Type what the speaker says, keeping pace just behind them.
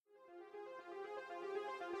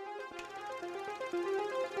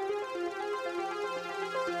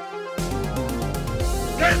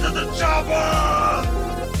to the chopper!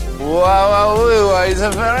 Wow, it's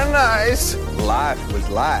very nice. Life was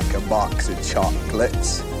like a box of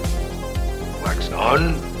chocolates. Wax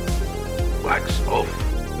on, wax off.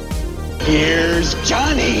 Here's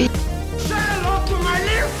Johnny. Say hello to my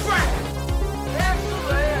little friend!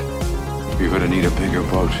 Excellent! You're gonna need a bigger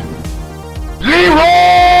boat.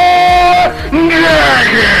 Leroy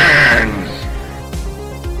Jenkins!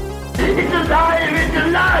 It's alive! It's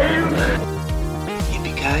alive!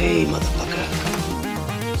 Yippee-ki-yay, motherfucker.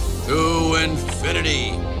 To infinity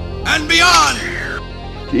and beyond!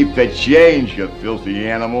 Keep the change, you filthy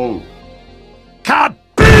animal.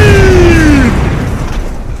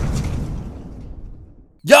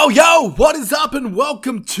 Yo, what is up and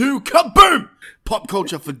welcome to Kaboom! Pop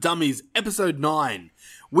Culture for Dummies, Episode 9.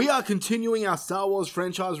 We are continuing our Star Wars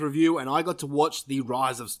franchise review and I got to watch The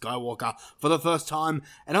Rise of Skywalker for the first time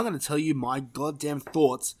and I'm going to tell you my goddamn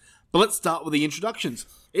thoughts. But let's start with the introductions.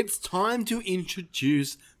 It's time to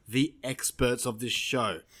introduce the experts of this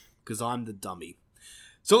show, because I'm the dummy.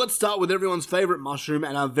 So let's start with everyone's favourite mushroom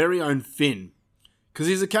and our very own Finn, because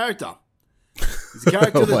he's a character. He's a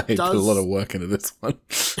character that Put does a lot of work into this one.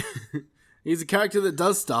 He's a character that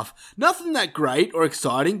does stuff. Nothing that great or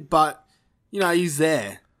exciting, but, you know, he's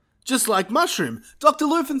there. Just like Mushroom. Dr.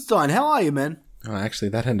 Lufenstein, how are you, man? Oh, actually,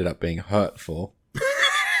 that ended up being hurtful.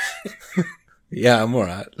 Yeah, I'm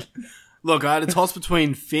alright. Look, I had a toss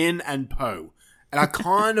between Finn and Poe. And I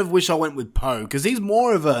kind of wish I went with Poe, because he's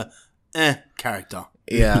more of a character.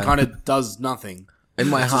 Yeah. He kind of does nothing. In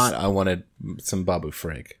my heart, I wanted some Babu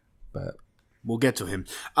Frig, but... We'll get to him.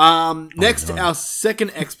 Next, our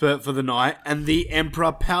second expert for the night, and the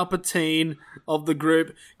Emperor Palpatine of the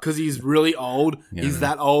group, because he's really old. Yeah. He's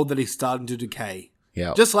that old that he's starting to decay.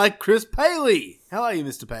 Yeah. Just like Chris Paley. How are you,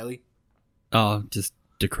 Mr. Paley? Oh, just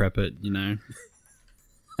decrepit, you know.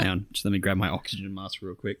 Hang on, just let me grab my oxygen mask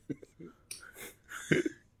real quick.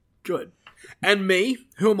 Good. And me,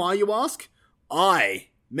 who am I, you ask? I'm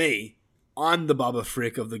the Bubba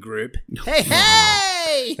Frick of the group.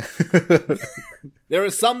 Hey! There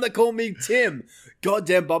are some that call me Tim.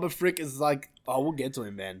 Goddamn, Bubba Frick is like, oh, we'll get to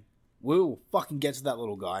him, man. We'll fucking get to that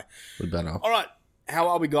little guy. We better. All right, how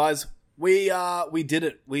are we, guys? We did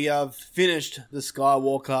it. We have finished the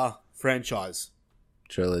Skywalker franchise.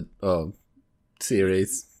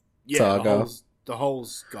 Series. Yeah, saga. The whole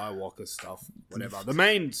Skywalker stuff, whatever. The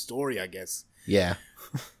main story, I guess. Yeah.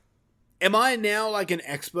 Am I now like an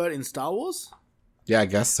expert in Star Wars? Yeah, I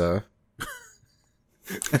guess so.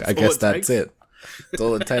 I guess that's it. That's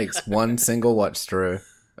all it takes. One single watch through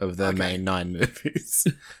of the main 9 movies.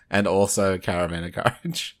 And also Caravan of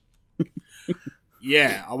Courage.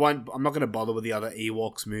 Yeah, I'm not going to bother with the other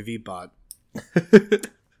Ewoks movie, but...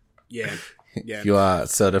 Yeah. You are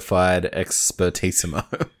certified expertissimo.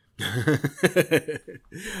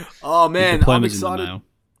 Oh, man, I'm excited.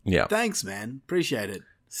 Yeah. Thanks, man. Appreciate it.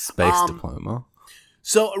 Space diploma.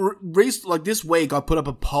 So, like this week, I put up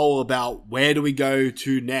a poll about where do we go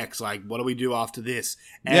to next? Like, what do we do after this?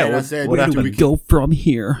 And I said, where do we go from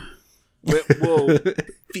here? Well,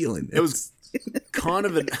 feeling it was kind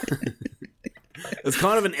of an it's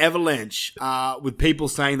kind of an avalanche with people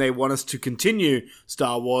saying they want us to continue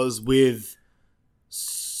Star Wars with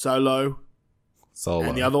Solo.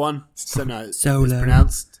 And the other one, Solo.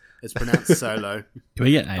 It's pronounced Solo. Can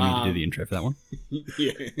we get Amy to do the intro for that one?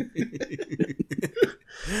 Yeah.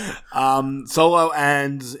 Solo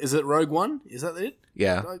and is it Rogue One? Is that it?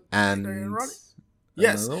 Yeah. And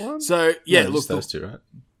yes. One? So yeah, look, those two, right?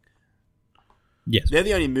 Yes. They're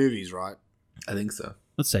the only movies, right? I think so.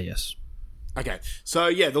 Let's say yes. Okay. So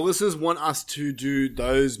yeah, the listeners want us to do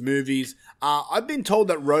those movies. I've been told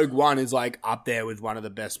that Rogue One is like up there with one of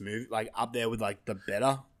the best movies, like up there with like the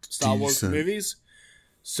better Star Wars movies.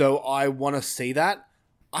 So I want to see that.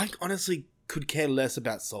 I honestly could care less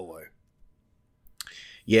about Solo.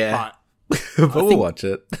 Yeah. But we'll watch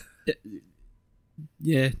it.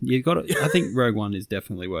 Yeah, you got it. I think Rogue One is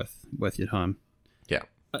definitely worth your time. Yeah.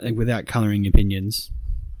 I think without colouring opinions.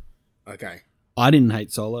 Okay. I didn't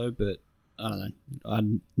hate Solo, but I don't know. I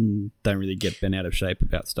don't really get bent out of shape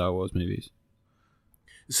about Star Wars movies.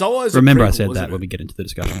 Solo's Remember, I said that when we get into the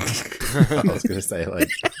discussion. I was going to say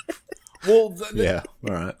like. Well, yeah,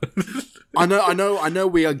 all right. I know.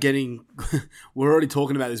 We are getting. We're already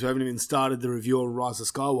talking about this. We haven't even started the review of Rise of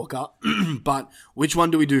Skywalker. But which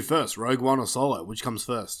one do we do first, Rogue One or Solo? Which comes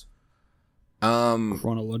first?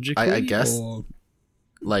 Chronologically, I guess. or?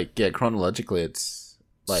 Like, yeah, chronologically, it's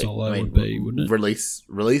like Solo would be, wouldn't it?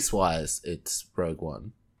 Release wise, it's Rogue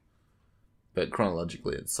One, but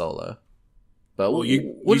chronologically, it's Solo. But well,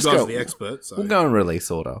 you just guys go, are the experts. So. We'll go in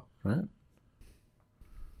release order, right?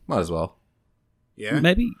 Might as well. Yeah.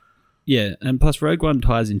 Maybe. Yeah, and plus Rogue One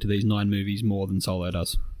ties into these 9 movies more than Solo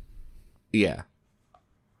does. Yeah.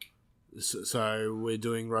 So we're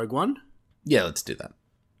doing Rogue One? Yeah, let's do that.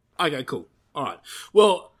 Okay, cool. All right.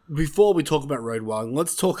 Well, before we talk about Rogue One,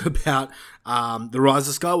 let's talk about The Rise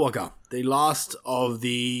of Skywalker, the last of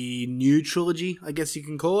the new trilogy, I guess you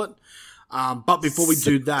can call it. But before we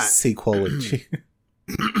do that... Sequology.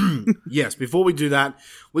 Yes, before we do that,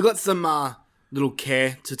 we got some little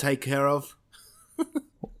care to take care of.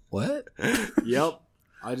 What? Yep,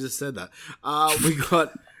 I just said that. We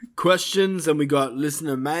got questions and we got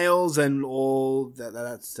listener mails and all that.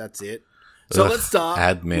 That's it. So let's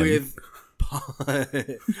start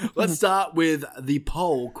with the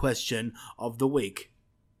poll question of the week.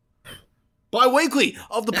 Bi-weekly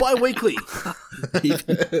of the bi-weekly.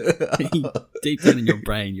 Deep down in your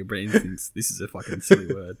brain thinks this is a fucking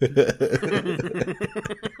silly word.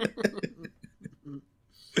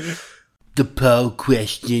 The poll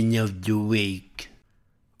question of the week.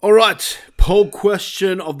 All right, poll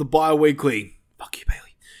question of the bi-weekly. Fuck you,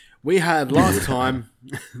 Bailey. We had last time.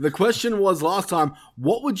 The question was last time,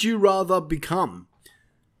 what would you rather become?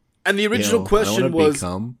 And the original question was.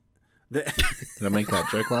 Become? Did I make that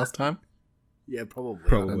joke last time? Yeah, probably.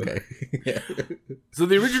 Okay. Yeah. So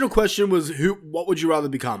the original question was, what would you rather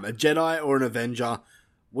become, a Jedi or an Avenger?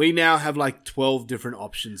 We now have like 12 different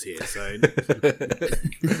options here. So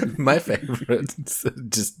my favorite's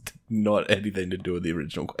just not anything to do with the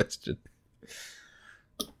original question.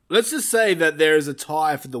 Let's just say that there is a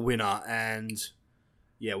tie for the winner, and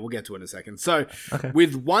yeah, we'll get to it in a second. So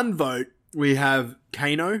with one vote, we have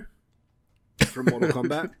Kano from Mortal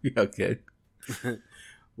Kombat. Okay.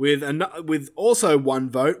 With also one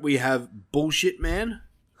vote, we have Bullshit Man.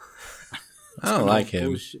 I don't like him.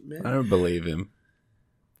 Bullshit Man. I don't believe him.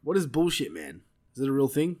 What is Bullshit Man? Is it a real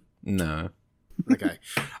thing? No. Okay.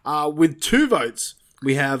 With 2 votes,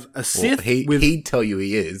 we have a Sith. Well, he'd tell you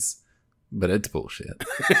he is, but it's bullshit.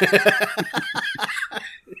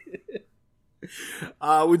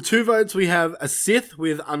 With 2 votes, we have a Sith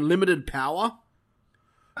with unlimited power.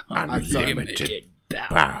 Unlimited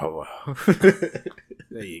power.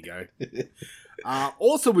 There you go.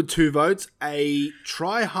 Also with 2 votes, a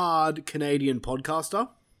try-hard Canadian podcaster.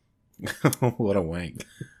 What a wank.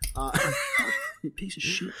 Piece of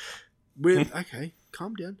shit. Okay,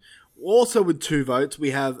 calm down. Also with 2 votes, we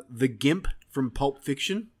have the Gimp from Pulp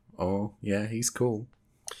Fiction. Oh, yeah, he's cool.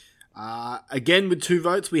 Again, with 2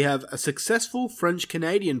 votes, we have a successful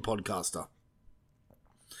French-Canadian podcaster.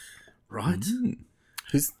 Right?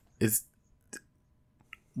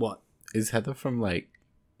 What? Is Heather from, like,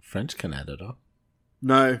 French Canada?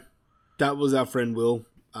 No. That was our friend Will,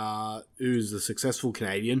 who's the successful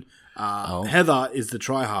Canadian. Heather is the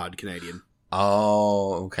try-hard Canadian.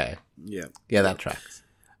 Oh, okay. Yeah. Yeah, that tracks.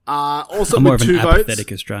 Also I'm more with of an 2 votes.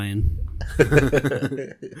 apathetic Australian.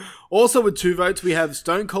 Also with 2 votes, we have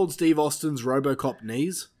Stone Cold Steve Austin's RoboCop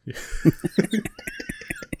knees.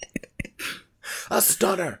 A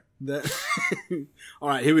stutter. All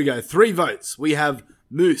right, here we go. 3 votes. We have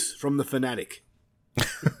Moose from The Fanatic.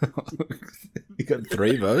 You got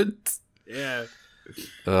 3 votes? Yeah.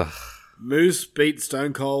 Ugh. Moose beat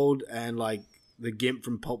Stone Cold and like the Gimp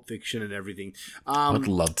from Pulp Fiction and everything. I'd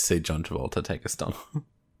love to see John Travolta take a stunt. Oh,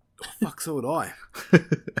 fuck, so would I.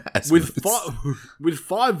 With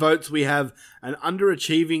 5 votes, we have an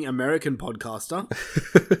underachieving American podcaster.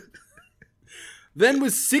 Then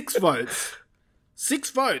with 6 votes,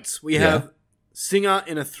 we have singer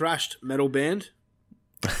in a thrashed metal band.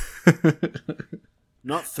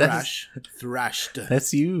 Not thrash, thrashed.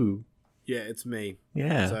 That's you. Yeah, it's me.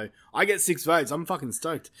 Yeah. So I get 6 votes. I'm fucking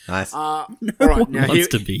stoked. Nice. All right, now Wants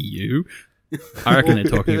to be you. I reckon they're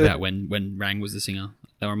talking about when Rang was the singer.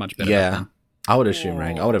 They were much better. Yeah. Back then. I would assume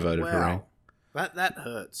Rang. I would have voted for Rang. That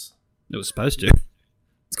hurts. It was supposed to.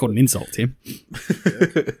 It's called an insult, Tim.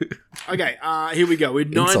 Okay, here we go.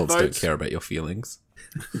 With 9 Insults votes, don't care about your feelings.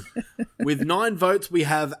 with 9 votes, we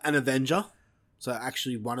have an Avenger. So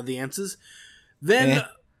actually one of the answers. Then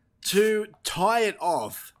to tie it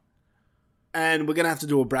off, and we're going to have to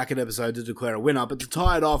do a bracket episode to declare a winner, but to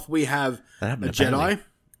tie it off, we have a Jedi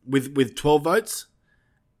with 12 votes.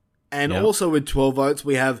 And also with 12 votes,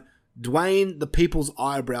 we have Dwayne the People's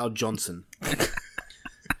Eyebrow Johnson.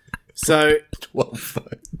 So 12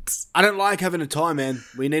 votes. I don't like having a tie, man.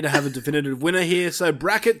 We need to have a definitive winner here. So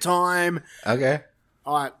bracket time. Okay.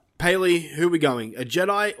 All right, Paley, who are we going? A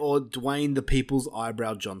Jedi or Dwayne the People's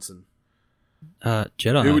Eyebrow Johnson?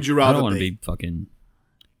 Jedi. Who would you rather I don't want to be fucking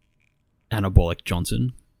Anabolic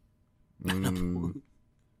Johnson. I'm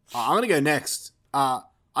going to go next. I'd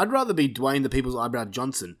rather be Dwayne the People's Eyebrow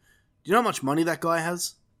Johnson. Do you know how much money that guy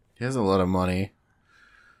has? He has a lot of money.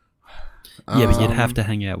 Yeah, but you'd have to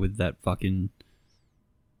hang out with that fucking...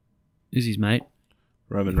 Who's his mate?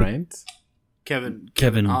 Roman Reigns? Kevin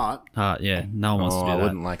Hart. Yeah, no one wants to do that. I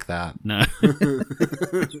wouldn't like that. No.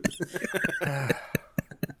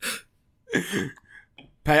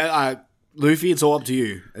 Luffy, it's all up to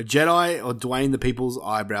you. A Jedi or Dwayne the People's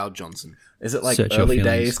Eyebrow Johnson? Is it like Search your early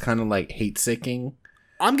feelings. days, kind of like heat-seeking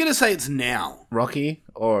I'm going to say it's now. Rocky?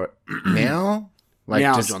 Or now? Like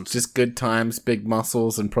Now, just, Johnson. just good times, big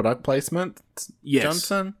muscles, and product placement? Yes.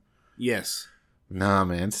 Johnson? Yes. Nah,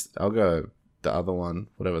 man. I'll go the other one,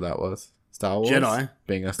 whatever that was. Star Wars? Jedi.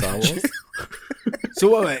 Being a Star Wars?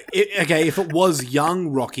 So, wait. If it was young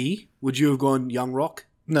Rocky, would you have gone young Rock?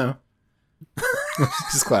 No.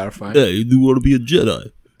 Just clarifying. Hey, you want to be a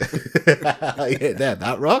Jedi? Yeah,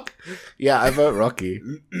 that Rock? Yeah, I vote Rocky.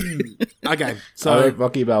 Okay, I so vote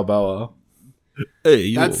Rocky Balboa. Hey,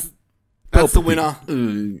 you that's the winner.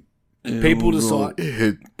 People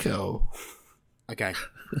decide. Go. Okay.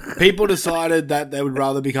 People decided that they would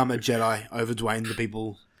rather become a Jedi over Dwayne the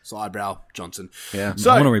People's Eyebrow Johnson. Yeah. I want to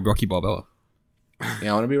So, read Rocky Balboa.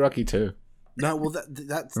 Yeah, I want to be Rocky too. no, well,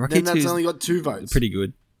 that's Rocky that's 2's only got 2 votes. Pretty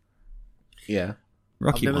good. Yeah.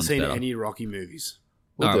 Rocky I've never 1's seen better. any Rocky movies.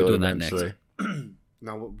 Alright, do we're it doing that next. eventually.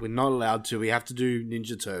 No, we're not allowed to. We have to do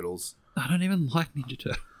Ninja Turtles. I don't even like Ninja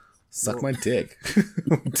Turtles. Suck my dick.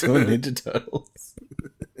 Doing Ninja Turtles.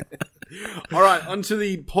 All right, on to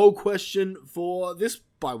the poll question for this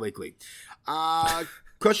bi-weekly.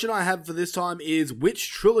 Question I have for this time is,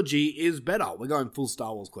 which trilogy is better? We're going full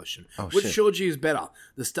Star Wars question. Which shit. trilogy is better?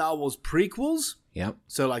 The Star Wars prequels, Yep.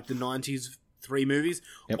 so like the 90s 3 movies,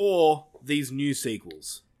 Yep. or these new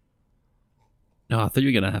sequels? No, I thought you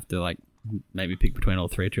were going to have to, like, maybe pick between all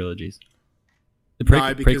 3 trilogies. The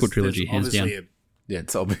No, because prequel trilogy, there's hands down. obviously Yeah,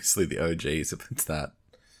 it's obviously the OGs if it's that.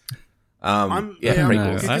 I'm- yeah, yeah, No,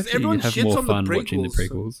 prequels. Because I actually everyone have shits more on the fun watching the prequels,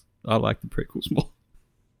 so- prequels. I like the prequels more.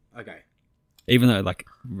 Okay. Even though, like,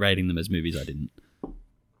 rating them as movies, I didn't.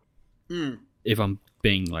 If I'm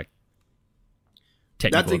being, like,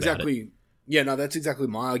 technical That's about it. exactly... Yeah, no, that's exactly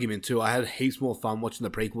my argument too. I had heaps more fun watching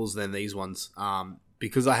the prequels than these ones,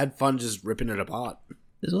 because I had fun just ripping it apart.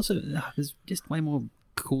 There's also there's just way more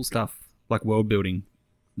cool stuff, like world building,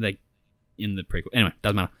 like in the prequel. Anyway,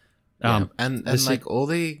 doesn't matter. Yeah. And the like all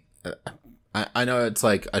the... I know it's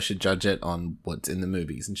like I should judge it on what's in the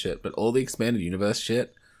movies and shit, but all the expanded universe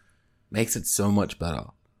shit makes it so much better.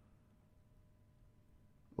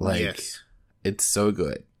 Like, Yes. it's so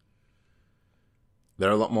good.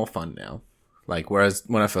 They're a lot more fun now. Like, whereas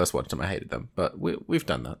when I first watched them, I hated them. But we've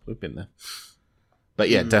done that. We've been there. But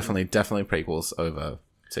yeah, definitely prequels over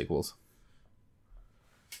sequels.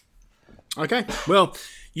 Okay, well,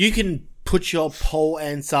 you can put your poll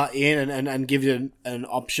answer in and give it an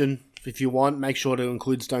option if you want. Make sure to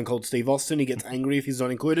include Stone Cold Steve Austin. He gets angry if he's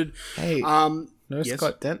not included. Hey, No yes.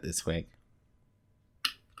 Scott Dent this week.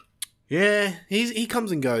 Yeah, he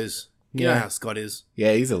comes and goes. You know how Scott is.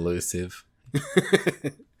 Yeah, he's elusive.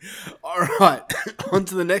 All right, on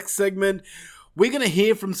to the next segment. We're going to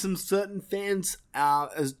hear from some certain fans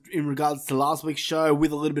as in regards to last week's show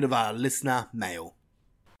with a little bit of a listener mail.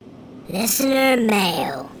 Listener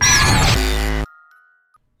mail.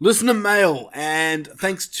 Listener mail, and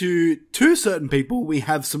thanks to 2 certain people, we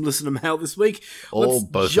have some listener mail this week.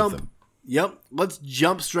 Both of them. Yep, let's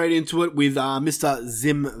jump straight into it with Mr.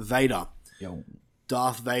 Zim Vader. Yo.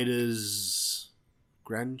 Darth Vader's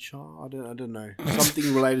grandchild? I don't know.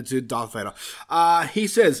 Something related to Darth Vader. He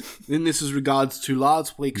says, and this is regards to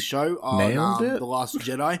last week's show on The Last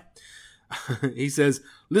Jedi. He says,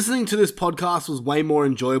 listening to this podcast was way more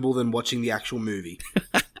enjoyable than watching the actual movie.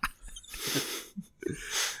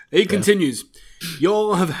 He continues,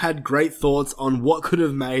 y'all have had great thoughts on what could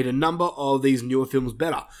have made a number of these newer films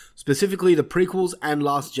better, specifically the prequels and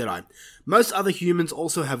Last Jedi. Most other humans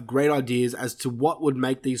also have great ideas as to what would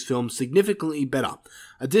make these films significantly better.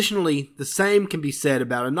 Additionally, the same can be said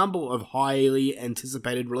about a number of highly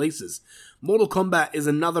anticipated releases. Mortal Kombat is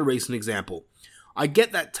another recent example. I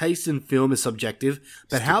get that taste in film is subjective,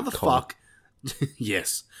 but how the fuck...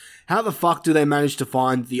 Yes. How the fuck do they manage to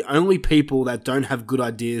find the only people that don't have good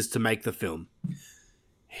ideas to make the film?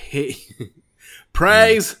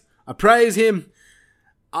 Praise! I praise him!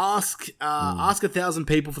 Ask 1,000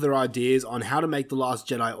 people for their ideas on how to make The Last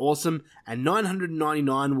Jedi awesome, and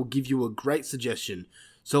 999 will give you a great suggestion.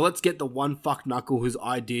 So let's get the one fuck knuckle whose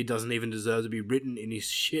idea doesn't even deserve to be written in his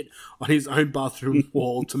shit on his own bathroom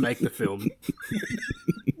wall to make the film.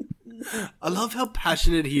 I love how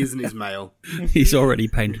passionate he is in his mail. He's already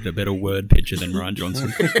painted a better word picture than Ryan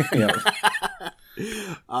Johnson.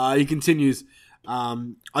 He continues,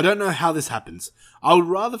 I don't know how this happens. I would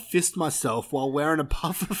rather fist myself while wearing a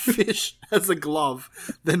puffer fish as a glove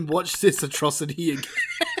than watch this atrocity again.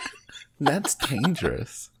 That's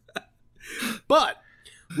dangerous. But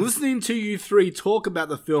listening to you three talk about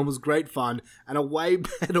the film was great fun and a way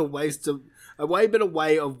better way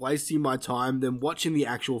of wasting my time than watching the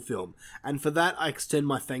actual film. And for that, I extend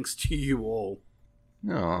my thanks to you all.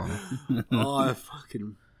 Oh,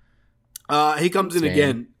 fucking. He comes in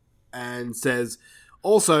again and says,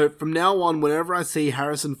 also, from now on, whenever I see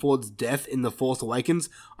Harrison Ford's death in The Force Awakens,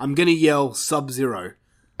 I'm going to yell Sub-Zero.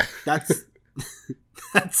 That's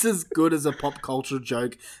that's as good as a pop culture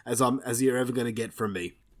joke as you're ever going to get from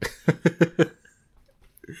me.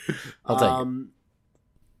 I'll take it.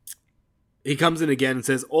 He comes in again and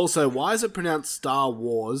says, also, why is it pronounced Star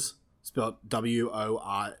Wars, spelled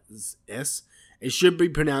W-O-R-S? It should be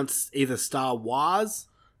pronounced either Star Wars,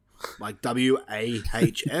 like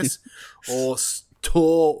W-A-H-S, or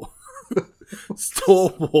Star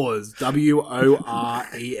Wars,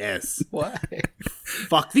 W-O-R-E-S. Why?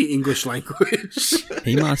 Fuck the English language.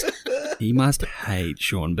 He must hate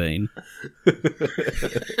Sean Bean.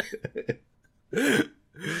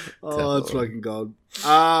 Oh, it's fucking gold.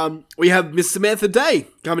 We have Miss Samantha Day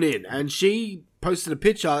coming in, and she posted a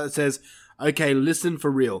picture that says, okay, listen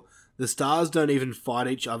for real. The stars don't even fight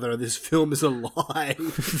each other. This film is a lie.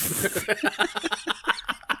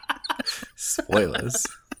 Spoilers.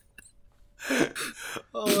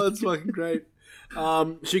 Oh, that's fucking great.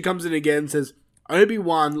 She comes in again and says,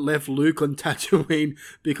 Obi-Wan left Luke on Tatooine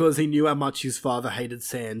because he knew how much his father hated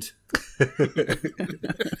sand. Kick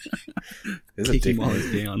him while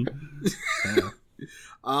he's down.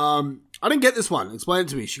 I didn't get this one. Explain it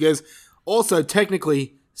to me. She goes, also,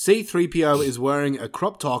 technically, C-3PO is wearing a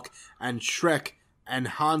crop top and Shrek and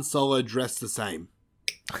Han Solo dress the same.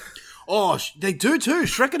 Oh, they do too.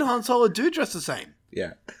 Shrek and Han Solo do dress the same.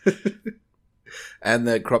 Yeah. And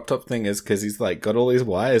the crop top thing is because he's like got all his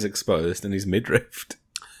wires exposed and he's midriffed.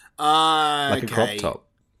 Like a crop top.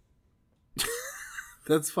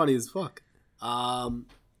 That's funny as fuck.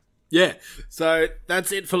 Yeah. So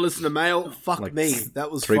that's it for listener mail. Fuck like me. That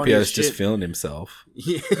was 3PO's funny as just shit. feeling himself.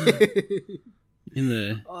 Yeah. In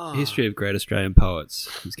the history of great Australian poets,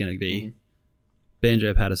 it's going to be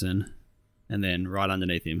Banjo Patterson, and then right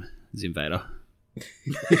underneath him is Invader.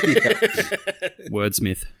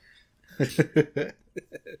 Wordsmith.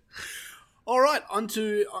 All right, on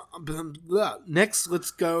to next.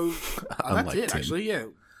 Let's go. That's it, actually. Yeah.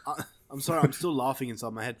 I'm sorry, I'm still laughing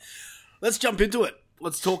inside my head. Let's jump into it.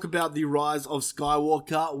 Let's talk about the rise of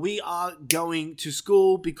Skywalker. We are going to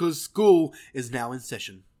school because school is now in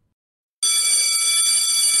session.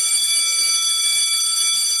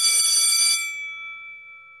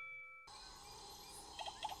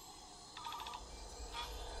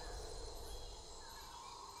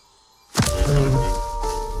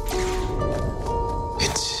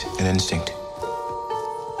 It's an instinct.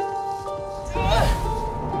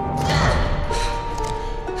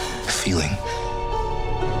 A feeling.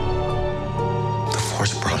 The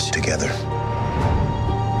Force brought us together.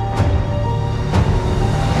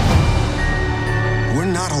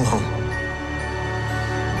 We're not alone.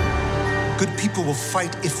 Good people will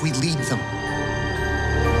fight if we lead them.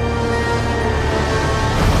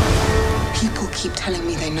 People keep telling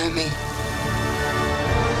me they know me.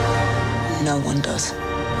 No one does.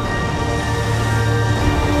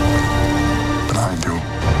 But I do.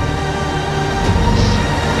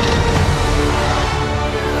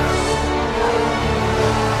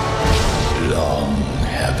 Long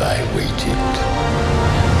have I waited.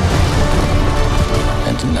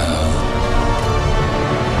 And now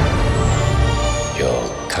you're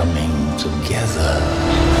coming together.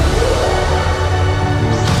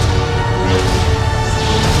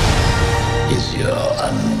 Is your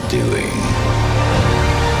undoing.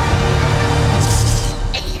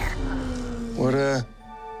 What are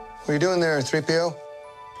you doing there, 3PO?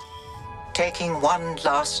 Taking one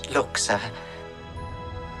last look, sir.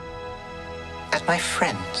 At my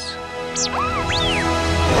friends.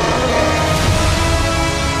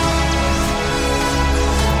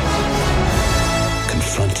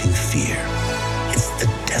 Confronting fear. It's the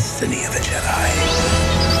destiny of a Jedi.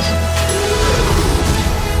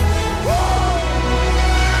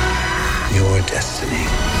 Your destiny.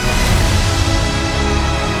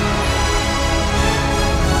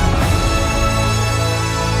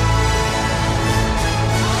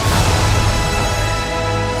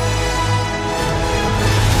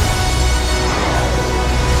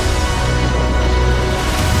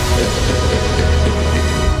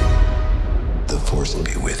 The Force will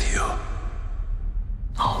be with you.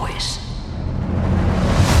 Always.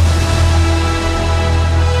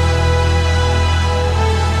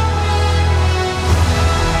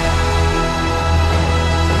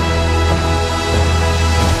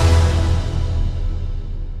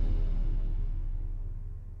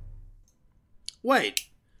 Wait.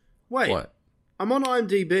 What? I'm on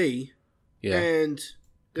IMDb, Yeah. and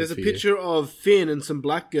there's a Good for you. picture of Finn and some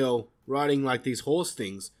black girl riding like these horse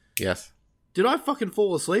things. Yes. Did I fucking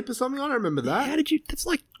fall asleep or something? I don't remember that. How did you? That's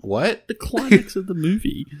like What? the climax of the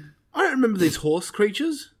movie. I don't remember these horse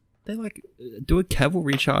creatures. They like do a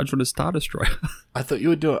cavalry charge on a Star Destroyer. I thought you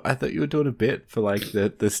were doing a bit for like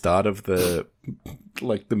the start of the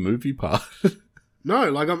movie part. No,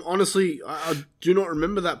 like I'm honestly, I do not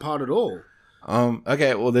remember that part at all.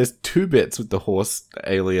 Okay, well, there's two bits with the horse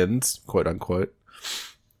aliens, quote unquote.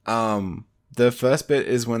 The first bit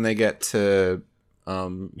is when they get to,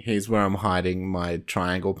 here's where I'm hiding my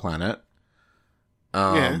triangle planet.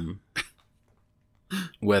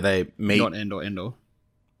 Where they meet. Not Endor.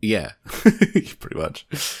 Yeah, pretty much.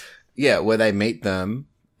 Yeah, where they meet them,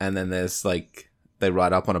 and then there's like, they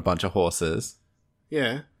ride up on a bunch of horses.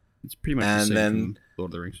 Yeah. It's pretty much the same from Lord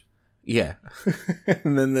of the Rings. Yeah.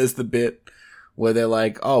 And then there's the bit where they're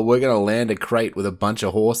like, oh, we're going to land a crate with a bunch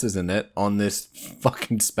of horses in it on this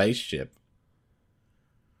fucking spaceship.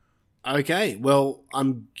 Okay, well,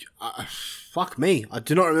 fuck me. I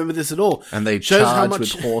do not remember this at all. And they Shows how charge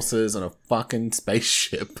much- with horses on a fucking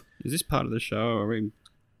spaceship. Is this part of the show?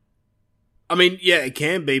 I mean, yeah, it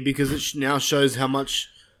can be because it now shows how much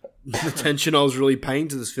attention I was really paying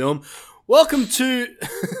to this film. Welcome to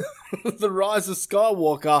The Rise of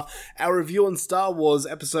Skywalker, our review on Star Wars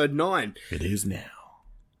Episode 9. It is now.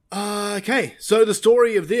 Okay, so the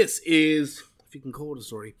story of this is, if you can call it a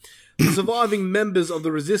story, the surviving members of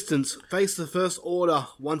the Resistance face the First Order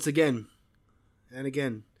once again. And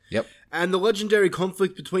again. Yep. And the legendary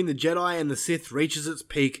conflict between the Jedi and the Sith reaches its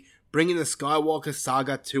peak, bringing the Skywalker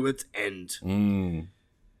saga to its end.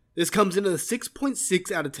 This comes in at a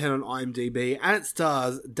 6.6 out of 10 on IMDb, and it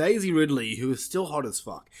stars Daisy Ridley, who is still hot as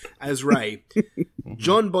fuck, as Rey,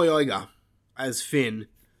 John Boyega as Finn,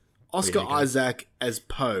 Oscar Isaac as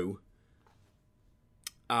Poe.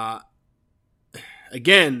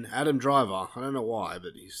 Again, Adam Driver. I don't know why,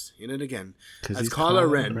 but he's in it again. As Kylo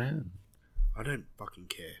Ren. I don't fucking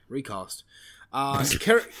care. Recast.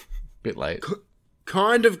 Bit late.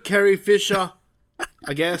 Kind of Carrie Fisher,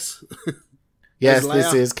 I guess. Yes,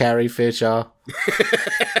 this is Carrie Fisher.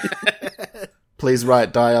 Please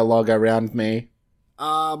write dialogue around me.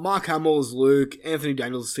 Mark Hamill as Luke, Anthony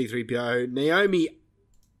Daniels as C-3PO, Naomi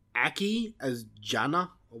Aki as Janna,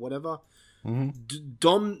 or whatever,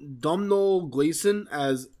 Domhnall Gleeson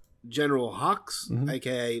as General Hux,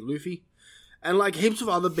 aka Luffy, and like heaps of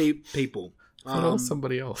other people. I thought it was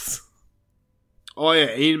somebody else. Oh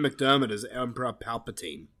yeah, Ian McDermott as Emperor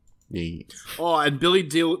Palpatine. Yeah. Oh, and Billy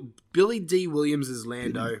D. Williams as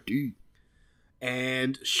Lando.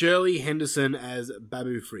 And Shirley Henderson as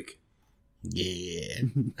Babu Frick. Yeah.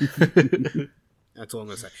 That's all I'm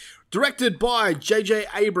going to say. Directed by J.J.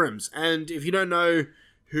 Abrams. And if you don't know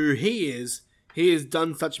who he has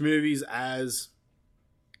done such movies as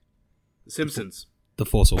The Simpsons. The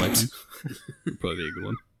Force Awakens. Probably be a good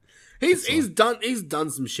one. He's done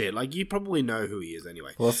some shit. Like, you probably know who he is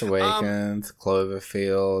anyway. Force Awakens,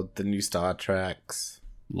 Cloverfield, the new Star Treks.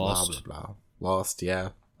 Lost. Blah, blah, blah. Lost, yeah.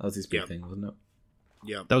 That was his big thing, wasn't it?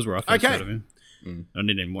 Yeah. That was where I first heard of him. I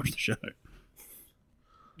didn't even watch the show.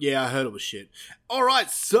 Yeah, I heard it was shit. Alright,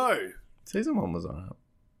 so... Season 1 was alright.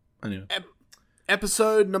 Anyway.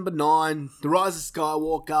 Episode number 9, The Rise of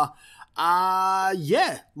Skywalker.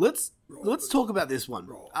 Yeah, let's talk about this one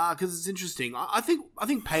because it's interesting. I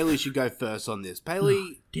think Paley should go first on this.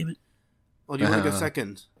 Paley, damn it! Or do you want to go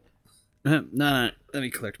second? No. Let me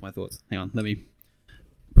collect my thoughts. Hang on. Let me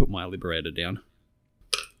put my Liberator down.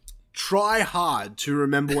 Try hard to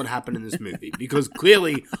remember what happened in this movie because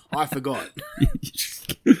clearly I forgot.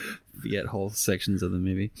 Forget whole sections of the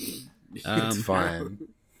movie. It's fine.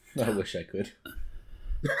 I wish I could.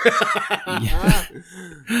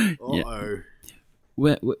 Uh-oh.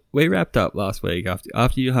 We wrapped up last week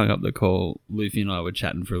after you hung up the call. Luffy and I were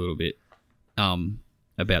chatting for a little bit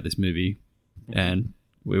about this movie, and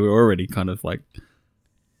we were already kind of like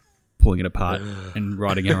pulling it apart and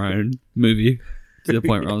writing our own movie to the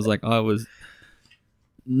point where I was like, I was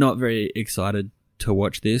not very excited to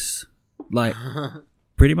watch this. Like,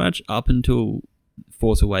 pretty much up until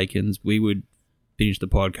Force Awakens, we would finish the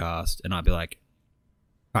podcast and I'd be like,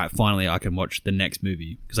 all right, finally I can watch the next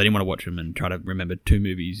movie, because I didn't want to watch them and try to remember 2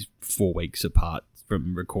 movies 4 weeks apart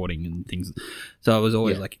from recording and things. So I was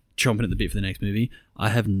always like chomping at the bit for the next movie. I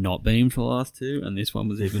have not been for the last 2, and this one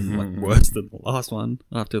was even like worse than the last one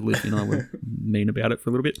after Lucy and I were mean about it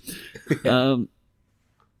for a little bit.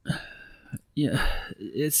 Yeah,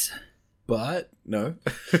 it's... But, no.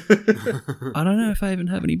 I don't know if I even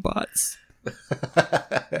have any buts.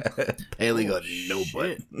 Paley got no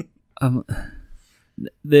butt.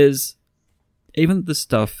 there's even the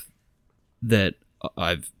stuff that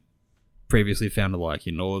I've previously found to like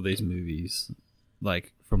in all of these movies,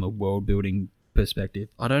 like from a world building perspective.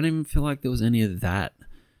 I don't even feel like there was any of that.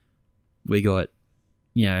 We got,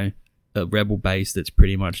 a rebel base that's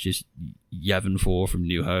pretty much just Yavin 4 from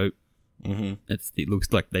New Hope. Mm-hmm. It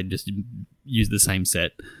looks like they just use the same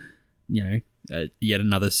set. Yet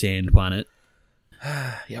another sand planet.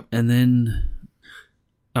 Yep. And then,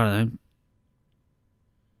 I don't know,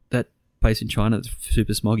 that place in China that's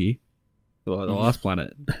super smoggy. The last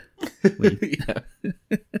planet.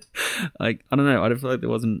 Like, I don't know. I don't feel like there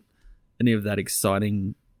wasn't any of that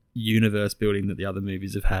exciting universe building that the other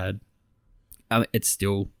movies have had. It's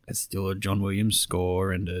still a John Williams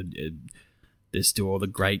score, and there's still all the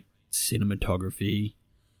great cinematography.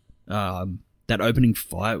 That opening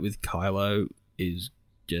fight with Kylo is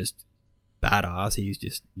just badass. He's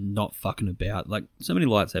just not fucking about. Like, so many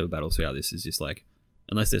lightsaber battles throughout this is just like,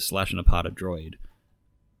 unless they're slashing apart a droid,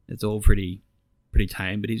 it's all pretty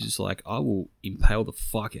tame. But he's just like, I will impale the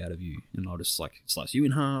fuck out of you, and I'll just like slice you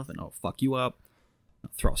in half, and I'll fuck you up.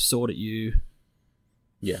 I'll throw a sword at you.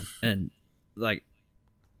 Yeah, and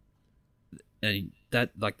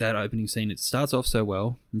that opening scene, it starts off so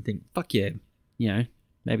well. You think, fuck yeah,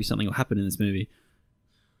 maybe something will happen in this movie.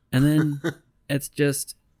 And then it's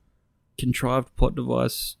just contrived plot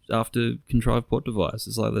device after contrived plot device.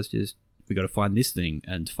 It's like, we got to find this thing,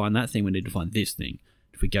 and to find that thing, we need to find this thing.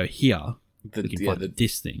 If we go here, we can find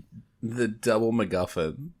this thing. The double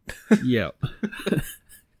MacGuffin. Yeah.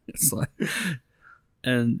 It's like,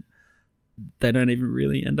 and they don't even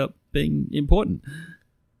really end up being important.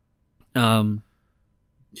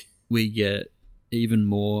 We get even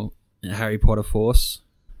more Harry Potter Force.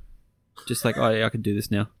 Just like, oh yeah, I can do this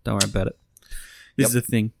now. Don't worry about it. This is a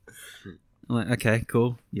thing. I'm like, okay,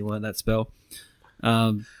 cool. You learned that spell.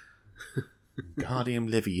 Guardium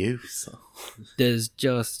Leviosa. There's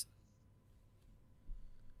just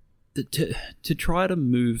to try to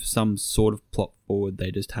move some sort of plot forward,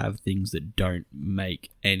 they just have things that don't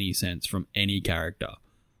make any sense from any character.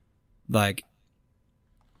 Like,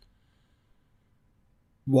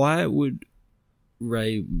 why would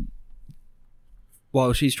Rey,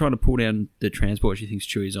 while she's trying to pull down the transport she thinks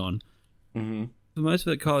Chewie's on, mm-hmm. for most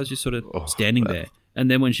of it, Kylo's just sort of standing there.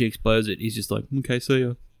 And then when she explodes it, he's just like, okay, see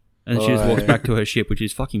ya. And she just walks back to her ship, which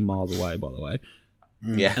is fucking miles away, by the way.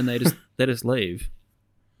 Yeah. And they just leave.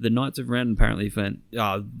 The Knights of Ren apparently went, you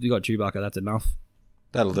got Chewbacca, that's enough.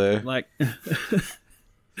 That'll do. Like,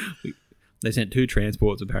 they sent 2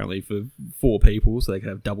 transports apparently for 4 people, so they could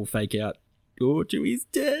have double fake out. Oh, Chewie's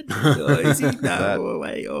dead. Oh, is he? No,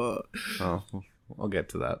 wait. Oh, I'll get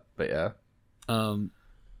to that, but yeah.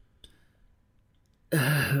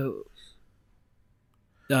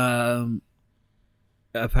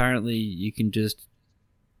 Apparently you can just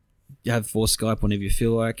have Force Skype whenever you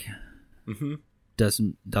feel like. Mm-hmm.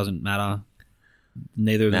 Doesn't matter.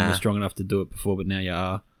 Neither of them were strong enough to do it before, but now you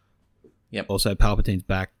are. Yep. Also, Palpatine's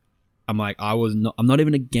back. I'm like, I'm not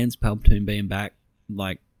even against Palpatine being back.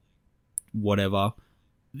 Like, whatever.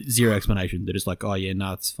 Zero explanation. They're just like, oh yeah,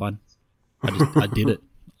 no, it's fine. I did it.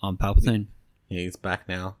 I'm Palpatine. Yeah, he's back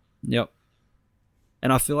now. Yep.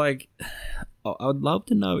 And I feel like I would love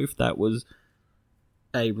to know if that was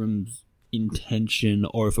Abrams' intention,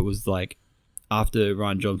 or if it was like, after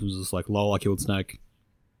Rian Johnson was just like, lol, I killed Snoke.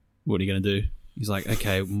 What are you going to do? He's like,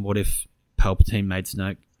 okay, what if Palpatine made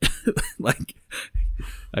Snoke? Like,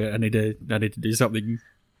 I need to do something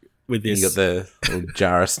with this. You got the little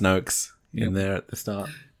jar of Snokes in there at the start.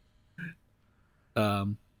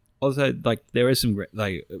 Also, like, there is some,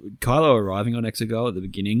 like, Kylo arriving on Exegol at the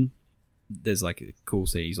beginning. There's like a cool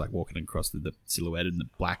scene. He's like walking across the silhouette in the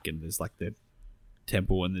black, and there's like the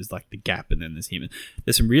temple, and there's like the gap, and then there's him.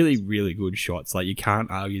 There's some really, really good shots. Like, you can't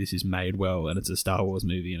argue this is made well, and it's a Star Wars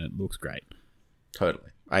movie, and it looks great.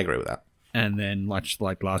 Totally. I agree with that. And then, much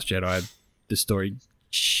like Last Jedi, the story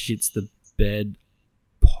shits the bed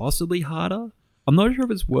possibly harder. I'm not sure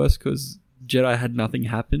if it's worse because Jedi had nothing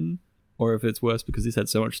happen, or if it's worse because this had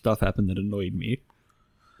so much stuff happen that annoyed me.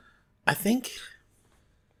 I think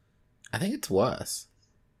it's worse.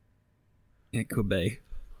 It could be.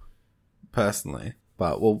 Personally.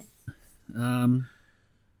 But we'll...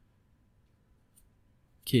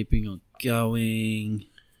 Keeping on going...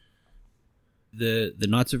 The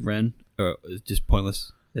Knights of Ren are just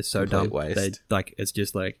pointless. It's so Complete dumb. waste. It's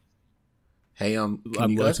just like... Hey, can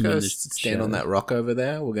you guys go stand on that rock over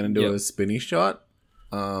there? We're going to do a spinny shot.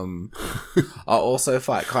 I'll also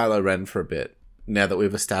fight Kylo Ren for a bit, now that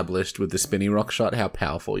we've established with the spinny rock shot how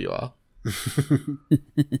powerful you are.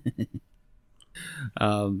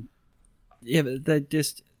 Yeah, but they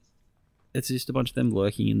just... it's just a bunch of them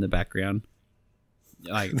lurking in the background.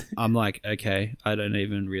 Like, I'm like, okay, I don't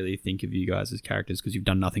even really think of you guys as characters because you've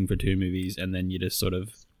done nothing for 2 movies, and then you just sort of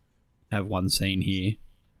have one scene here.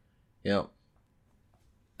 Yep.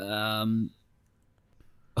 What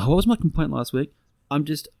was my complaint last week?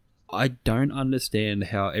 I don't understand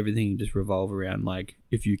how everything just revolve around, like,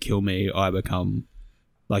 if you kill me, I become,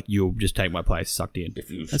 like, you'll just take my place, sucked in. If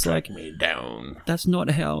you that's strike me down. That's not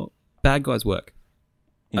how bad guys work.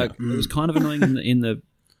 Yeah. Like, it was kind of annoying in the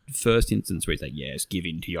first instance where he's like, yes, give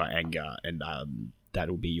in to your anger, and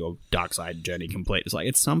that'll be your dark side journey complete. It's like,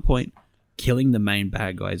 at some point, killing the main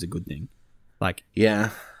bad guy is a good thing. Like,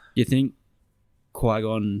 yeah. You think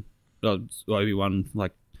Qui-Gon, Obi-Wan,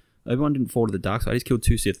 like, Obi-Wan didn't fall to the dark side. He's killed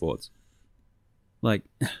 2 Sith Lords. Like,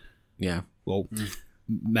 yeah. Well,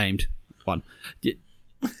 maimed one.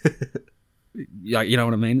 Yeah, you know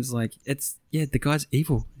what I mean? It's like, the guy's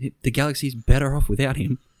evil. The galaxy's better off without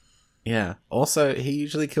him. Yeah. Also, he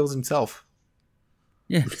usually kills himself.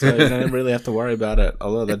 Yeah. So you don't really have to worry about it a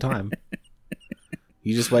lot of the time.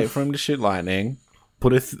 You just wait for him to shoot lightning,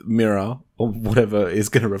 put a mirror or whatever is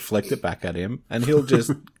going to reflect it back at him, and he'll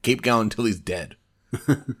just keep going until he's dead.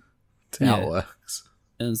 That's how it works.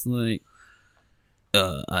 And it's like,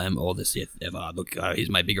 I am all the Sith ever. Look, here's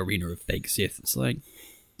my big arena of fake Sith. It's like,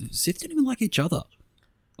 the Sith didn't even like each other.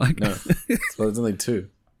 Like, no. So there's only 2.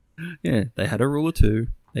 Yeah, they had a rule of 2.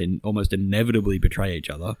 They almost inevitably betray each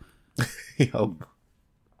other. Yep.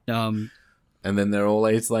 And then they're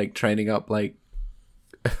always like training up like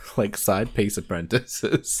side piece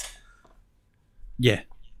apprentices. Yeah.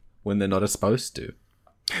 When they're not supposed to.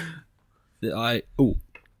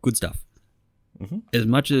 Good stuff. Mm-hmm. As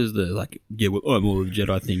much as the I'm all the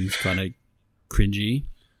Jedi things kind of cringy,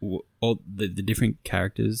 all the different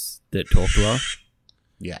characters that talk to her,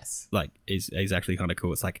 yes, like is actually kind of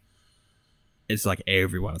cool. It's like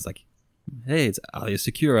everyone. It's like, hey, it's Alia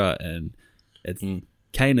Secura and it's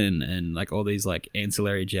Kanan and like all these like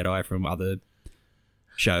ancillary Jedi from other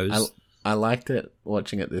shows. I liked it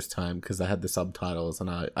watching it this time because I had the subtitles and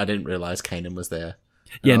I didn't realize Kanan was there.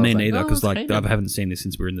 Yeah, me neither, because I haven't seen this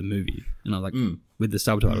since we were in the movie, and I was like, with the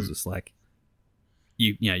subtitles, it's like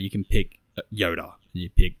you can pick Yoda and you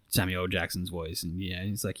pick Samuel L. Jackson's voice, and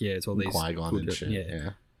it's like it's all these Qui-Gon and shit. Yeah.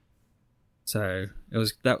 So it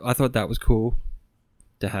was that I thought that was cool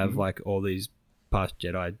to have like all these past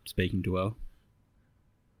Jedi speaking to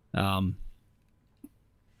her.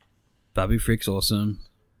 Babu Frick's awesome.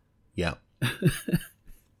 Yeah.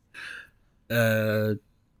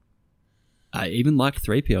 I even like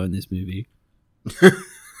 3PO in this movie.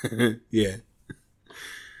 Yeah.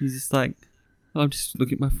 He's just like, I'm just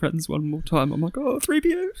looking at my friends one more time. I'm like, oh,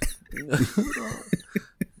 3PO.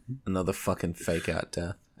 Another fucking fake out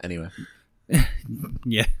death. Anyway.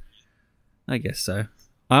 Yeah. I guess so.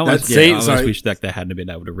 I almost wish that they hadn't been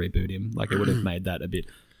able to reboot him. Like, it would have made that a bit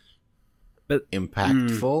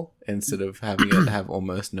impactful instead of having it have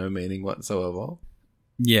almost no meaning whatsoever.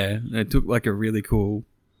 Yeah. It took like a really cool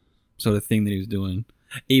sort of thing that he was doing.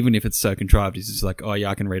 Even if it's so contrived, he's just like, oh yeah,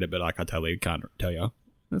 I can read it, but I totally can't tell you.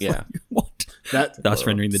 It's like, what? Thus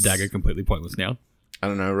rendering the dagger completely pointless now. I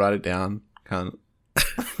don't know, write it down. Can't.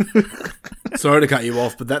 Sorry to cut you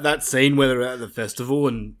off, but that scene where they're at the festival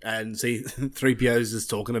and see 3PO's just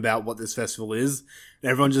talking about what this festival is, and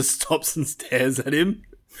everyone just stops and stares at him.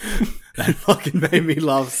 That fucking made me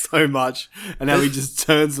laugh so much. And now he just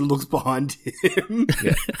turns and looks behind him.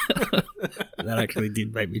 Yeah. That actually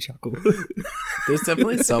did make me chuckle. There's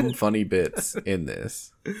definitely some funny bits in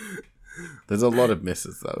this. There's a lot of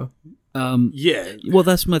misses though. Yeah. Well,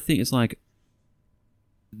 that's my thing. It's like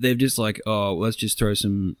they've just like, oh, let's just throw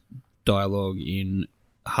some dialogue in,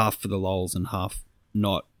 half for the lols and half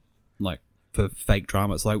not, like for fake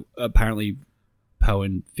drama. It's like apparently Poe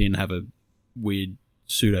and Finn have a weird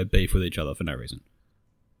pseudo beef with each other for no reason.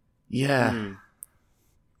 Yeah.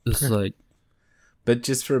 It's like, but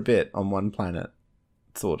just for a bit on one planet,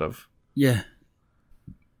 sort of. Yeah.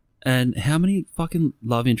 And how many fucking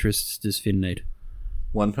love interests does Finn need?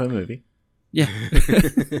 One per movie. Yeah.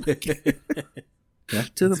 Yeah.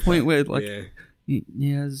 To the point where like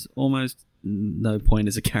he has almost no point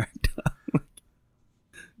as a character.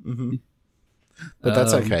 Mm-hmm. But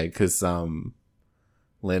that's okay because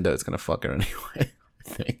Lando's gonna fuck her anyway. I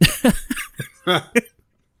think.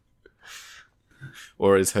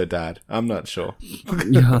 Or is her dad? I'm not sure.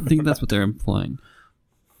 Yeah, I think that's what they're implying.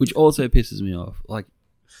 Which also pisses me off. Like,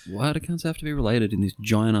 why do cunts have to be related in this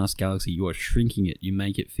giant ass galaxy? You are shrinking it. You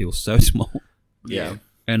make it feel so small. Yeah.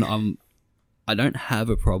 And I don't have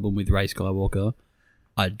a problem with Rey Skywalker.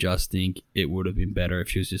 I just think it would have been better if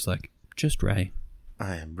she was just like, just Rey.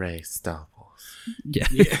 I am Rey Star Wars. Yeah.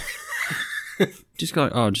 Just go,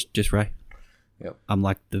 oh, just Rey. Yep. I'm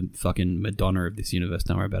like the fucking Madonna of this universe.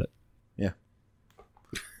 Don't worry about it. Yeah.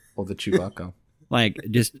 Or the Chewbacca. Like,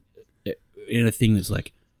 just in a thing that's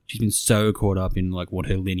like, she's been so caught up in like what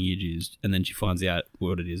her lineage is, and then she finds out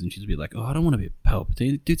what it is, and she's a bit like, oh, I don't want to be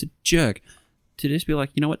Palpatine. The dude's a jerk. To just be like,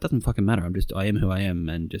 you know what, doesn't fucking matter. I am who I am,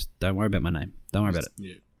 and just don't worry about my name. Don't worry about it.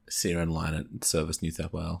 Yeah. Sarah and line at Service New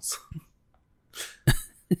South Wales.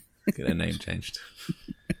 Get her name changed.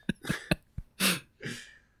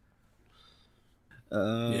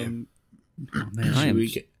 Oh, man, I Should am we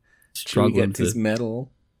get struggling his medal?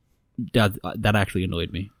 That actually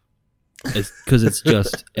annoyed me. It's because it's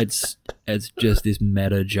just this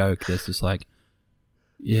meta joke that's just like,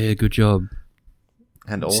 yeah, good job.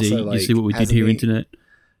 And also, you see what we did here, internet.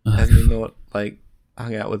 Hasn't he not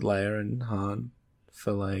hung out with Leia and Han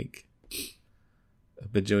for like a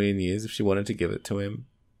bajillion years? If she wanted to give it to him,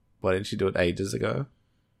 why didn't she do it ages ago?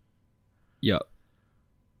 Yep.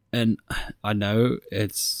 And I know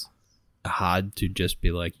it's hard to just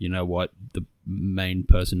be like, you know what, the main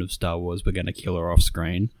person of Star Wars, we're going to kill her off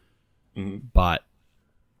screen. Mm-hmm. But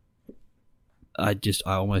I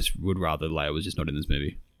almost would rather Leia was just not in this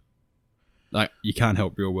movie. Like, you can't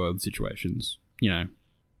help real world situations, you know.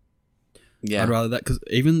 Yeah. I'd rather that, because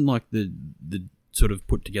even like the sort of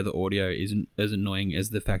put together audio isn't as annoying as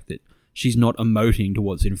the fact that she's not emoting to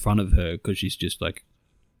what's in front of her, because she's just like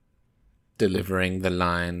delivering the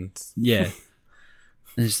lines. Yeah.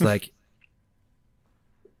 And it's like,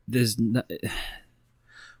 there's no,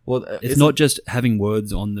 well, it's not just having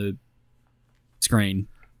words on the screen.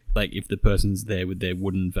 Like, if the person's there with their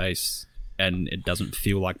wooden face and it doesn't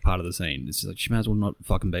feel like part of the scene, it's like, she might as well not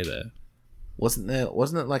fucking be there. Wasn't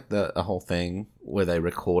it like a whole thing where they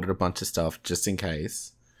recorded a bunch of stuff just in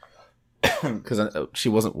case? Because she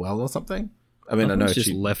wasn't well or something? I mean, I know it's just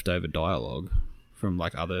she leftover dialogue from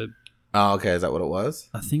like other... Oh, okay, is that what it was?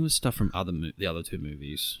 I think it was stuff from the other two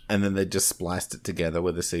movies. And then they just spliced it together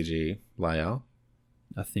with a CG layer?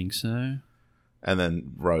 I think so. And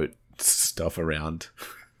then wrote stuff around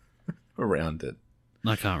it.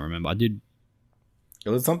 I can't remember. It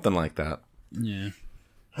was something like that. Yeah.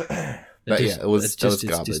 It was It's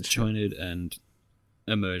garbage. disjointed and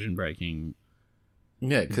immersion breaking.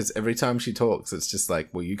 Yeah, because every time she talks, it's just like,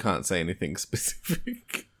 well, you can't say anything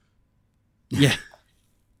specific. Yeah.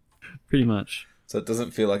 Pretty much. So it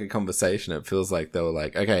doesn't feel like a conversation. It feels like they were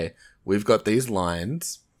like, okay, we've got these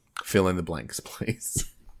lines. Fill in the blanks,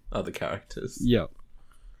 please. Other characters. Yep.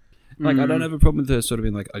 Like, I don't have a problem with her sort of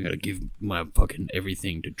being like, I gotta give my fucking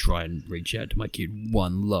everything to try and reach out to my kid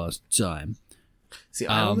one last time. See,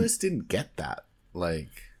 I almost didn't get that. Like...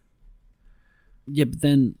 Yeah, but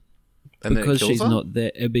then... because she's her? not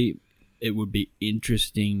there, it would be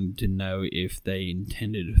interesting to know if they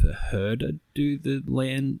intended for her to do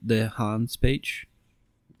the Han speech.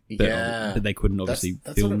 But they couldn't obviously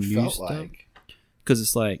film new stuff. Because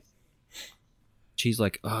it's like, she's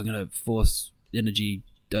like, oh, I'm going to force energy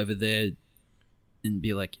over there and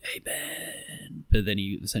be like, hey, man. But then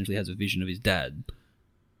he essentially has a vision of his dad.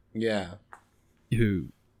 Yeah. Who,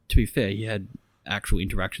 to be fair, he had actual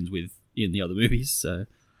interactions with in the other movies, so...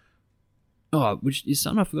 Oh, which is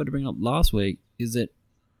something I forgot to bring up last week, is that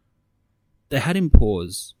they had him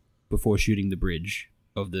pause before shooting the bridge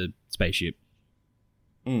of the spaceship.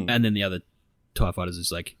 And then the other TIE fighters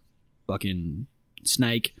just like fucking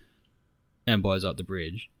snake and blows up the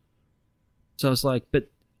bridge. So I was like,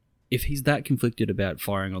 but if he's that conflicted about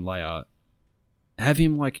firing on Leia, have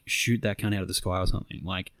him like shoot that cunt out of the sky or something.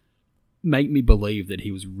 Like, make me believe that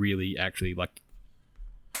he was really actually like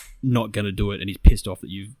not going to do it and he's pissed off that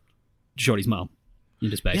you've shot his mum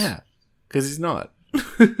into space. Yeah, because he's not.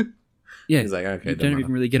 Yeah, he's like, okay, you don't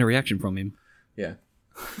even really get a reaction from him. Yeah.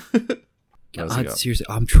 Seriously,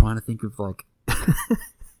 I'm trying to think of like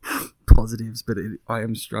positives, but I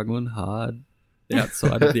am struggling hard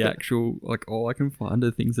outside of the actual, like, all I can find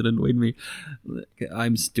are things that annoyed me.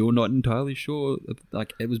 I'm still not entirely sure.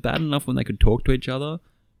 Like, it was bad enough when they could talk to each other,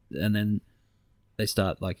 and then they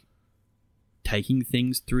start like taking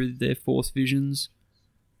things through their Force visions.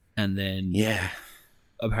 And then,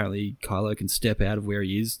 apparently Kylo can step out of where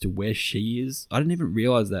he is to where she is. I didn't even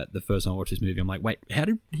realize that the first time I watched this movie. I'm like, wait, how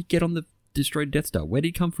did he get on the destroyed Death Star? Where did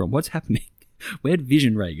he come from? What's happening? Where did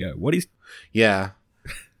Vision Ray go? What is... Yeah.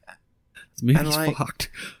 This movie's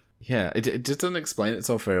fucked. Yeah, it just doesn't explain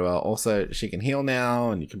itself very well. Also, she can heal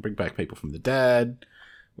now, and you can bring back people from the dead,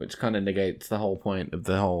 which kind of negates the whole point of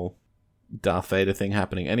the whole Darth Vader thing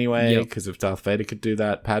happening anyway, because if Darth Vader could do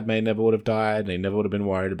that, Padme never would have died, and he never would have been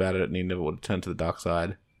worried about it, and he never would have turned to the dark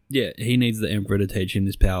side. Yeah, he needs the Emperor to teach him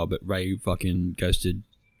this power, but Rey fucking goes to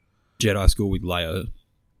Jedi school with Leia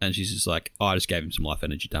And she's just like, oh, I just gave him some life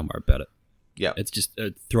energy, don't worry about it. Yeah. It's just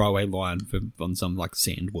a throwaway line on some, like,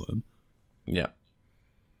 sandworm. Yeah.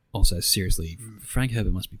 Also, seriously, Frank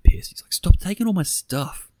Herbert must be pissed. He's like, stop taking all my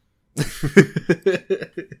stuff.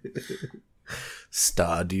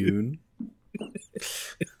 Star Dune.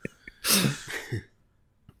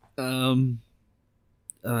 I mean,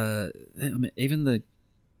 even the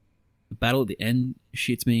battle at the end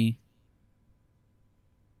shits me.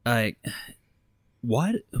 Like,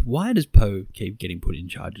 why does Poe keep getting put in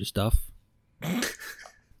charge of stuff?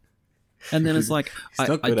 And then it's like, I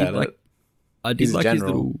did like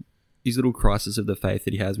his little crisis of the faith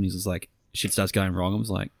that he has when he's just like, shit starts going wrong. I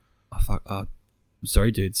was like, oh fuck, I'm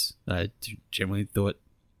sorry, dudes. I generally thought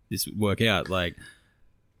this would work out. Like,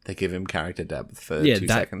 they give him character depth for 2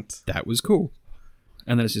 seconds. That was cool.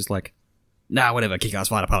 And then it's just like, nah, whatever, kick-ass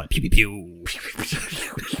fighter pilot. Pew, pew, pew.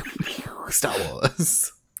 Star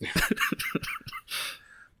Wars.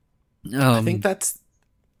 I think that's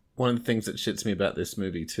one of the things that shits me about this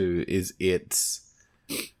movie too, is it's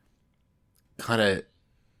kind of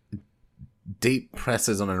deep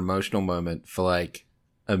presses on an emotional moment for like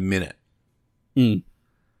a minute. Mm.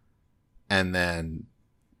 And then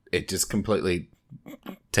it just completely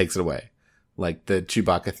takes it away. Like the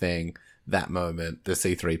Chewbacca thing, that moment, the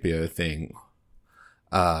C-3PO thing,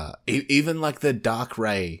 even like the Dark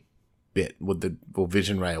Ray bit with or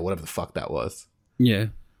Vision Ray or whatever the fuck that was. Yeah.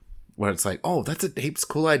 Where it's like, oh, that's a heaps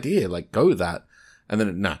cool idea. Like, go with that. And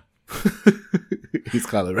then, no. He's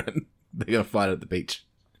Kylo Ren. They're going to fight at the beach.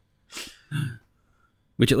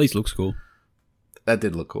 Which at least looks cool. That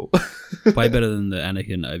did look cool. Way better than the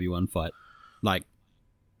Anakin Obi-Wan fight. Like,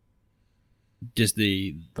 just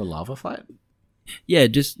the lava fight? Yeah,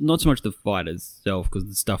 just not so much the fight itself, because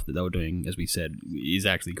the stuff that they were doing, as we said, is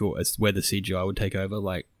actually cool. It's where the CGI would take over.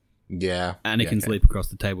 Like, yeah, Anakin's leap across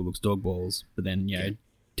the table looks dog balls, but then, you know,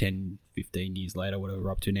 10, 15 years later, whatever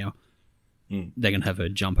we're up to now, they're going to have her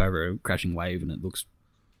jump over a crashing wave, and it looks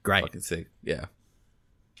great. Fucking sick, yeah.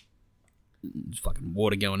 There's fucking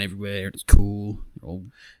water going everywhere. It's cool.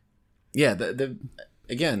 Yeah,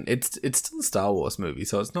 again, it's still a Star Wars movie,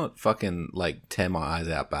 so it's not fucking like tear my eyes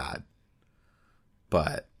out bad.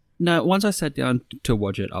 But no, once I sat down to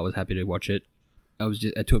watch it, I was happy to watch it.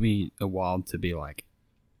 It took me a while to be like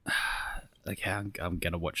how I'm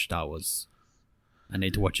gonna watch Star Wars. I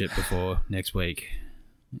need to watch it before next week,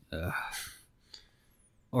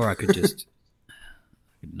 or I could just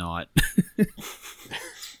not.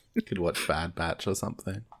 You could watch Bad Batch or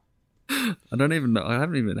something. I don't even know. I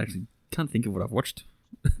haven't even actually can't think of what I've watched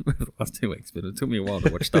over the last 2 weeks, but it took me a while to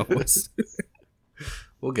watch Star Wars.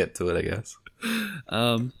 We'll get to it, I guess.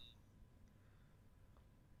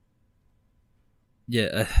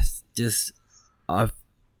 Yeah,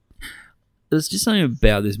 there's just something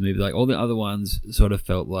about this movie. Like, all the other ones sort of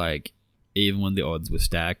felt like, even when the odds were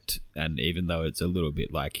stacked, and even though it's a little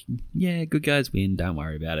bit like, yeah, good guys win, don't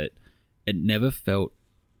worry about it, it never felt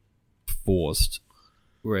forced.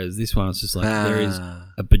 Whereas this one, it's just like, there is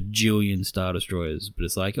a bajillion Star Destroyers, but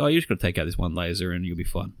it's like, oh, you just got to take out this one laser and you'll be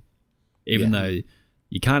fine. Even though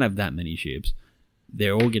you can't have that many ships,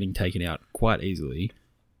 they're all getting taken out quite easily.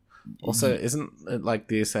 Also, isn't it like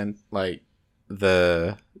the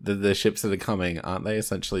ships that are coming, aren't they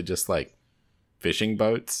essentially just like fishing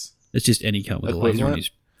boats? It's just any kind with a laser on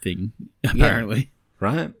his thing, apparently. Yeah,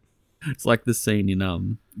 right? It's like the scene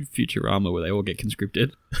in Futurama where they all get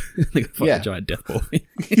conscripted. They got a giant death ball thing.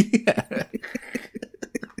 Yeah.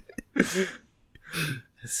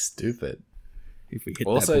 It's stupid. If we hit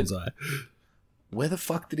that bullseye. Where the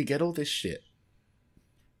fuck did he get all this shit?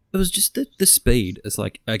 It was just the speed. It's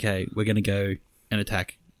like, okay, we're going to go and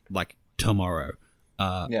attack, like, tomorrow.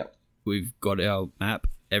 We've got our map.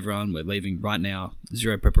 Everyone, we're leaving right now.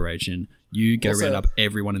 Zero preparation. You go round up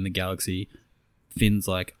everyone in the galaxy. Finn's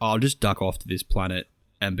like, I'll just duck off to this planet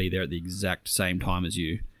and be there at the exact same time as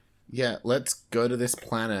you. Yeah, let's go to this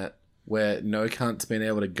planet where no cunt's been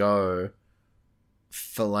able to go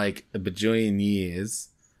for like a bajillion years,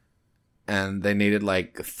 and they needed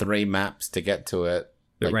like 3 maps to get to it.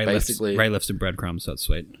 But like Ray left some breadcrumbs, so that's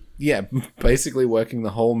sweet. Yeah, basically working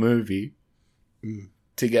the whole movie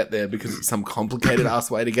to get there because it's some complicated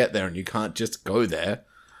ass way to get there, and you can't just go there.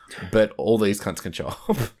 But all these cunts can show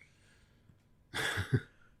up.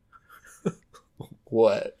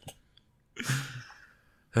 What?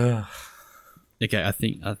 Okay, I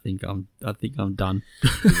think I'm done.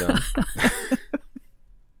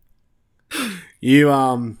 You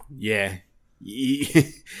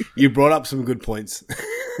brought up some good points.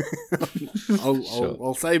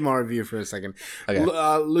 I'll save my review for a second. Okay.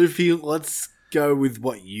 Luffy, let's go with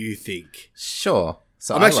what you think. Sure.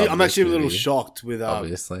 So I'm actually a little movie, shocked with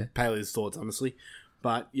obviously Paley's thoughts, honestly.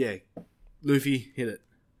 But yeah, Luffy, hit it.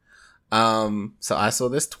 So I saw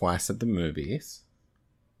this twice at the movies.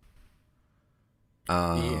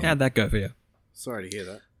 How'd that go for you? Sorry to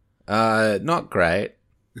hear that. Not great.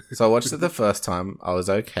 So I watched it the first time. I was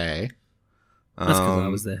okay. That's because I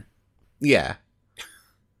was there. Yeah.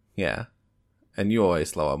 Yeah. And you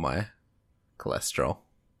always lower my cholesterol.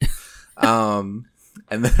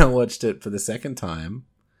 And then I watched it for the second time.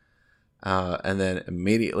 And then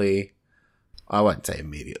immediately, I won't say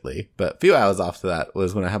immediately, but a few hours after that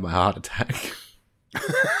was when I had my heart attack.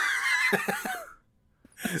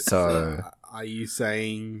 So are you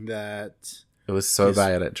saying that it was so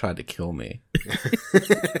bad it tried to kill me?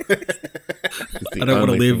 I don't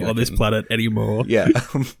want to live on this planet anymore. Yeah.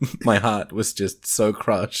 My heart was just so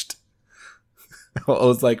crushed. I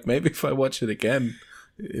was like, maybe if I watch it again,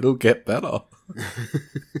 it'll get better.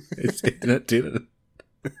 It didn't.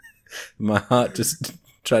 My heart just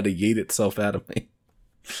tried to yeet itself out of me.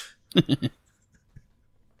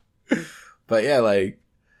 But yeah, like,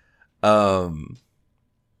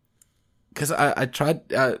 because I tried,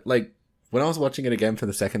 like, when I was watching it again for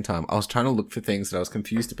the second time, I was trying to look for things that I was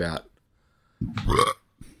confused about.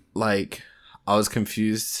 Like, I was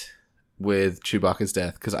confused with Chewbacca's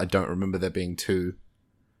death because I don't remember there being two,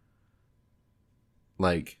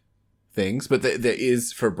 like, things. But there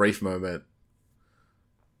is, for a brief moment,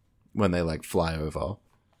 when they, like, fly over.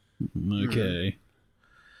 Okay.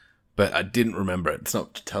 But I didn't remember it. It's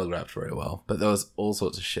not telegraphed very well. But there was all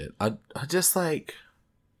sorts of shit. I just, like...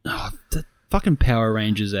 Oh, the fucking Power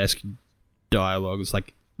Rangers-esque dialogue. It's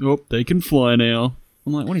like, oh, they can fly now.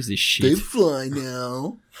 I'm like, what is this shit? They fly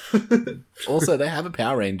now. Also, they have a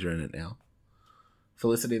Power Ranger in it now.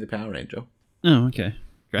 Felicity the Power Ranger. Oh, okay.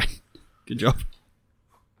 Great. Good job.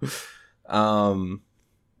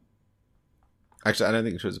 Actually, I don't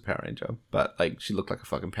think she was a Power Ranger, but like she looked like a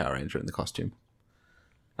fucking Power Ranger in the costume.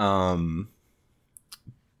 But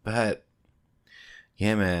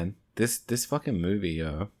yeah, man, this fucking movie,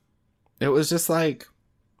 yo, it was just like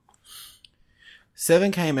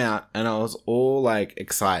 7 came out, and I was all like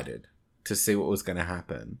excited to see what was going to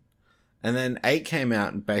happen, and then 8 came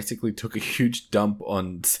out and basically took a huge dump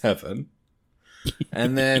on 7,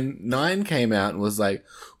 and then 9 came out and was like,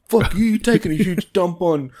 "Fuck you, you're taking a huge dump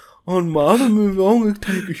on my other movie. I'm going to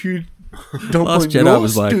take a huge dump Last on Jedi your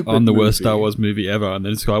was like, stupid I'm the worst movie." Star Wars movie ever, and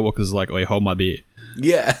then Skywalker's like, wait, hold my beer.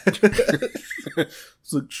 Yeah.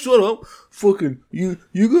 It's like, shut up, fucking, you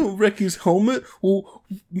gonna wreck his helmet, or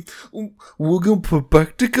we're gonna put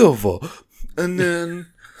back together. And then,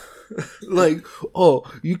 like, oh,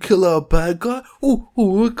 you kill our bad guy? Oh,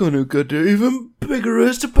 we're gonna get the even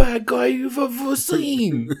biggerest bad guy you've ever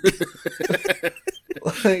seen.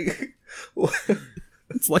 Like,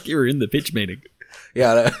 it's like you were in the pitch meeting.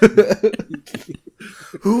 Yeah.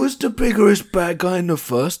 Who was the biggest bad guy in the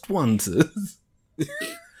first ones?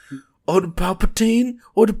 Or the Palpatine?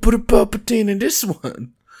 Or to put a Palpatine in this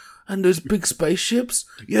one? And those big spaceships?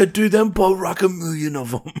 Yeah, do them, but rock 1,000,000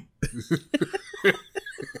 of them.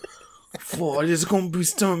 There's gonna be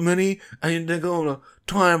so many, and they're gonna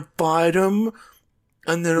try and fight them,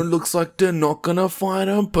 and then it looks like they're not gonna fight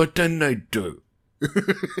them, but then they do.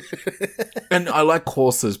 And I like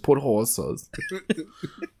horses. Put horses.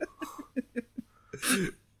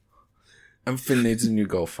 And Finn needs a new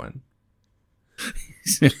girlfriend.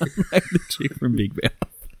 Like the chick from Big Mouth.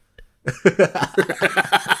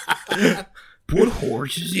 Put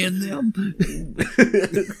horses in them.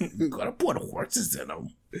 Gotta put horses in them.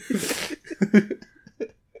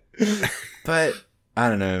 But I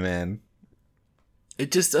don't know, man.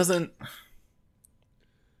 It just doesn't.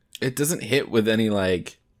 It doesn't hit with any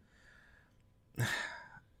like.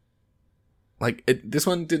 This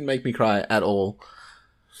one didn't make me cry at all.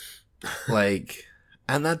 Like,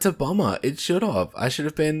 and that's a bummer. It should have. I should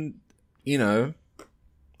have been,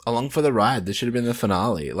 along for the ride. This should have been the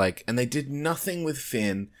finale. Like, and they did nothing with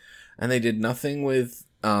Finn, and they did nothing with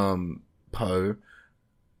Poe,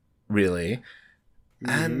 really. Mm-hmm.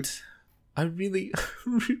 And I really,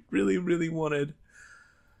 really, really wanted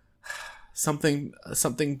something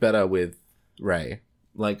better with Rey.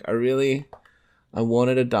 Like, I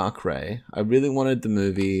wanted a dark Rey. I really wanted the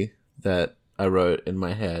movie that I wrote in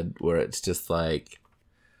my head where it's just like,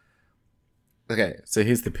 okay, so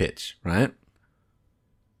here's the pitch, right?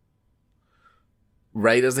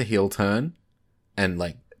 Rey does a heel turn and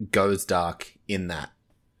like goes dark in that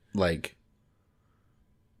like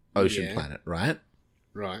ocean planet, right?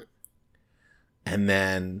 Right. And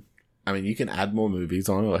then, I mean, you can add more movies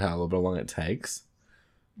on or however long it takes,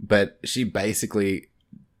 but she basically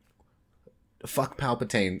fuck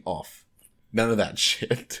Palpatine off None of that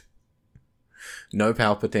shit. No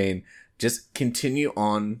Palpatine. Just continue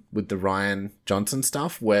on with the Rian Johnson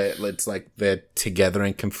stuff where it's like they're together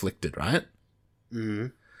and conflicted, right? Mm-hmm.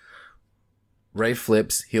 Rey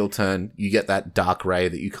flips, heel turn. You get that dark Rey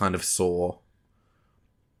that you kind of saw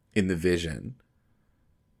in the Vision.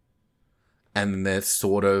 And they're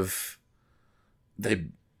sort of... They,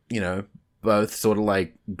 both sort of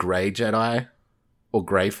like grey Jedi or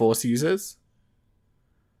grey Force users.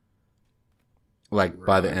 Like, right.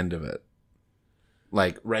 By the end of it.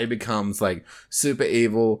 Like, Rey becomes, like, super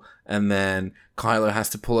evil, and then Kylo has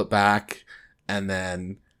to pull it back, and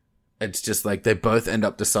then it's just, like, they both end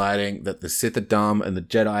up deciding that the Sith are dumb and the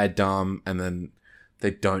Jedi are dumb, and then they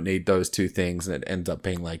don't need those two things, and it ends up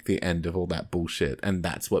being, like, the end of all that bullshit, and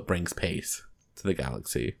that's what brings peace to the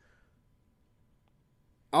galaxy.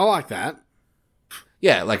 I like that.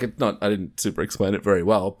 Yeah, like, it's not... I didn't super explain it very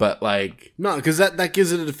well, but, like... No, because that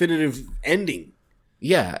gives it a definitive ending.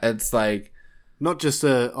 Yeah, it's, like... Not just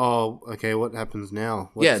okay, what happens now?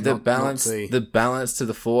 The balance to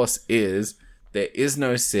the Force is there is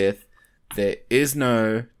no Sith, there is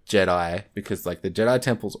no Jedi, because like the Jedi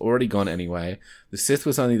Temple's already gone anyway. The Sith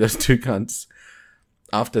was only those two cunts.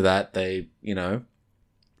 After that, they,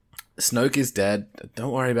 Snoke is dead.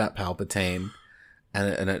 Don't worry about Palpatine.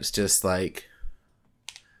 And it's just like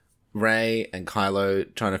Rey and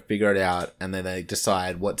Kylo trying to figure it out, and then they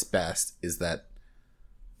decide what's best is that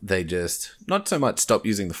they just, not so much stop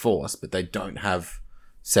using the Force, but they don't have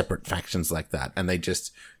separate factions like that. And they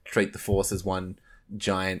just treat the Force as one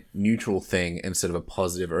giant neutral thing instead of a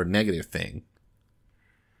positive or a negative thing.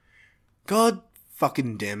 God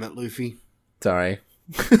fucking damn it, Luffy. Sorry.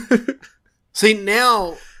 See,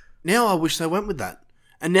 now I wish they went with that.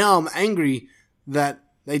 And now I'm angry that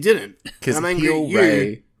they didn't. Because heel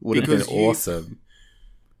Rey would have been awesome.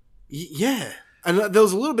 Yeah. And there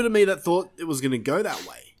was a little bit of me that thought it was going to go that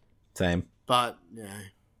way. Same. But,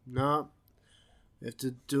 no. You have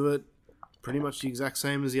to do it pretty much the exact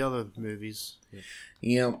same as the other movies.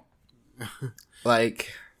 Yeah.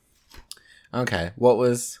 Like, okay, what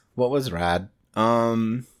was rad?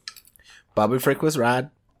 Babu Frick was rad.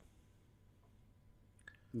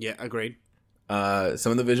 Yeah, agreed.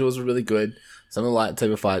 Some of the visuals were really good. Some of the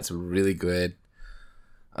lightsaber fights were really good.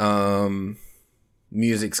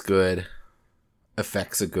 Music's good.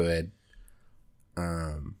 Effects are good.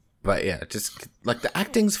 But yeah, just like the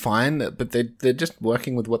acting's fine, but they're just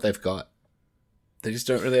working with what they've got. They just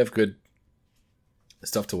don't really have good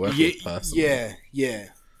stuff to work with, personally. Yeah,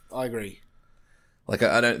 I agree. Like,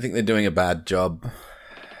 I don't think they're doing a bad job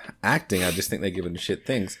acting. I just think they're giving shit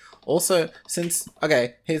things. Also,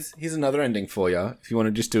 here's another ending for you. If you want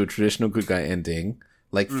to just do a traditional good guy ending,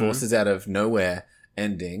 like Forces Out of Nowhere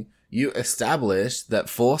ending, you establish that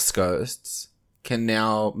Force Ghosts can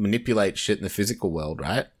now manipulate shit in the physical world,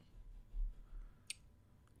 right?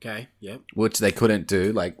 Okay, yep. Which they couldn't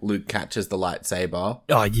do. Like, Luke catches the lightsaber.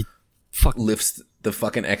 Oh, you fuck. Lifts the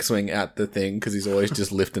fucking X-Wing out the thing, because he's always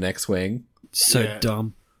just lifting X-Wing. So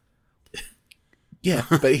dumb. Yeah,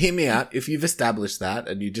 but hear me out. If you've established that,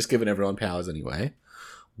 and you've just given everyone powers anyway,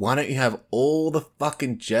 why don't you have all the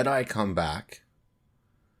fucking Jedi come back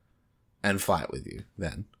and fight with you,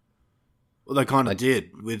 then? Well, they kind of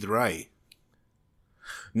did with Rey.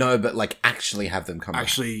 No, but like actually have them come back.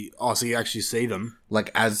 So you actually see them.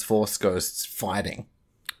 Like as Force Ghosts fighting.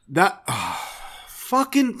 That...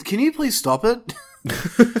 fucking... Can you please stop it?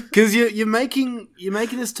 Because you're making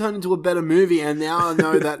this turn into a better movie, and now I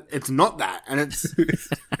know that it's not that, and it's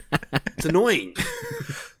annoying.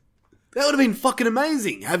 That would have been fucking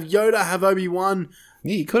amazing. Have Yoda, have Obi-Wan.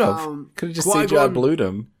 Yeah, you could have. Could have just CGI blued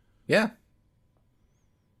him. Yeah.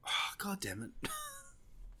 Oh, God damn it.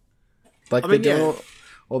 Like, they're doing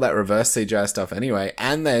all that reverse CGI stuff anyway,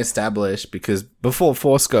 and they established, because before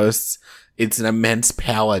Force Ghosts, it's an immense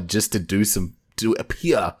power just to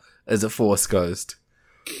appear as a Force Ghost.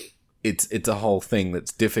 It's a whole thing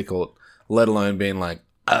that's difficult, let alone being like,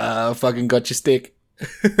 fucking got your stick.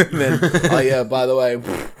 And then, oh yeah, by the way,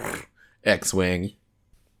 X-Wing.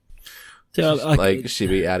 So, like, she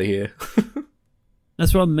be out of here.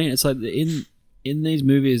 That's what I mean. It's like, in these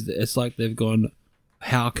movies, it's like they've gone,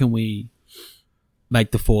 how can we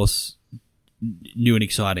make the Force new and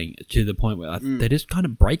exciting, to the point where they just kind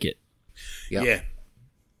of break it. Yep. Yeah.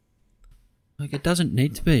 Like, it doesn't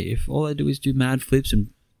need to be. If all they do is do mad flips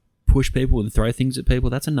and push people and throw things at people,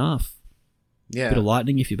 that's enough. Yeah. Bit of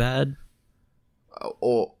lightning if you're bad.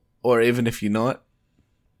 Or even if you're not.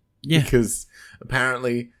 Yeah. Because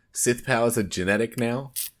apparently Sith powers are genetic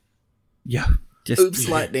now. Yeah. Oops,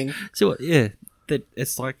 lightning. So, yeah.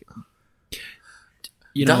 It's like...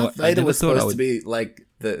 Darth Vader was supposed to be like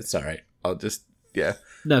the... Sorry. I'll just yeah.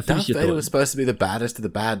 No, Darth finish your Vader thought. was supposed to be the baddest of the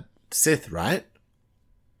bad Sith, right?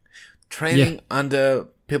 Training under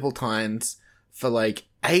Palpatine's for like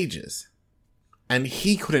ages, and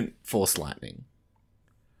he couldn't force lightning.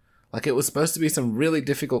 Like, it was supposed to be some really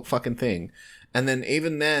difficult fucking thing, and then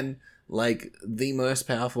even then, like, the most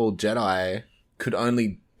powerful Jedi could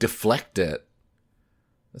only deflect it,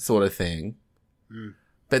 sort of thing.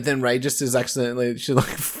 But then Rey just is accidentally, she like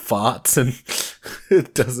farts and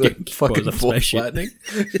does a fucking force lightning.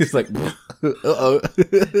 She's like, uh-oh.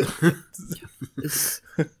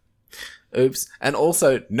 Oops. And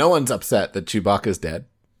also, no one's upset that Chewbacca's dead.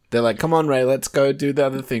 They're like, come on, Rey, let's go do the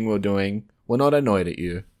other thing we're doing. We're not annoyed at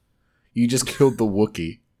you. You just killed the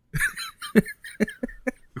Wookiee.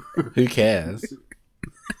 Who cares?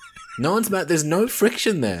 No one's mad. There's no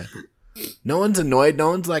friction there. No one's annoyed. No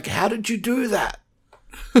one's like, how did you do that?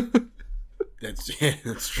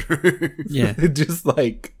 That's true. Yeah. Just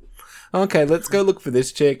like, okay, let's go look for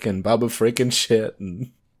this chick and Bubba freaking shit.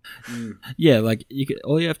 And Yeah, like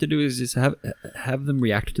all you have to do is just have them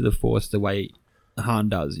react to the Force the way Han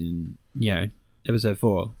does in episode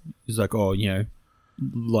 4. He's like, oh,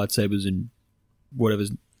 lightsabers and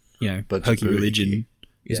whatever's hokey religion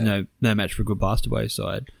is no match for a good Bastard Boy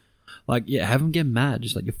side. Like, have them get mad,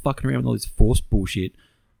 just like you're fucking around with all this Force bullshit.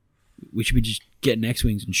 We should be just getting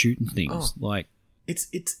X-wings and shooting things. Like,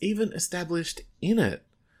 it's even established in it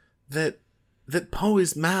that Poe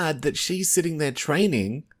is mad that she's sitting there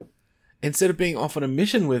training instead of being off on a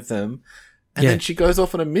mission with them, and then she goes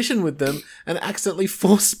off on a mission with them and accidentally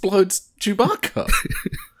force explodes Chewbacca.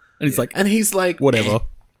 And he's like, whatever.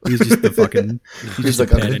 He's just the fucking. He's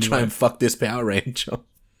like, I'm gonna try and fuck this Power Ranger.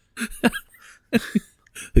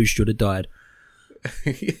 Who should have died.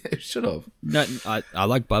 Yeah, should have. No, I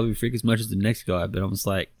like Babu Frick as much as the next guy, but I was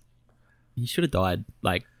like, he should have died.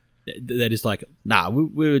 Like, they're just like, nah,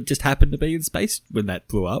 we just happened to be in space when that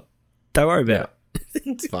blew up. Don't worry about it.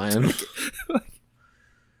 It's fine.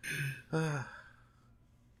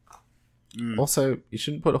 Also, you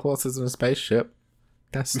shouldn't put horses in a spaceship.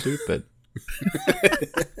 That's stupid. How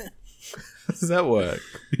does that work?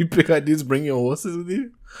 You pick ideas, bring your horses with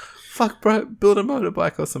you? Fuck, bro, build a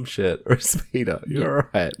motorbike or some shit. Or a speeder. You're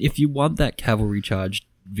alright. If you want that cavalry charged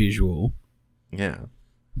visual,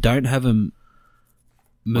 don't have them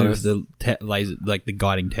move the laser, like the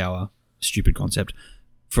guiding tower, stupid concept,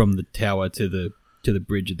 from the tower to the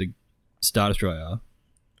bridge of the Star Destroyer.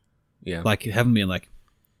 Yeah. Like, have them be like,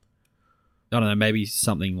 I don't know, maybe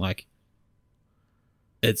something like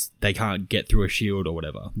they can't get through a shield or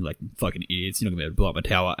whatever. Like, fucking idiots, you're not gonna be able to blow up a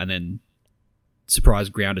tower, and then surprise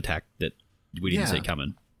ground attack that we didn't see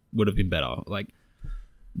coming would have been better. Like,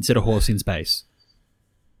 instead of horse in space.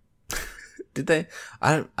 Did they?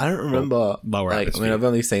 I don't remember. Lower like, I mean, I've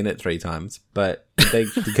only seen it 3 times, but did they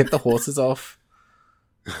get the horses off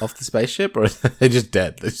the spaceship, or are they just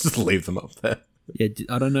dead? They just leave them up there. Yeah,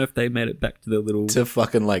 I don't know if they made it back to the little to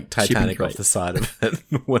fucking like Titanic off the side of it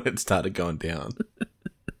when it started going down.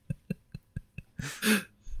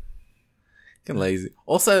 Fucking lazy.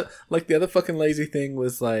 Also, like, the other fucking lazy thing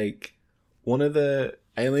was like one of the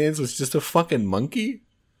aliens was just a fucking monkey.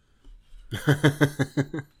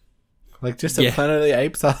 Like, just a Planet of the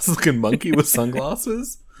Apes ass looking monkey with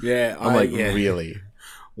sunglasses. Yeah, I'm like, really?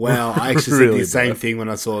 Wow, I actually said the same thing when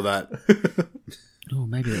I saw that. Oh,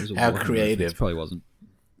 maybe that was a how creative. It probably wasn't.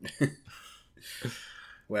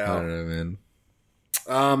 Wow. I don't know,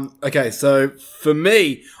 man. Okay, so for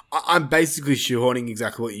me, I'm basically shoehorning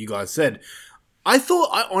exactly what you guys said. I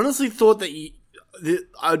honestly thought that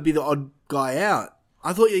I would be the odd guy out.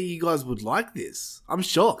 I thought you guys would like this. I'm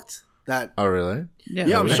shocked that. Oh, really?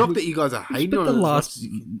 Yeah, I'm shocked that you guys are hating on it. The last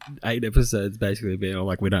 8 episodes basically being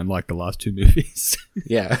like, we don't like the last 2 movies.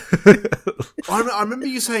 Yeah. I remember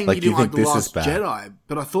you saying like, you didn't like The this Last Jedi,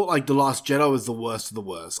 but I thought like The Last Jedi was the worst of the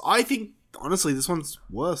worst. I think, honestly, this one's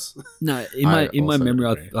worse. No, in my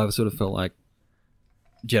memory, I sort of felt like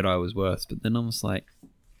Jedi was worse, but then I was like,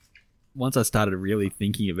 once I started really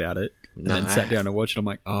thinking about it, and then sat down and watched it, I'm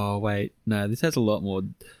like, oh wait, no, this has a lot more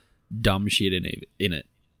dumb shit in it.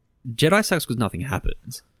 Jedi sucks because nothing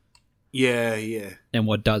happens. Yeah. And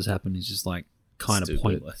what does happen is just like kind of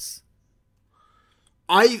pointless.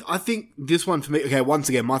 I think this one for me, okay, once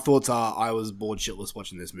again, my thoughts are I was bored shitless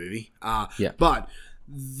watching this movie. But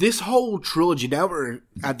this whole trilogy, now we're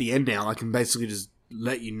at the end now, I can basically just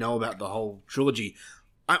let you know about the whole trilogy.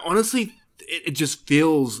 I honestly, it just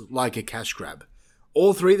feels like a cash grab.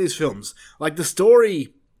 All 3 of these films. Like, the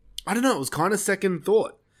story, I don't know, it was kind of second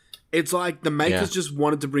thought. It's like the makers just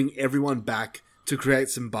wanted to bring everyone back to create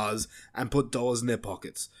some buzz and put dollars in their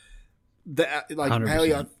pockets.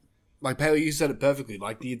 Haley, like Paley, you said it perfectly.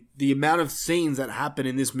 Like the amount of scenes that happen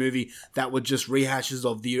in this movie that were just rehashes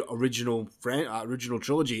of the original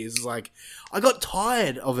trilogy is like, I got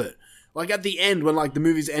tired of it. Like at the end when like the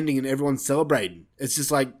movie's ending and everyone's celebrating, it's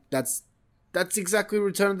just like that's exactly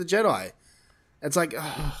Return of the Jedi. It's like,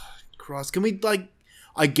 oh, Christ, can we like?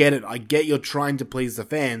 I get it. I get you're trying to please the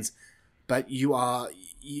fans, but you're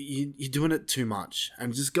doing it too much,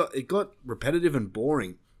 and it got repetitive and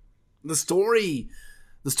boring. The story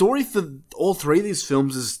for all three of these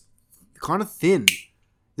films is kind of thin.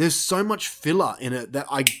 There's so much filler in it that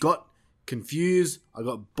I got confused. I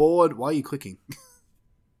got bored. Why are you clicking?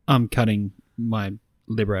 I'm cutting my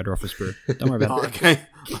Liberator off a screw. Don't worry about it. Okay.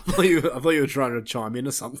 I thought you were trying to chime in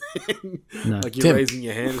or something. No. Like you're raising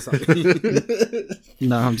your hand or something.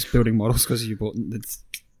 No, I'm just building models because you bought it's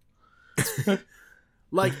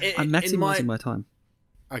like I'm maximizing my time.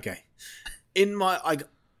 Okay. Let's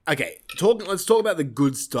talk about the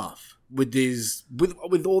good stuff with these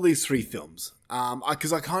with all these three films.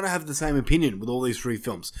 Because I kind of have the same opinion with all these three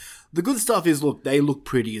films. The good stuff is, look, they look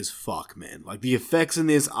pretty as fuck, man. Like the effects in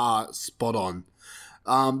this are spot on.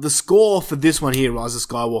 The score for this one here, Rise of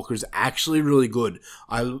Skywalker, is actually really good.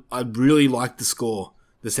 I really like the score,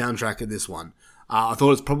 the soundtrack of this one. I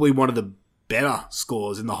thought it's probably one of the better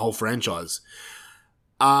scores in the whole franchise.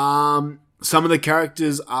 Some of the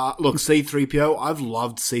characters are... Look, C-3PO, I've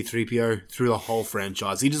loved C-3PO through the whole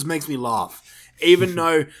franchise. He just makes me laugh. Even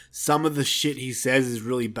though some of the shit he says is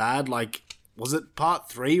really bad. Like, was it part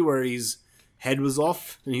 3 where his head was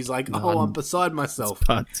off? And he's like, I'm beside myself.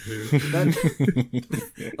 Part 2.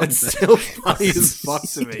 That's still funny as fuck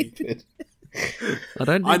to me. I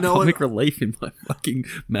don't need comic relief in my fucking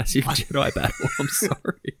massive Jedi battle. I'm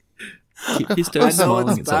sorry. He's still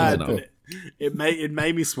smiling it's bad, but it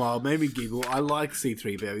made me smile, made me giggle. I like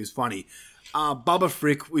C-3PO. He's funny. Bubba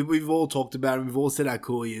Frick, we've all talked about him. We've all said how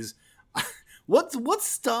cool he is. What's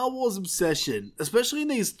Star Wars obsession? Especially in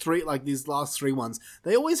these last three ones.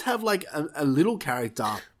 They always have like a little character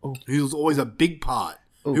who's always a big part.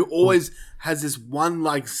 Who always has this one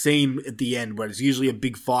like scene at the end where it's usually a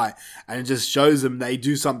big fight and it just shows them they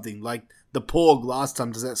do something. Like the Porg last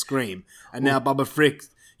time does that scream. And now Bubba Frick,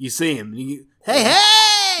 you see him and you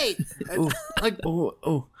hey! And,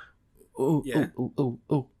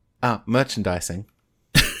 merchandising.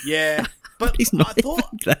 Yeah. But he's not I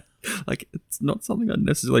thought that. Like, it's not something I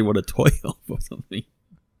necessarily want a toy of or something.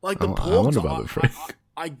 Like the Porgs, I want a Bubba Frick.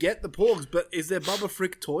 I get the Porgs, but is there Bubba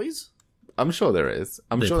Frick toys? I'm sure there is.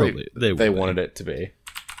 I'm sure they wanted it to be.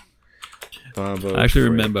 Bubba I actually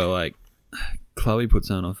Frick. remember, like, Chloe put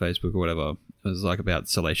something on Facebook or whatever. It was, like, about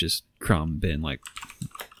Salacious Crumb being, like,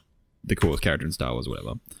 the coolest character in Star Wars or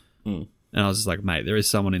whatever. Mm. And I was just like, mate, there is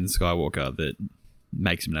someone in Skywalker that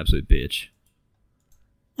makes him an absolute bitch.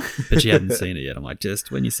 But she hadn't seen it yet. I'm like, just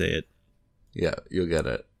when you see it. Yeah, you'll get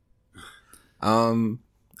it.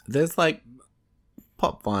 There's, like,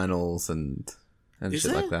 pop vinyls and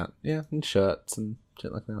shit like that. Yeah, and shirts and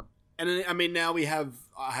shit like that. And I mean, now we have,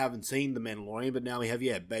 I haven't seen The Mandalorian, but now we have,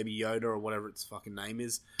 Baby Yoda or whatever its fucking name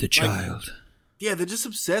is. The child. Yeah, they're just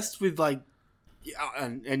obsessed with, like,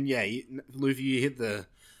 Luffy, you hit the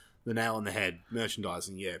nail on the head.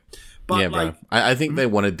 Merchandising, yeah. But, yeah, bro. I think they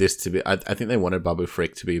wanted this to be, I think they wanted Bubba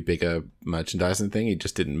Frick to be a bigger merchandising thing. He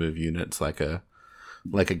just didn't move units like a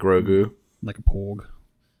Grogu. Like a Porg.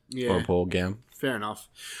 Yeah. Or a Porg, yeah. Fair enough.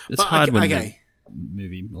 It's hard when the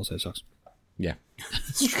movie also sucks. Yeah.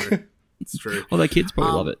 It's true. It's true. Well, their kids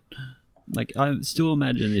probably love it. Like, I still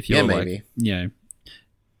imagine if you're maybe.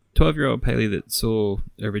 12-year-old Paley that saw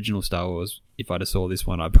original Star Wars, if I'd have saw this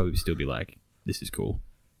one, I'd probably still be like, this is cool.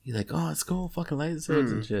 You're like, oh, it's cool, fucking laser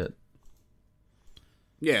swords and shit.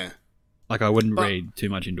 Yeah. Like, I wouldn't read too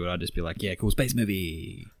much into it. I'd just be like, yeah, cool space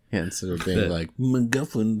movie. Yeah, instead of being like,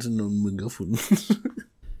 MacGuffins and MacGuffins.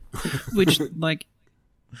 Which, like,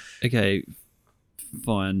 okay,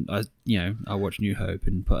 fine. I watch New Hope,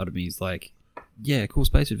 and part of me is like, yeah, cool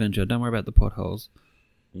space adventure. Don't worry about the potholes.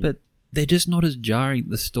 But they're just not as jarring.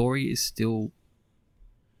 The story is still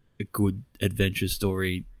a good adventure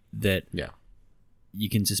story that you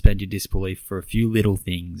can suspend your disbelief for a few little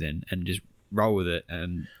things and just roll with it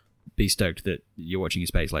and be stoked that you're watching a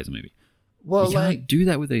space laser movie. Well, you can't do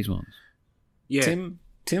that with these ones. Yeah.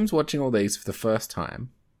 Tim's watching all these for the first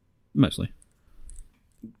time. Mostly.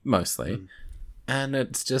 And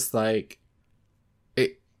it's just like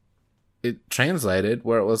it translated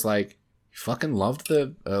where it was like you fucking loved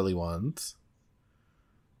the early ones,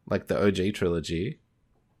 like the OG trilogy,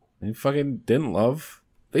 and you fucking didn't love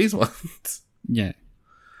these ones. Yeah.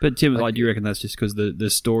 But Tim, like, do you reckon that's just because the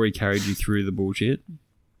story carried you through the bullshit?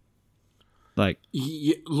 Like,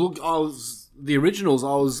 yeah, look, the originals,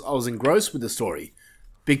 I was engrossed with the story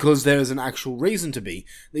because there's an actual reason to be.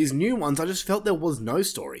 These new ones, I just felt there was no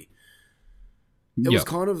story. It was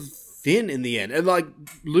kind of thin in the end, and like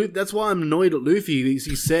that's why I'm annoyed at Luffy.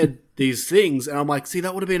 He said these things, and I'm like, see,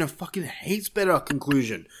 that would have been a fucking heaps better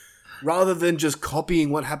conclusion, rather than just copying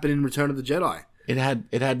what happened in Return of the Jedi.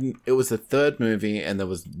 It was the third movie, and there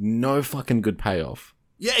was no fucking good payoff.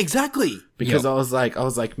 Yeah, exactly. Because I was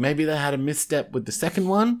like, maybe they had a misstep with the second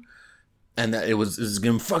one, and that it was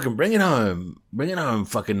gonna fucking bring it home,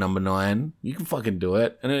 fucking number 9. You can fucking do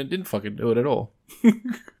it, and it didn't fucking do it at all.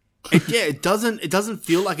 It doesn't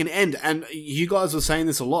feel like an end. And you guys were saying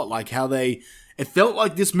this a lot, like how it felt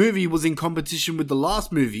like this movie was in competition with the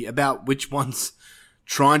last movie about which one's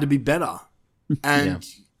trying to be better. And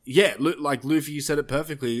like Luffy, you said it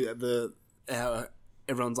perfectly.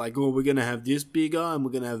 Everyone's like, oh, we're gonna have this bigger and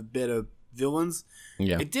we're gonna have better villains.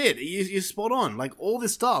 Yeah, it did. You're spot on. Like all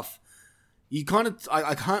this stuff. You kind of,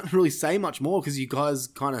 I can't really say much more because you guys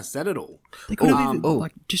kind of said it all. They could have even,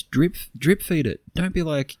 like, just drip feed it. Don't be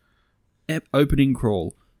like, opening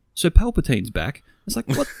crawl. So Palpatine's back. It's like,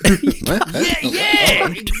 what? yeah,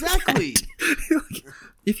 exactly.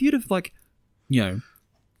 If you'd have, like,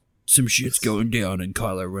 some shit's going down and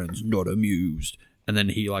Kylo Ren's not amused, and then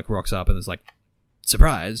he, like, rocks up and it's like,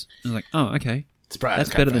 surprise. And like, oh, okay. Surprise.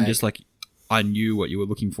 That's better than just, like, I knew what you were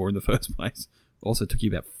looking for in the first place. Also took you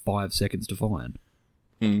about 5 seconds to find.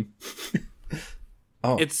 Tim,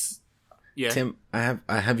 I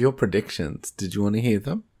have your predictions. Did you want to hear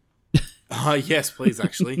them? Yes, please.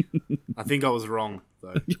 Actually, I think I was wrong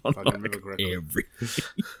though. If I can remember correctly. Everything.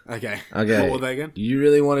 Okay. What were they again? You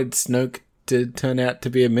really wanted Snoke to turn out to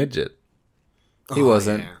be a midget. He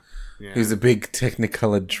wasn't. Yeah. He was a big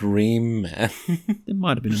Technicolor dream man. There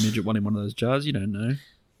might have been a midget one in one of those jars. You don't know.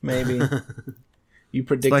 Maybe. You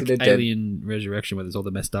predicted it's like Alien Resurrection where there's all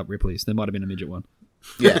the messed up Ripleys. There might have been a midget one.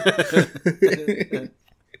 Yeah.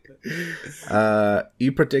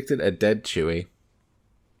 You predicted a dead Chewie.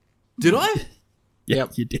 Did I?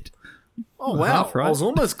 Yep, you did. Oh wow! Right. I was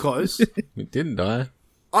almost close. You didn't die.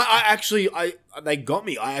 I actually they got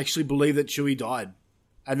me. I actually believe that Chewie died,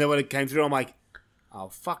 and then when it came through, I'm like, oh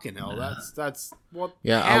fucking hell! That's what?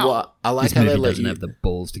 Yeah, I like this how movie they let doesn't you have the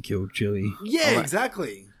balls to kill Chewie. Yeah,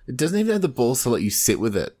 exactly. It doesn't even have the balls to let you sit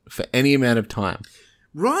with it for any amount of time.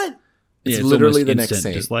 Right? It's literally the next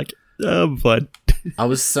scene. Just like, I'm fine. I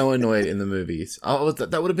was so annoyed in the movies.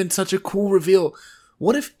 That would have been such a cool reveal.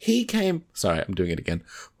 What if he came... Sorry, I'm doing it again.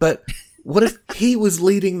 But what if he was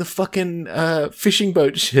leading the fucking fishing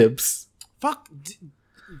boat ships? Fuck.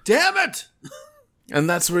 Damn it! And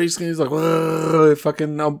that's where he's like,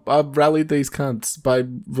 fucking, I've rallied these cunts by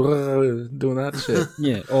doing that shit.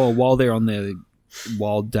 Yeah, or while they're on their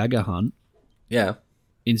wild dagger hunt. Yeah.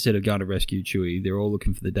 Instead of going to rescue Chewie, they're all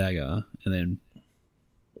looking for the dagger, and then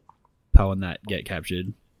Poe and that get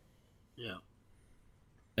captured. Yeah.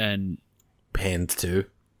 And... Pans too.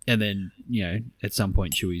 And then, at some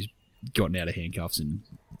point Chewie's gotten out of handcuffs and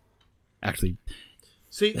actually...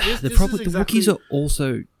 See, the Wookiees are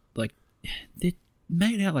also, like, they're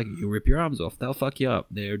made out like you'll rip your arms off. They'll fuck you up.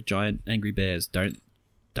 They're giant angry bears. Don't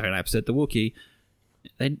upset the Wookiee.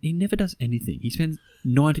 He never does anything. He spends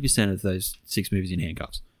 90% of those 6 movies in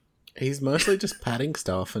handcuffs. He's mostly just patting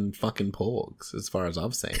stuff and fucking porgs, as far as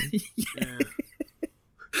I've seen. Yeah.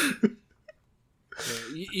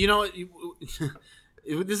 You know what?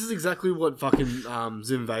 This is exactly what fucking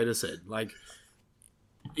Zim Vader said. Like,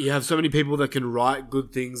 you have so many people that can write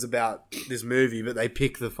good things about this movie, but they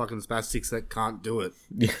pick the fucking spastics that can't do it.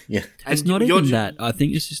 Yeah. And it's not even that. I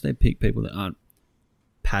think it's just they pick people that aren't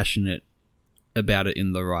passionate about it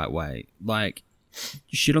in the right way. Like,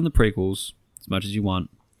 shit on the prequels as much as you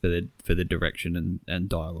want for the direction and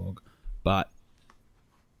dialogue, but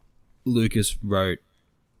Lucas wrote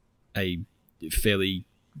a fairly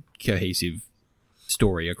cohesive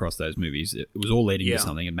story across those movies. It was all leading to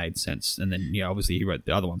something. It made sense, and then obviously he wrote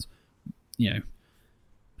the other ones.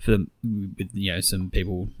 For them, with some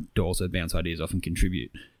people to also bounce ideas off and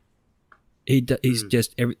contribute. He's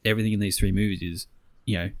just everything in these 3 movies is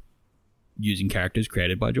using characters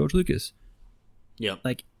created by George Lucas. Yeah,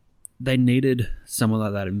 like they needed someone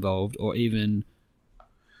like that involved, or even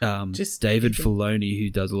just David Filoni, who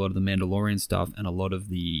does a lot of the Mandalorian stuff and a lot of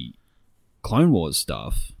the Clone Wars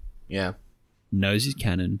stuff. Yeah, knows his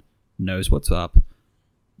canon, knows what's up,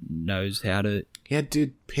 knows how to... Yeah,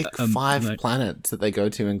 dude, pick 5 planets that they go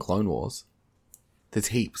to in Clone Wars. There's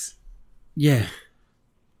heaps. Yeah.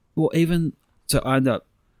 Well, even... So I ended up,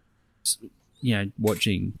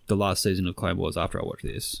 watching the last season of Clone Wars after I watched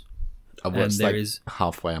this. I watched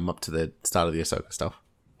halfway. I'm up to the start of the Ahsoka stuff.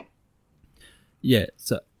 Yeah,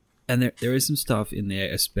 so... And there is some stuff in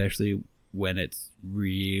there, especially when it's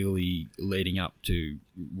really leading up to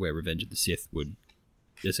where Revenge of the Sith would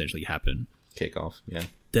essentially happen. Kick off, yeah.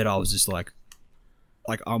 That I was just like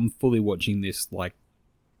I'm fully watching this like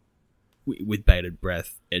with bated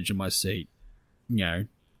breath, edge of my seat, you know,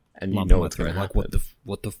 and you know what's going to like happen.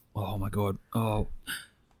 what the oh my god, oh,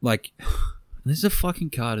 like this is a fucking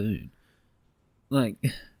cartoon. Like,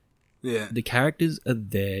 yeah, the characters are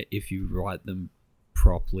there if you write them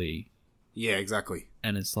properly. Yeah, exactly.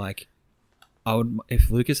 And it's like,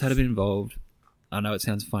 if Lucas had been involved. I know it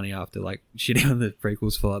sounds funny after like shitting on the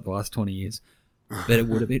prequels for like the last 20 years, but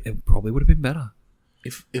it probably would have been better.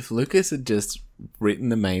 If Lucas had just written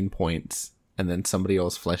the main points and then somebody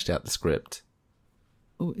else fleshed out the script.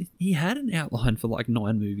 Well, he had an outline for like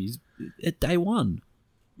 9 movies at day one.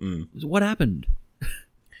 So what happened?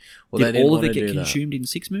 Well, did all of it get consumed in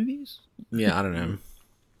 6 movies? Yeah, I don't know.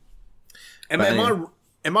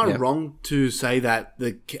 Am I wrong to say that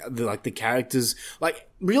the characters, like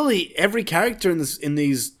really every character in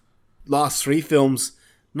these last 3 films,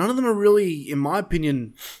 none of them are really, in my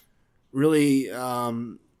opinion, really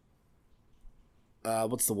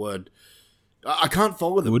what's the word? I can't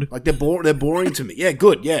follow them. Good. Like they're boring to me. Yeah,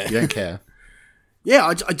 good. Yeah, you don't care. Yeah,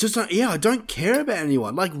 I just don't. Yeah, I don't care about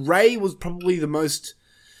anyone. Like Rey was probably the most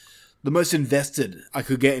invested I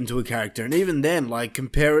could get into a character, and even then, like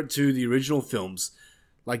compare it to the original films.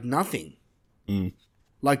 Like nothing.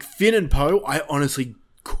 Like Finn and Poe, I honestly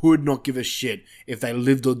could not give a shit if they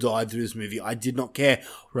lived or died through this movie. I did not care.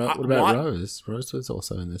 What about Rose? Rose was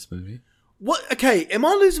also in this movie. What? Okay, am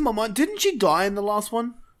I losing my mind? Didn't she die in the last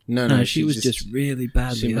one? No, she was just really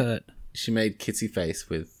badly hurt. She made kissy face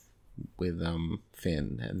with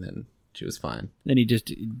Finn, and then she was fine. Then he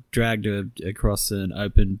just dragged her across an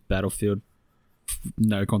open battlefield,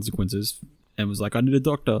 no consequences, and was like, "I need a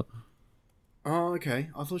doctor." Oh,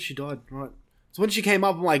 okay. I thought she died. Right. So when she came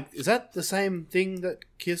up, I'm like, is that the same thing that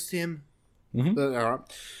kissed him? Mm-hmm.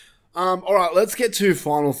 All right. Let's get to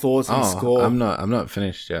final thoughts and score. I'm not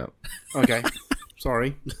finished yet. Okay.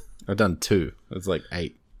 Sorry. I've done 2. It's like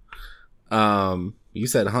 8. You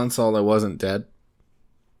said Han Solo wasn't dead.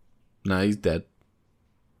 No, he's dead.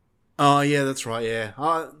 Oh, yeah, that's right. Yeah.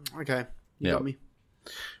 Okay. You got me.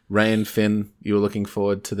 Rey and Finn, you were looking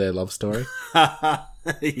forward to their love story?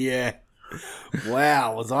 Yeah.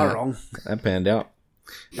 Wow, was I wrong? That panned out.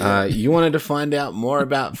 You wanted to find out more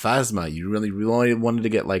about Phasma. You really wanted to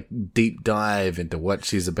get like deep dive into what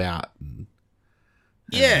she's about.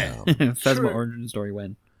 Yeah. Phasma origin story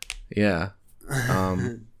when? Yeah.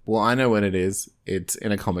 Well, I know what it is. It's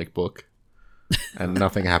in a comic book. And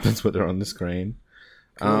nothing happens with her on the screen.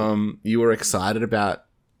 Cool. You were excited about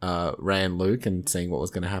Rey and Luke and seeing what was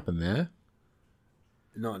going to happen there?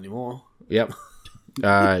 Not anymore. Yep.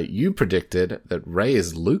 You predicted that Rey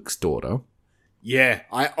is Luke's daughter. Yeah,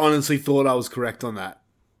 I honestly thought I was correct on that.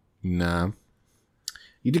 Nah.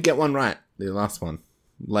 You did get one right, the last one.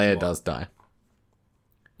 Leia does die.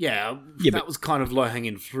 Yeah, that was kind of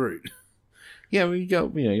low-hanging fruit. Yeah, well, you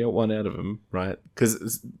got one out of him, right?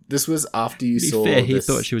 Because this was after you saw fair, he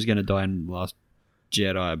thought she was going to die in Last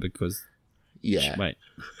Jedi because... Yeah.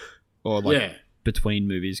 Or between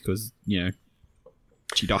movies because,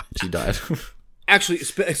 she died. She died. Actually,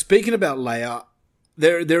 speaking about Leia,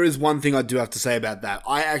 there is one thing I do have to say about that.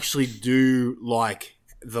 I actually do like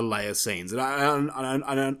the Leia scenes, and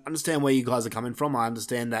I don't understand where you guys are coming from. I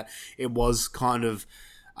understand that it was kind of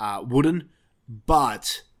wooden,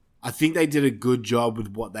 but I think they did a good job with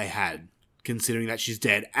what they had, considering that she's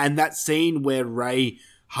dead. And that scene where Rey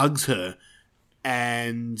hugs her,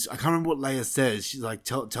 and I can't remember what Leia says. She's like,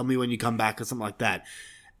 "Tell me when you come back," or something like that.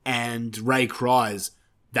 And Rey cries.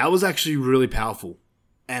 That was actually really powerful.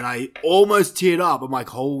 And I almost teared up. I'm like,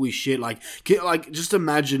 holy shit. Like just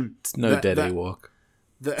imagine. It's no dead Ewok.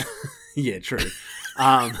 Yeah, true.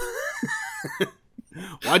 Why'd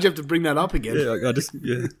you have to bring that up again? Yeah, I just,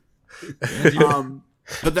 yeah.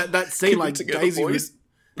 But that scene, like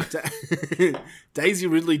Daisy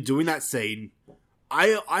Ridley doing that scene,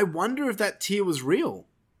 I wonder if that tear was real.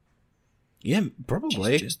 Yeah,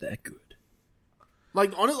 probably. She's just that good.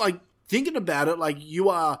 Like, on it, like, thinking about it, like, you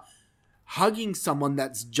are hugging someone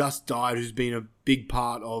that's just died who's been a big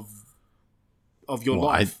part of your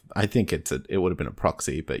life. I think it would have been a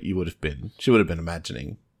proxy, but she would have been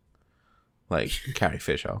imagining, like, Carrie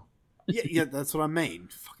Fisher. Yeah, that's what I mean.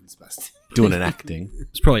 Fucking spastic. Doing an acting.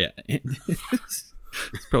 It's probably it's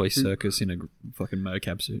probably Circus in a fucking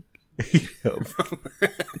mocap suit.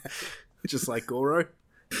 Just like Goro.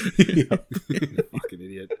 Fucking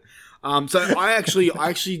idiot. So I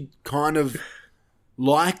actually kind of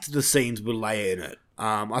liked the scenes with Leia in it.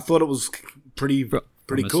 I thought it was pretty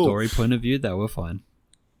pretty From cool. a story point of view, they were fine.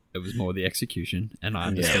 It was more the execution, and I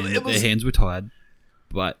understand that was- their hands were tied,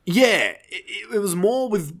 but Yeah, it was more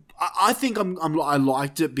with. I think I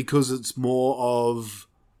liked it because it's more of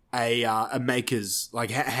a maker's,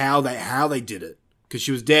 like how they did it, because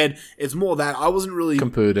she was dead. It's more that I wasn't really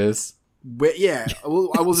Computers. I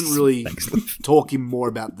wasn't really talking more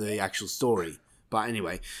about the actual story. But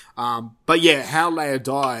anyway, but yeah, how Leia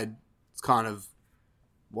died. It's kind of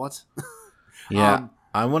what. Yeah,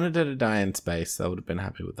 I wanted her to die in space. I would have been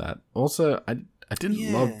happy with that. Also, I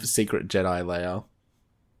didn't love Secret Jedi Leia.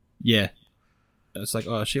 yeah, it's like,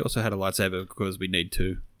 oh, she also had a lightsaber because we need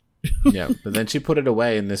to. Yeah, but then she put it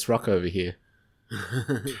away in this rock over here.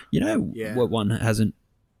 You know what one hasn't?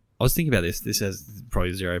 I was thinking about this. This has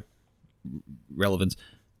probably zero relevance.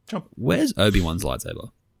 Sure. Where's Obi-Wan's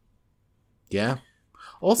lightsaber? Yeah.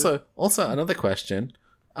 Also, another question.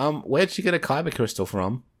 Where'd she get a kyber crystal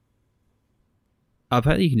from?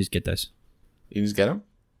 Apparently, you can just get those. You can just get them?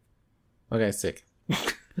 Okay, sick.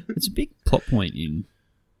 It's a big plot point in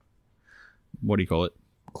what do you call it?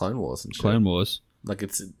 Clone Wars and shit. Clone Wars. Like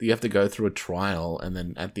you have to go through a trial, and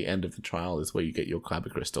then at the end of the trial is where you get your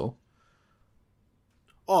kyber crystal.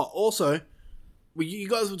 Oh, also, you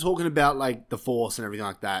guys were talking about like the Force and everything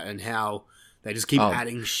like that, and how they just keep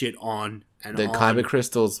adding shit on and the on. kyber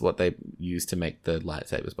crystal's what they use to make the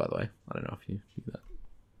lightsabers. By the way, I don't know if you knew that.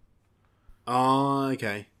 Oh,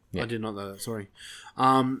 okay. Yeah. I did not know that. Sorry.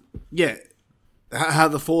 Yeah. How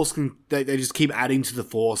the Force can they just keep adding to the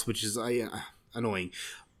Force, which is annoying.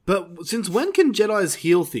 But since when can Jedis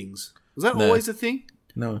heal things? Was that always a thing?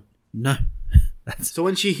 No. So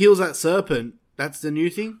when she heals that serpent, that's the new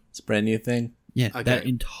thing? It's a brand new thing. Yeah, Okay. that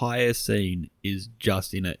entire scene is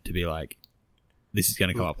just in it to be like, this is going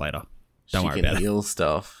to come up later. Don't worry about She it. can heal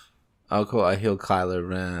stuff. Oh, cool. I heal Kylo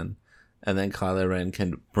Ren. And then Kylo Ren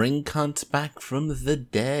can bring cunt back from the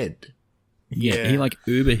dead. Yeah, he like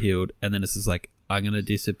uber healed, and then it's just like, I'm going to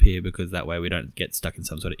disappear because that way we don't get stuck in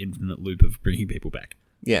some sort of infinite loop of bringing people back.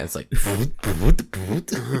 Yeah, it's like...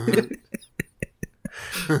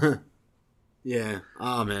 Yeah.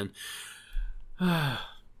 Oh, man.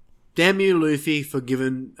 Damn you, Luffy, for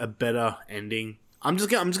giving a better ending. I'm just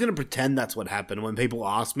gonna pretend that's what happened. When people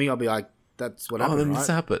ask me, I'll be like, "That's what happened." then right? this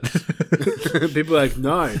happened. People are like,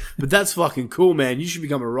 "No, but that's fucking cool, man. You should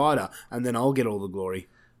become a writer, and then I'll get all the glory."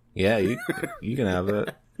 Yeah, you can have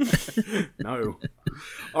it. No.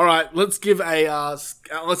 All right, let's give a.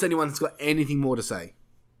 Unless anyone's got anything more to say.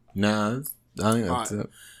 No, I think that's Right. it.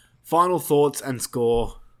 Final thoughts and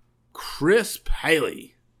score. Crisp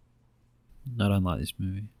Haley. I don't like this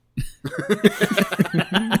movie.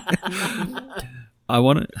 I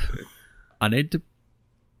need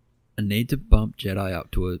to bump Jedi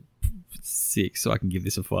up to a 6 so I can give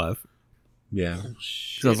this a 5. Yeah.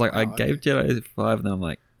 Because I was like, I gave Jedi a 5, and then I'm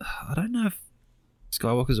like, I don't know if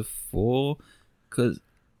Skywalker's a 4, because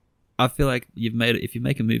I feel like you've made it. If you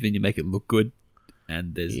make a movie and you make it look good,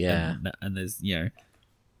 and there's and there's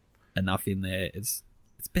enough in there, it's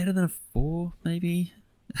better than a 4 maybe.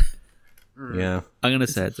 Yeah. I'm gonna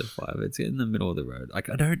say it's a 5. It's in the middle of the road. Like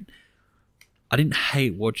I didn't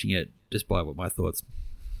hate watching it, despite what my thoughts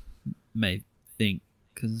may think,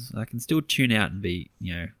 because I can still tune out and be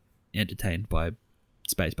entertained by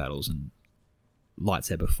space battles and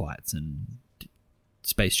lightsaber fights and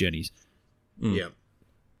space journeys. Yeah.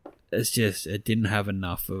 It's just it didn't have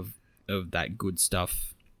enough of that good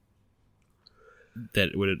stuff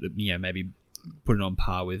that would maybe put it on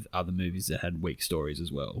par with other movies that had weak stories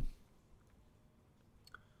as well.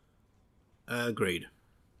 Agreed.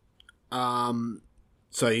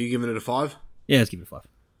 So you giving it a 5? Yeah, let's give it a 5.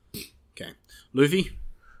 Okay. Luffy?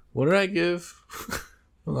 What did I give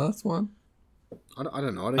the last one? I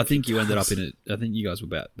don't know. I think you ended up in it. I think you guys were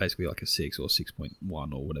about basically like a 6 or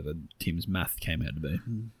 6.1 or whatever Tim's math came out to be.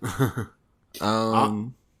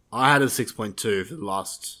 I had a 6.2 for the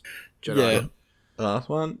last Jedi. Yeah. The last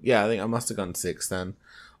one? Yeah, I think I must have gone 6 then.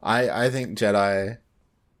 I think Jedi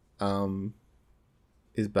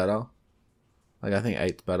is better. Like, I think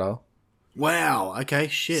 8's better. Wow. Okay.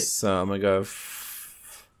 Shit. So I'm gonna go.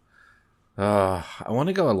 I want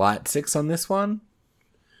to go a light 6 on this one,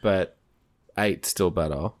 but 8's still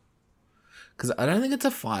better. Because I don't think it's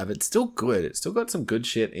a 5. It's still good. It's still got some good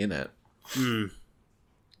shit in it.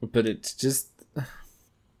 But it's just.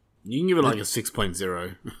 You can give it like a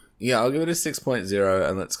 6.0. Yeah, I'll give it a 6.0,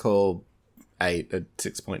 and let's call 8 a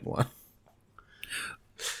 6.1.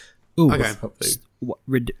 Ooh, Okay.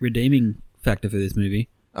 redeeming factor for this movie.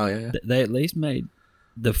 Oh yeah. They at least made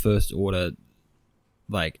the First Order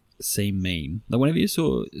like seem mean. Like whenever you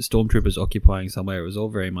saw stormtroopers occupying somewhere, it was all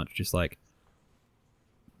very much just like,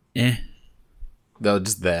 They were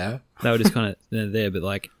just there. They were just kind of there, but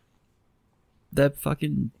like that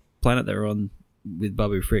fucking planet they were on with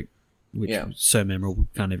Babu Frick, which was so memorable,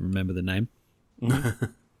 can't even remember the name.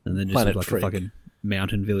 And then just Planet like Frick. a fucking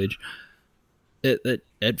mountain village.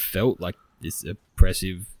 It felt like this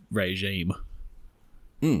oppressive regime.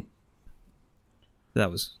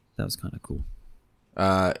 That was kind of cool.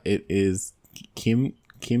 It is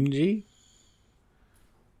Kimchi?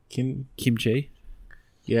 Kimchi?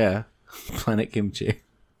 Yeah. Planet Kimchi.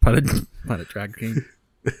 Planet Drag King.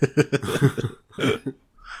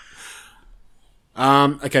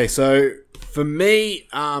 Okay, so for me,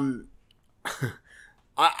 I'll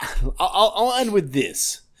end with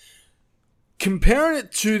this. Comparing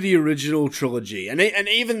it to the original trilogy, and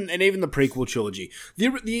even the prequel trilogy,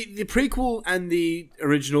 the prequel and the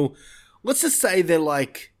original, let's just say they're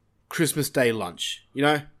like Christmas Day lunch. You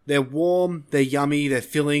know, they're warm, they're yummy, they're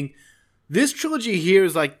filling. This trilogy here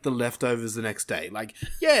is like the leftovers the next day. Like,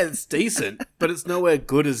 yeah, it's decent, but it's nowhere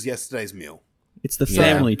good as yesterday's meal. It's the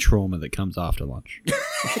family trauma that comes after lunch.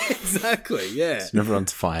 Exactly, yeah. And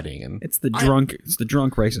everyone's fighting, and It's the drunk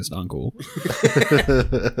racist uncle.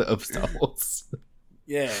 of Star Wars.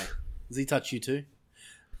 Yeah. Does he touch you too?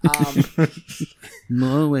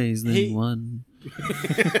 More ways than one.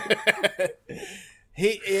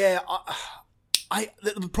 The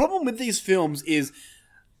problem with these films is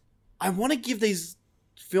I want to give these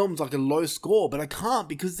films like a low score, but I can't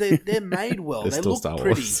because they're made well. They're They still look Star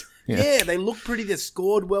pretty. Wars. Yeah, they look pretty. They're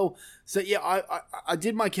scored well. So yeah, I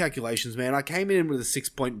did my calculations, man. I came in with a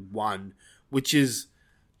 6.1, which is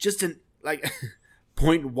just an like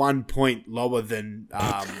 0.1 point lower than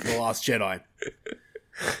The Last Jedi.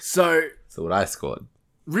 So what I scored.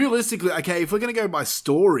 Realistically, okay, if we're gonna go by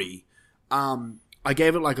story, I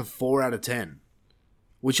gave it like a 4 out of 10,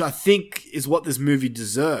 which I think is what this movie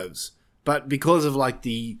deserves. But because of like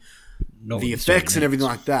the effects and everything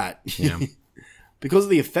like that, because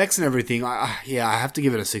of the effects and everything, I have to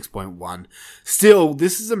give it a 6.1. Still,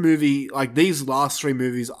 this is a movie like these last 3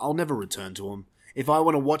 movies. I'll never return to them. If I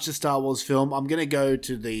want to watch a Star Wars film, I'm gonna go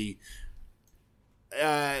to the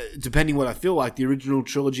depending what I feel like, the original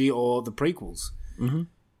trilogy or the prequels. Mm-hmm.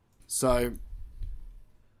 So,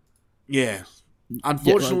 yeah.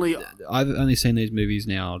 Unfortunately, I've only seen these movies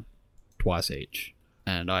now twice each,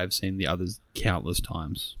 and I've seen the others countless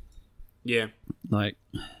times. Yeah. Like,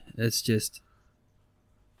 it's just...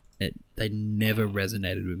 they never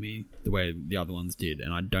resonated with me the way the other ones did,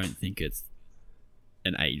 and I don't think it's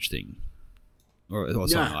an age thing. Or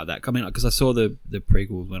something like that. I mean, because I saw the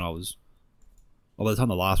prequels when I was... Well, by the time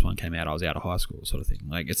the last one came out, I was out of high school, sort of thing.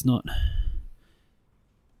 Like, it's not...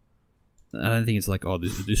 I don't think it's like, oh,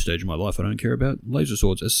 this stage of my life I don't care about laser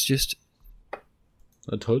swords. It's just...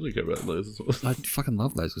 I totally care about laser swords. I fucking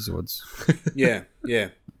love laser swords. Yeah.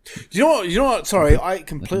 Do you know what? Sorry, I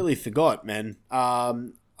completely forgot, man.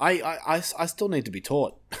 I still need to be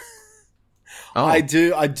taught. Oh. I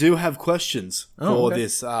do have questions for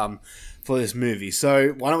this movie. So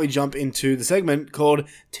why don't we jump into the segment called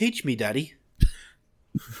 "Teach Me, Daddy"?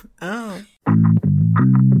 Oh.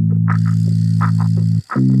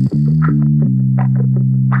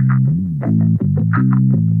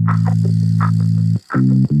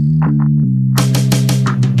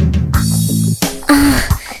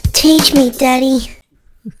 Teach me, Daddy.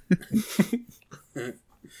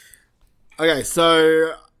 Okay,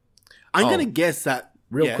 so I'm gonna guess that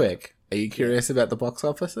real quick. Are you curious about the box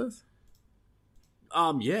offices?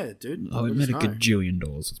 Yeah, dude. Oh, it made a gajillion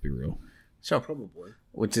dollars. Let's be real. Sure, probably.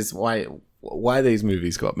 Which is why these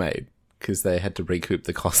movies got made, because they had to recoup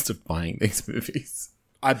the cost of buying these movies.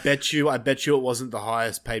 I bet you it wasn't the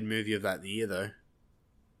highest paid movie of that year, though.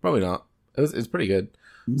 Probably not. It's pretty good.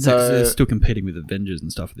 So they're still competing with Avengers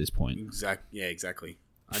and stuff at this point. Exactly.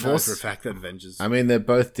 I know for a fact that Avengers. I mean, they're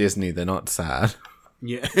both Disney. They're not sad.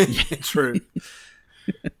 Yeah, true.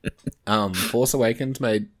 Force Awakens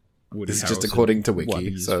made. Woody this is Harrelson just according to Wiki.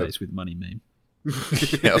 wiping his face with money meme.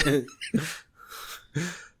 Yep.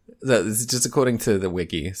 So this is just according to the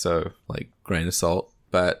Wiki, so like grain of salt.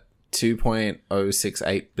 But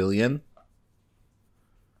 2.068 billion.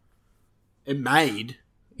 It made.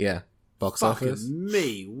 Yeah. Box Fucking office.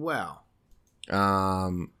 Me, wow.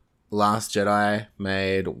 Last Jedi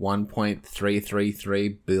made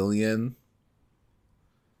 1.333 billion.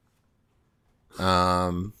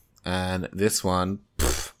 And this one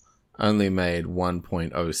only made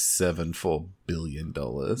 $1.074 billion.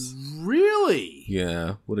 Really?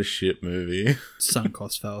 Yeah, what a shit movie. Sunk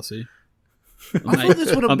cost fallacy. I thought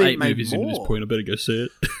this would have been made movies more. into this point. I better go see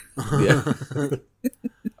it. Yeah.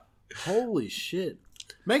 Holy shit.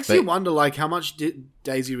 Makes you wonder, like, how much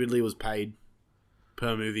Daisy Ridley was paid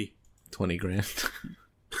per movie. 20 grand.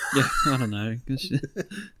 Yeah, I don't know. It's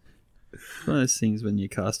one of those things when you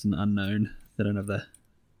cast an unknown, they don't have the...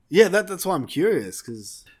 Yeah, that's why I'm curious,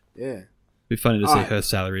 because, yeah. It'd be funny to see Alright. her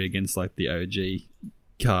salary against, like, the OG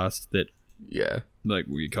cast that... Yeah. Like,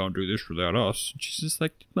 well, you can't do this without us. She's just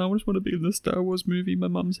like, no, I just want to be in the Star Wars movie. My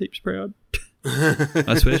mum's heaps proud.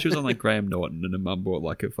 I swear she was on, like, Graham Norton, and her mum bought,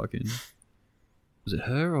 like, a fucking... Was it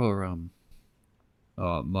her or,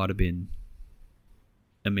 Oh, it might have been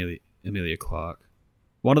Emilia Clarke.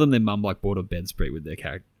 One of them, their mum, like, bought a bedspread with their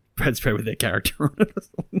character on it or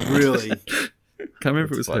something. Really? Can't remember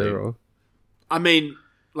if it was funny. her or... I mean,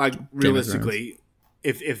 like, Thrones. realistically,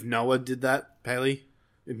 if Noah did that, Paley,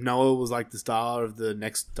 if Noah was, like, the star of the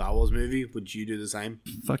next Star Wars movie, would you do the same?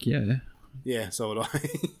 Fuck yeah. Yeah, so would I.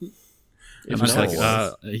 I'm just like,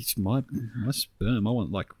 it's my sperm. I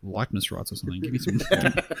want, like, likeness rights or something. Give me some...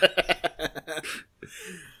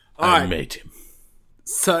 Alright. I made him.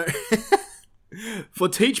 So, for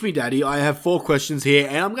Teach Me Daddy, I have 4 questions here,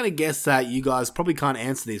 and I'm going to guess that you guys probably can't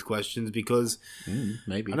answer these questions because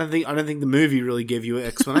Maybe. I don't think the movie really gave you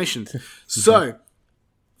explanations. So,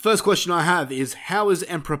 first question I have is, how is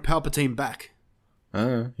Emperor Palpatine back?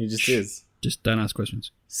 He just is. Just don't ask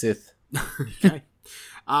questions. Sith. Okay.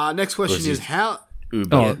 Next question is, how...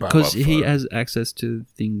 Oh, because he has access to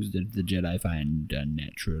things that the Jedi find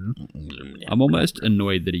unnatural. I'm almost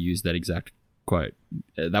annoyed that he used that exact quote.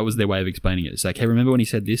 That was their way of explaining it. It's like, hey, remember when he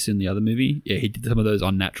said this in the other movie? Yeah, he did some of those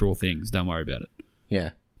unnatural things. Don't worry about it.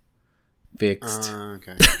 Yeah. Fixed.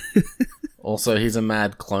 Okay. Also, he's a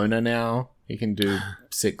mad cloner now. He can do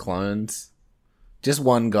sick clones. Just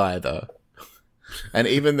one guy, though. And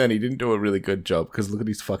even then, he didn't do a really good job, because look at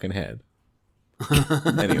his fucking head.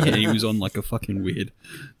 Anyway. Yeah, he was on like a fucking weird...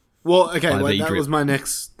 Well, okay, IV wait, that drip. was my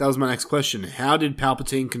next question. How did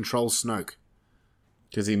Palpatine control Snoke?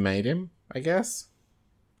 Because he made him, I guess.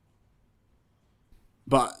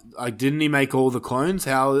 But like, didn't he make all the clones?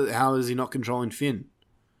 How is he not controlling Finn?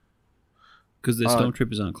 Because the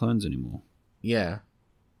stormtroopers aren't clones anymore. Yeah.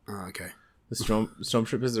 Oh, okay. The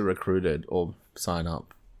stormtroopers are recruited or sign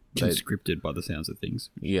up. Conscripted by the sounds of things.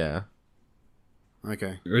 Yeah.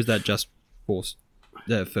 Okay. Or is that just forced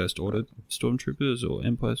the First Order stormtroopers or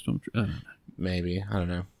Empire stormtroopers? I don't know. Maybe. I don't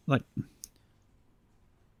know. Like,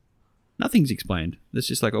 nothing's explained. It's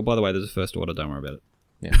just like, oh, by the way, there's a First Order. Don't worry about it.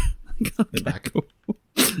 Yeah. They're back. Cool.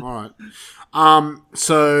 All right.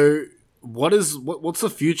 So what's the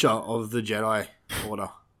future of the Jedi Order?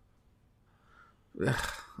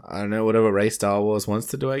 I don't know. Whatever Ray Star Wars wants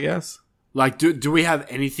to do, I guess. Like, do we have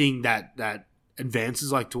anything that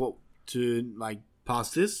advances like like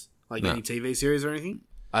past this? Like No. any TV series or anything?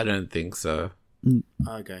 I don't think so.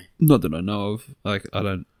 Okay. Not that I know of. Like, I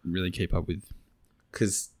don't really keep up with...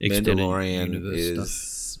 Because Extended Mandalorian universe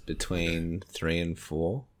is between 3 and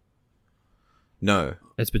 4. No.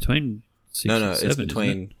 It's between 6 No, and 7, it's isn't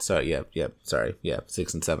between... it? Sorry,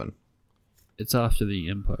 6 and 7. It's after the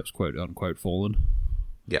Empire's quote-unquote fallen.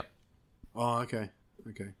 Yeah. Oh, okay.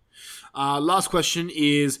 Okay. Last question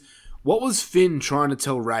is, what was Finn trying to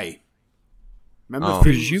tell Rey? Remember,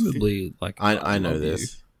 Finn, Presumably, like... I know love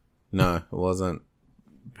this. No, it wasn't.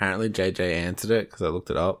 Apparently JJ answered it, because I looked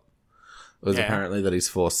it up. It was apparently that he's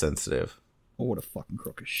force sensitive. Oh, what a fucking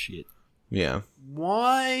crock of shit. Yeah.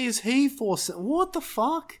 Why is he force? What the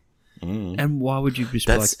fuck? And why would you just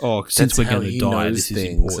be like, oh, since we're going to die, this is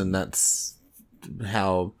important. And that's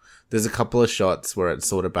how... There's a couple of shots where it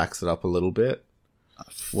sort of backs it up a little bit.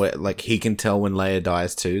 Where, like, he can tell when Leia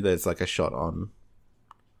dies too. There's, like, a shot on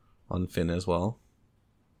Finn as well.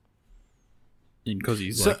 And because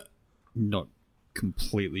he's, like, not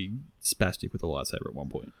completely spastic with a lightsaber at one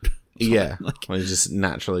point. Yeah. Well, he's just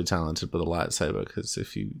naturally talented with a lightsaber, because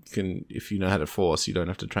if you know how to force, you don't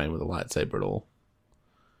have to train with a lightsaber at all.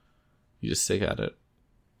 You just stick at it.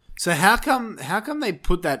 So how come they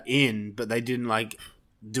put that in, but they didn't like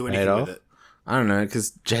do anything with it? I don't know,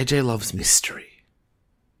 because JJ loves mystery.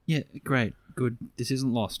 Yeah, great, good. This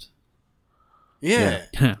isn't Lost. Yeah.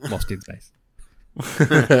 Lost in space.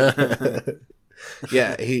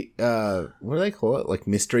 Yeah, he what do they call it? Like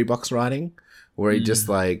mystery box writing, where he just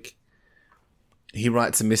like he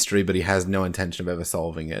writes a mystery, but he has no intention of ever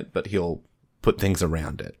solving it, but he'll put things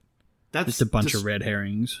around it. That's just a bunch of red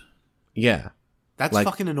herrings. Yeah, that's like,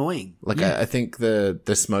 fucking annoying. Like I think the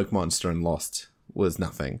smoke monster in Lost was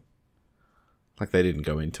nothing. Like they didn't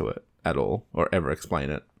go into it at all or ever explain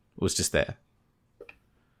it. It was just there.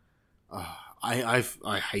 I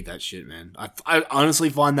hate that shit, man. I honestly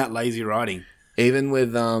find that lazy writing. Even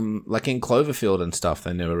with like in Cloverfield and stuff,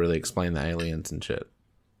 they never really explain the aliens and shit.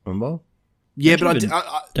 Remember? Yeah, don't but you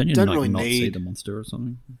I don't don't like really not see need. the monster or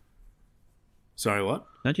something? Sorry, what?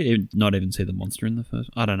 Don't you not even see the monster in the first?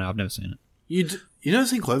 I don't know. I've never seen it. You never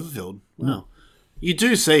seen Cloverfield? Wow. You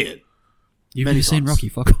do see it. You've many never seen times. Rocky?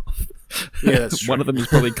 Fuck off. Yeah, that's true. One of them is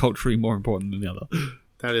probably culturally more important than the other.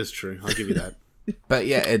 That is true. I'll give you that. But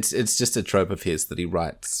yeah, it's just a trope of his that he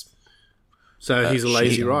writes. So he's a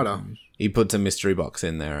lazy writer. He puts a mystery box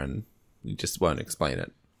in there and he just won't explain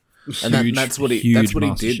it. And that's what he did.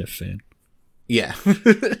 MasterChef fan. Yeah.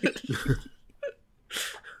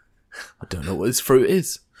 I don't know what his fruit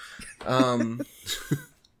is.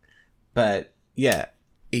 But yeah,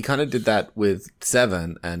 he kind of did that with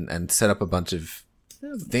Seven and set up a bunch of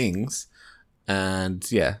things, and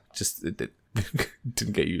yeah, just it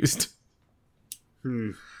didn't get used.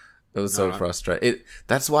 It was so frustrating.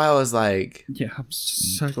 That's why I was like, yeah, I'm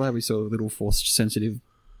so glad we saw a little force-sensitive,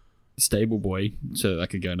 stable boy, so that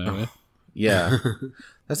could go nowhere. Yeah,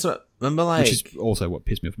 that's what. Remember, like, which is also what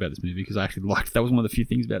pissed me off about this movie because I actually liked. That was one of the few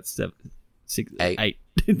things about eight.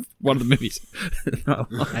 One of the movies I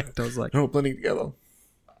liked. I was like, they're all blending together.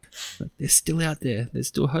 They're still out there. There's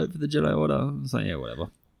still hope for the Jedi Order. I was like, yeah, whatever.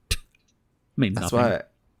 Means that's nothing. why.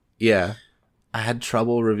 Yeah, I had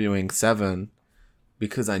trouble reviewing 7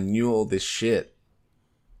 because I knew all this shit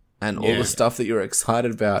and all the stuff that you're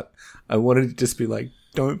excited about. I wanted to just be like,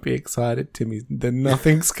 don't be excited, Timmy. Then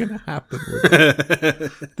nothing's going to happen with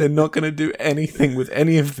it. They're not going to do anything with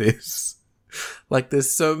any of this. Like,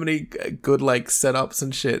 there's so many good, like, setups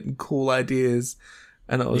and shit and cool ideas.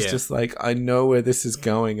 And I was just like, I know where this is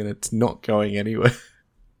going and it's not going anywhere.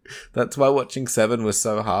 That's why watching 7 was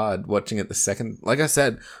so hard. Watching it the second... Like I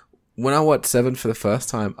said, when I watched 7 for the first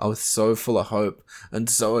time, I was so full of hope and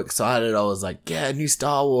so excited. I was like, yeah, new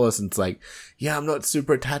Star Wars. And it's like, yeah, I'm not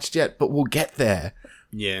super attached yet, but we'll get there.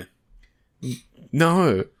 Yeah.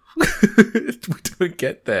 No. We don't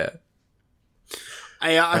get there.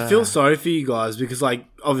 I feel sorry for you guys because, like,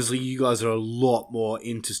 obviously you guys are a lot more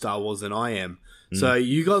into Star Wars than I am. So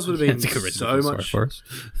you guys would have been so much... for us.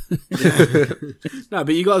 No,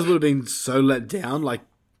 but you guys would have been so let down. Like,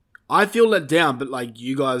 I feel let down, but, like,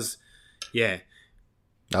 you guys... Yeah.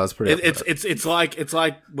 That was pretty... It's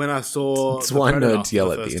like when I saw... It's why nerds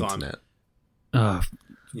yell at the internet.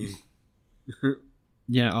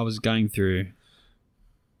 Yeah, I was going through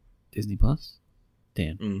Disney Plus.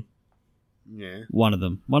 Dan. Yeah. One of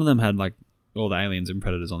them had like all the aliens and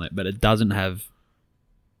predators on it, but it doesn't have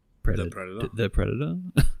The Predator. The Predator.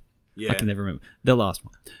 Yeah. I can never remember the last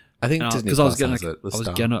one. I think Disney Plus has it.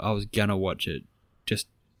 I was gonna watch it just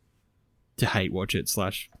to hate watch it /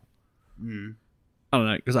 I don't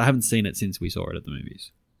know because I haven't seen it since we saw it at the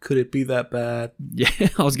movies. Could it be that bad? Yeah,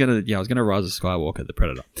 I was gonna Rise of Skywalker, the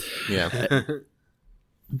Predator. Yeah.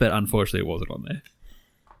 But unfortunately, it wasn't on there.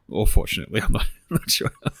 Or fortunately, I'm not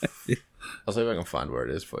sure. I'll see if I can find where it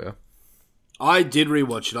is for you. I did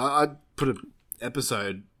rewatch it. I put an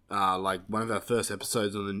episode, like one of our first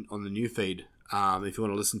episodes on the new feed. If you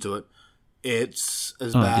want to listen to it, it's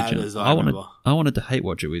as bad as I remember. I wanted to hate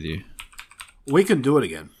watch it with you. We can do it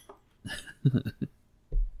again.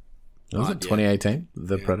 Was it 2018?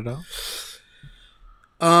 The Predator?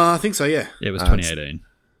 I think so. Yeah. Yeah, it was 2018.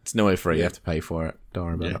 It's nowhere free. You have to pay for it. Don't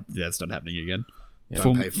worry about it. Yeah, it's not happening again. Yeah,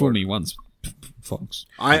 Fool me once, Fox.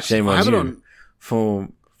 Shame on have you. it on.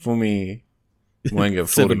 For me, Wenger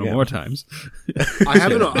 7 or more times. I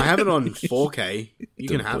have it on 4K. You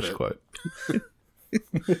can have it. Quote.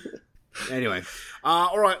 Anyway,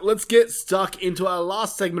 all right. Let's get stuck into our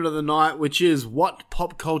last segment of the night, which is what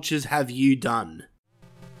pop cultures have you done?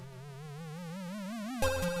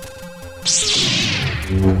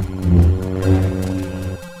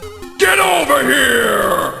 Get over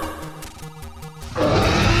here!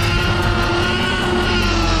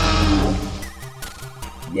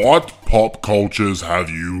 What pop cultures have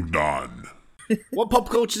you done? What pop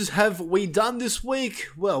cultures have we done this week?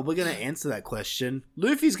 Well, we're going to answer that question.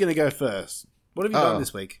 Luffy's going to go first. What have you done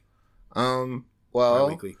this week? Well,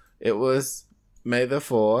 Bi-weekly. it was May the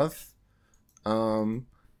 4th,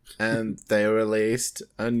 and they released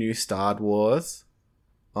a new Star Wars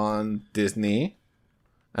on Disney,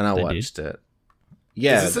 and I watched it.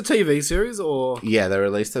 Yeah. Is this a TV series or? Yeah, they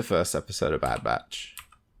released the first episode of Bad Batch.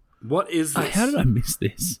 What is this? How did I miss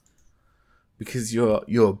this? Because you're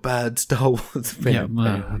a bad Star Wars fan.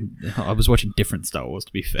 Yeah, I was watching different Star Wars,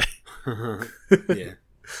 to be fair. Yeah.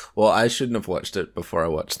 Well, I shouldn't have watched it before I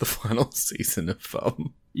watched the final season of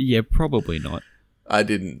Yeah, probably not. I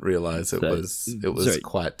didn't realize it was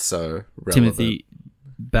quite so relevant. Timothy,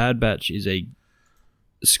 Bad Batch is a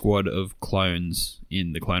squad of clones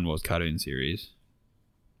in the Clone Wars cartoon series.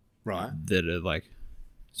 Right. That are like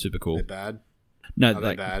super cool. They're bad. No, Are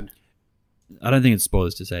they bad? I don't think it's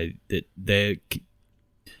spoilers to say that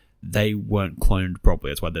they weren't cloned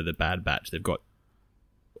properly. That's why they're the Bad Batch. They've got,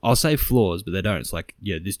 I'll say flaws, but they don't. It's like,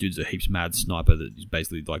 yeah, this dude's a heaps mad sniper that is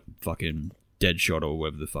basically like fucking Deadshot or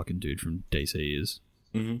whoever the fucking dude from DC is.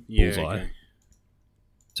 Mm-hmm. Yeah, Bullseye. okay.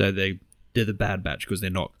 So they're the Bad Batch because they're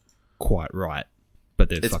not quite right, but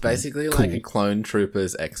they're It's fucking basically cool. like a Clone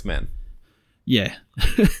Troopers X-Men. Yeah,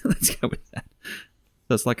 let's go with that.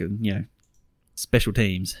 That's like special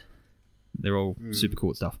teams. They're all super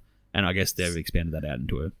cool stuff, and I guess they've expanded that out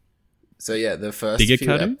into a So yeah, the first bigger few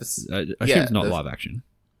cartoon. episodes. I assume it's not live action.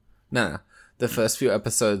 No, the first few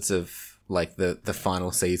episodes of like the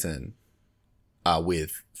final season are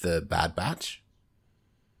with the Bad Batch.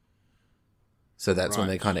 So that's when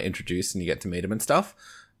they kind of introduce and you get to meet them and stuff,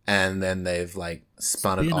 and then they've like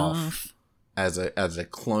spun it off as a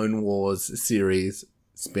Clone Wars series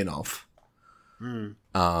spin-off.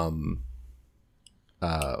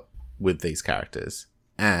 With these characters,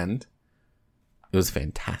 and it was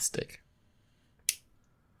fantastic.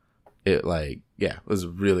 It was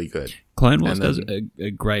really good. Clone Wars does a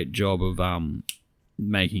great job of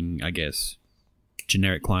making, I guess,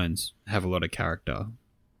 generic clones have a lot of character.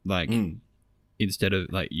 Like instead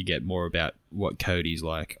of like you get more about what Cody's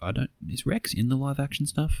like. Is Rex in the live action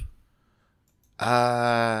stuff?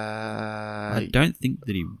 I don't think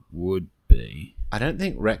that he would be. I don't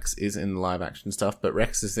think Rex is in the live action stuff, but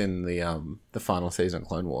Rex is in the final season of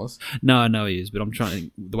Clone Wars. No, I know he is, but I'm trying to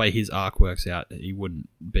think, the way his arc works out, he wouldn't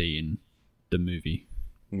be in the movie.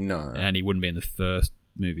 No. And he wouldn't be in the first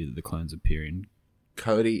movie that the clones appear in.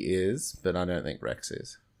 Cody is, but I don't think Rex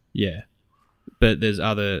is. Yeah. But there's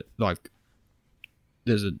a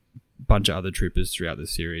bunch of other troopers throughout the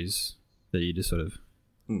series that you just sort of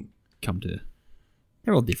come to.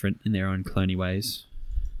 They're all different in their own cloney ways.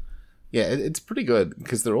 Yeah, it's pretty good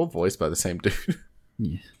because they're all voiced by the same dude.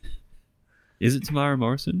 Yeah. Is it Tamara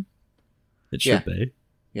Morrison? It should be.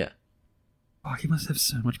 Yeah. Oh, he must have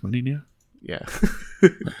so much money now. Yeah.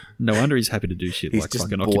 No wonder he's happy to do shit He's like just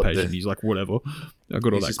fucking bought occupation. He's like, whatever. I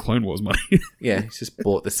got all that Clone Wars money. Yeah, he's just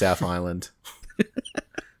bought the South Island.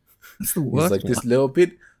 That's the He's worst like, one. this little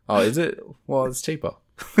bit. Oh, is it? Well, it's cheaper.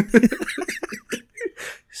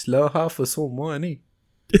 Slow half for some money.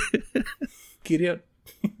 Get out.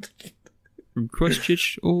 From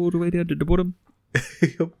Christchurch all the way down to the bottom.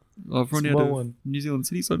 Yep. I've run out Small of one. New Zealand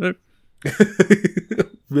cities, I know.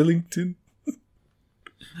 Wellington.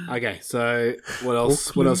 Okay, so what else?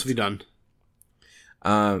 Auckland. What else have you done?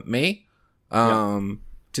 Me?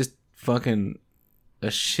 Just fucking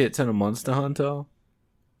a shit ton of Monster Hunter.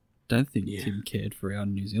 Don't think Tim cared for our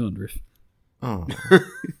New Zealand riff. Oh.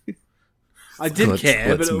 I did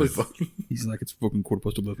care, but it was... He's like, it's fucking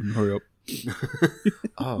 11:15, hurry up.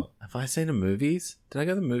 Oh, have I seen the movies? Did I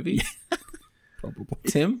go to the movies? Probably.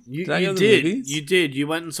 Tim? You did I go to did. the movies? You did. You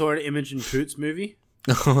went and saw an Imogen Poots movie?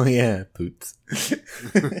 Oh, yeah, Poots.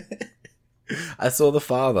 I saw The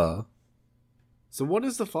Father. So what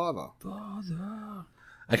is The Father?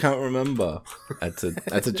 I can't remember. That's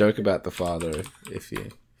a joke about The Father, if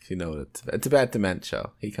you know what it's about. It's about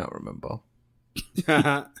dementia. He can't remember.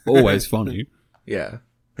 Always funny. Yeah.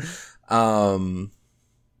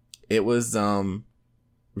 It was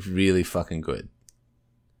really fucking good.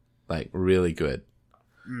 Like really good.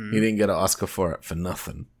 He didn't get an Oscar for it for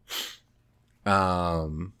nothing.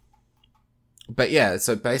 But yeah,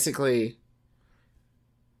 so basically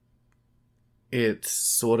it's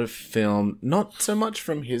sort of filmed not so much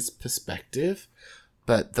from his perspective,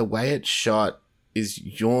 but the way it's shot is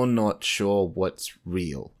you're not sure what's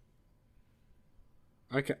real.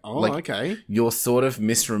 Okay. Oh, Like, okay. You're sort of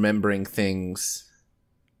misremembering things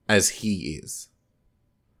as he is.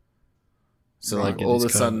 So like all of a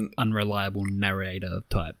sudden, unreliable narrator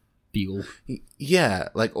type deal. yeah,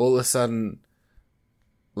 like all of a sudden,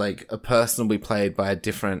 like a person will be played by a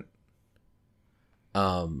different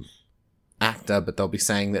actor, but they'll be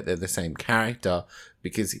saying that they're the same character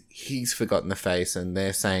because he's forgotten the face and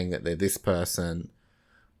they're saying that they're this person,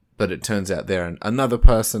 but it turns out they're another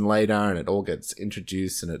person later, and it all gets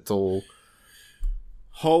introduced, and it's all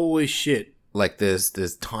holy shit. Like there's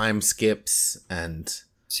time skips and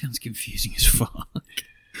sounds confusing as fuck.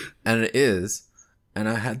 And it is. And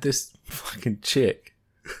I had this fucking chick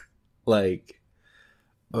like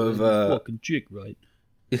over fucking chick, right?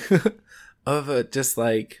 over just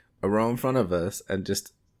like a row in front of us and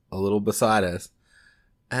just a little beside us.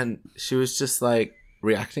 And she was just like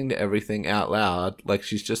reacting to everything out loud, like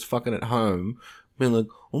she's just fucking at home, being like,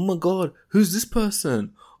 "Oh my god, who's this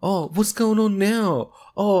person? Oh, what's going on now?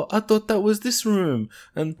 Oh, I thought that was this room."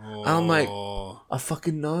 And I'm like, I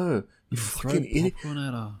fucking know. You fucking idiot. At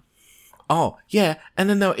her. Oh, yeah. And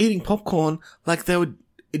then they were eating popcorn like they were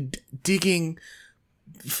digging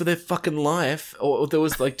for their fucking life, or there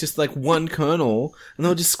was like just like one kernel, and they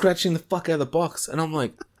were just scratching the fuck out of the box, and I'm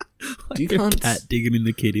like, do you can't cat digging in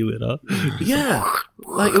the kitty litter? Yeah,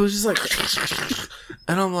 like it was just like,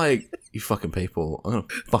 and I'm like, you fucking people, I'm gonna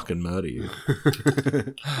fucking murder you.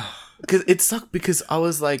 Because it sucked because I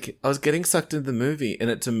was getting sucked into the movie, and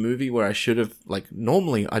it's a movie where I should have, like,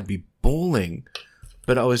 normally I'd be bawling,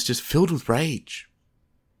 but I was just filled with rage.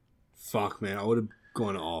 Fuck, man, I would have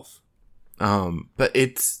gone off. But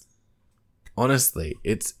it's honestly,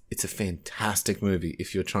 it's a fantastic movie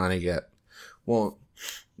if you're trying to get, well,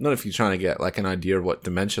 not if you're trying to get like an idea of what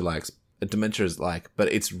dementia is like,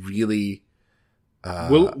 but it's really.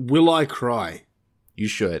 Will I cry? You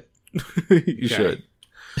should. You should.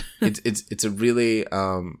 It's a really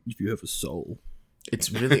if you have a soul.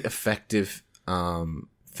 It's really effective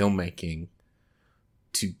filmmaking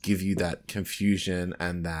to give you that confusion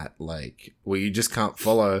and that like where you just can't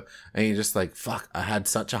follow, and you're just like, fuck, I had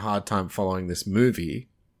such a hard time following this movie.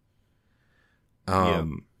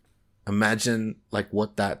 Imagine like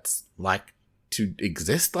what that's like to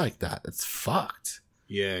exist like that. It's fucked.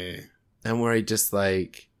 Yeah. And where he just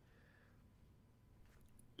like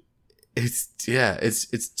it's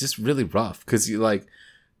just really rough because you like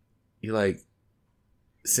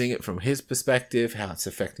seeing it from his perspective, how it's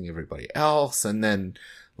affecting everybody else, and then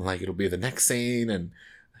like it'll be the next scene and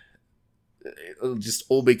it'll just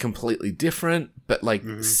all be completely different but like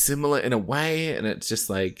similar in a way, and it's just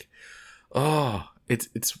like, oh,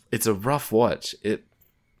 it's a rough watch.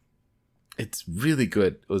 It's really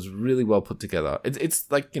good. It was really well put together. It's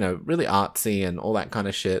like, you know, really artsy and all that kind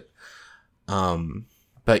of shit.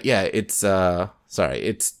 But yeah, it's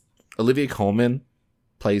Olivia Colman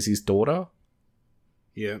plays his daughter.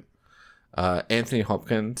 Yeah. Anthony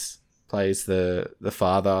Hopkins plays the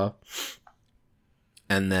father,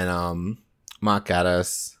 and then Mark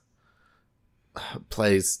Gatiss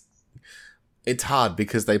plays. It's hard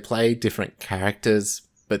because they play different characters,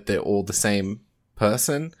 but they're all the same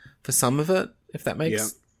person for some of it. If that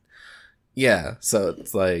makes, yeah. So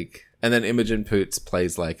it's like, and then Imogen Poots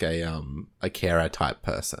plays like a carer type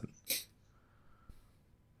person,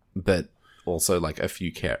 but also like a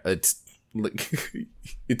few It's like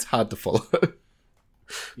it's hard to follow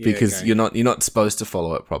because you're not supposed to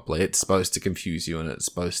follow it properly. It's supposed to confuse you, and it's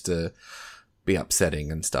supposed to be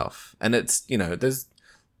upsetting and stuff. And it's, you know, there's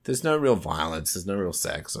no real violence, there's no real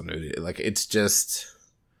sex or nudity. Like, it's just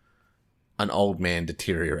an old man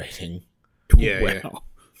deteriorating. Yeah.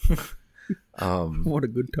 What a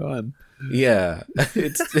good time. Yeah,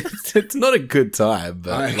 it's not a good time,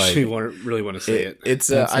 but I actually really want to see it.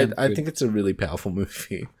 I think it's a really powerful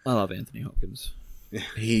movie. I love Anthony Hopkins.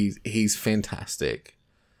 He's fantastic.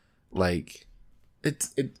 Like,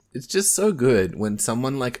 it's just so good when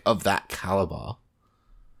someone like of that caliber,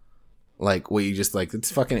 like where you just like,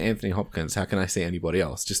 it's fucking Anthony Hopkins. How can I see anybody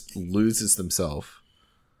else? Just loses themselves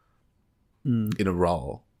in a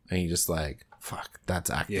role, and you're just like, fuck,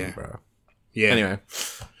 that's acting, bro. Yeah. Anyway.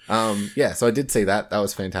 So I did see that. That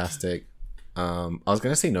was fantastic. I was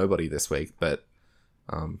going to see Nobody this week, but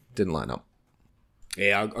didn't line up.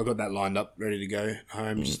 Yeah, I got that lined up, ready to go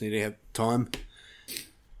home. Just need to have time.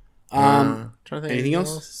 Trying to think anything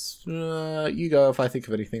else? You go. If I think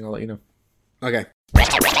of anything, I'll let you know. Okay.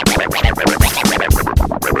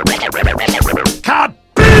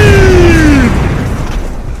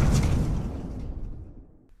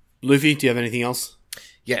 Luffy, do you have anything else?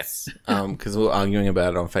 Yes, because we're arguing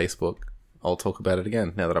about it on Facebook. I'll talk about it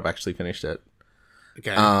again now that I've actually finished it.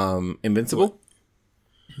 Okay. Invincible?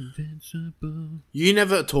 Invincible. You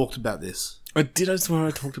never talked about this. I swear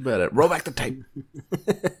I talked about it. Roll back the tape.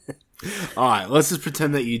 Alright, let's just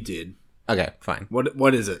pretend that you did. Okay, fine.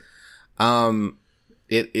 What is it?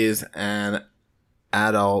 It is an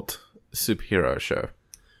adult superhero show.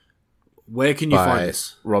 Where can you find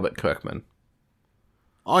this? Robert Kirkman.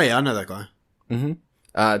 Oh yeah, I know that guy. Mm-hmm.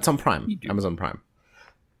 It's on Prime. Amazon Prime.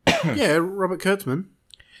 Yeah, Robert Kurtzman.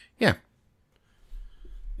 Yeah.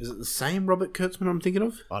 Is it the same Robert Kurtzman I'm thinking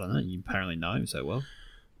of? I don't know. You apparently know him so well.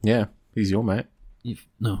 Yeah, he's your mate.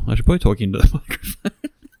 No, I should probably talk into the microphone.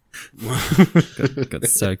 got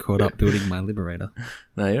so caught up building my Liberator.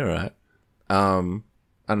 No, you're right. I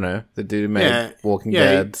don't know. The dude who made Walking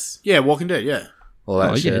Dead's. Yeah, Walking Dead, yeah. All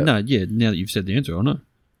that shit. Yeah, now that you've said the answer, I know.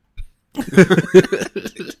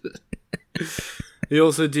 He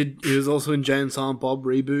was also in Jay and Silent Bob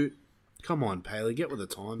reboot. Come on, Paley, get with the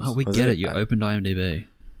times. Oh, we get it. You opened IMDb.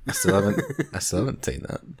 I still haven't seen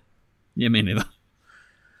that. Yeah, me neither.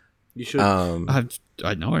 You should.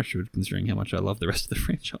 I know I should, considering how much I love the rest of the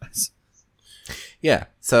franchise. Yeah.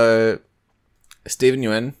 So Steven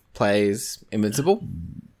Yeun plays Invincible,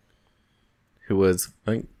 who was,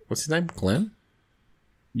 I think, what's his name? Glenn?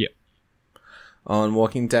 Yeah. On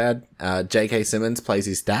Walking Dead. J.K. Simmons plays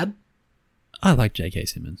his dad. I like J.K.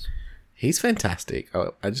 Simmons. He's fantastic.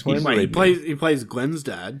 Oh, I just want him to read he plays Glenn's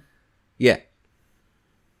dad. Yeah.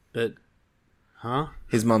 But, huh?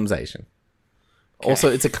 His mum's Asian. Okay. Also,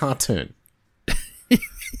 it's a cartoon.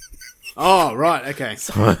 Oh, right, okay.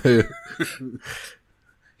 So,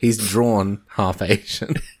 he's drawn half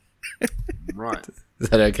Asian. Right. Is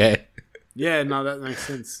that okay? Yeah, no, that makes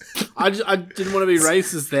sense. I didn't want to be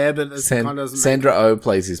racist there, but it kind of doesn't. Sandra Oh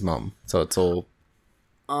plays his mum, so it's all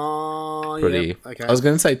pretty. Yeah, okay. I was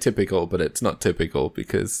going to say typical, but it's not typical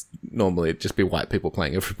because normally it'd just be white people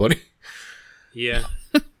playing everybody. Yeah.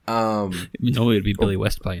 Normally it'd be Billy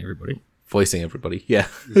West playing everybody, voicing everybody. Yeah.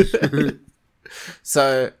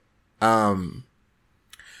 So,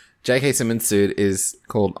 J.K. Simmons' suit is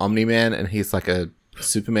called Omni-Man, and he's like a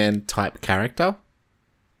Superman type character.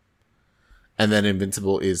 And then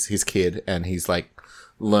Invincible is his kid, and he's like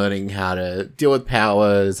learning how to deal with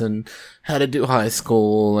powers and how to do high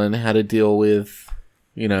school and how to deal with,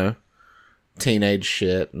 you know, teenage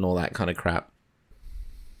shit and all that kind of crap.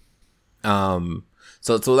 So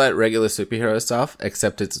it's all that regular superhero stuff,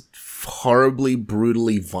 except it's horribly,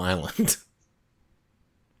 brutally violent.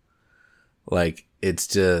 Like, it's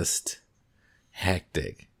just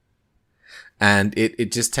hectic. And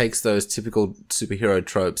it just takes those typical superhero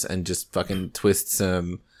tropes and just fucking twists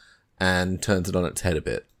them and turns it on its head a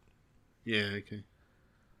bit. Yeah, okay.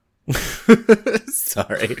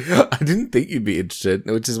 Sorry. I didn't think you'd be interested,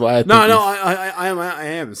 which is why I think I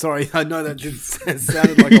am. Sorry, I know that just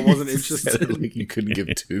sounded like I wasn't interested. Like you couldn't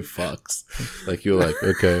give two fucks. Like you're like,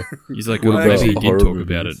 okay. He's like, well, maybe you did talk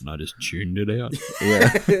about it and I just tuned it out.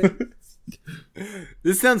 Yeah.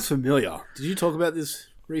 This sounds familiar. Did you talk about this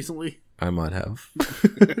recently? I might have.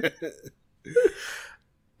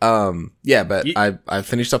 Yeah, but I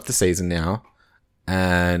finished up the season now,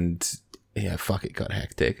 and yeah, fuck, it got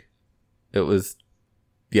hectic. It was,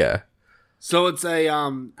 yeah. So it's a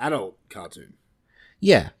adult cartoon.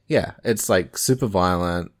 Yeah, it's like super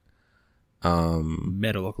violent.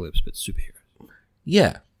 Metalocalypse, but superheroes.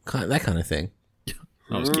 Yeah, that kind of thing.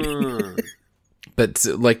 I was kidding. But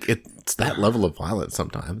like, it's that level of violence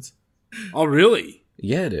sometimes. Oh, really?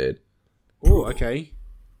 Yeah, dude. Oh, okay.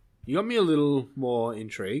 You got me a little more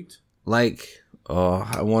intrigued. Like,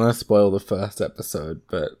 I want to spoil the first episode,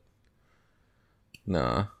 but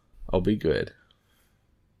nah, I'll be good.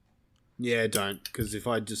 Yeah, don't, because if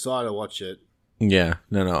I decide to watch it... Yeah,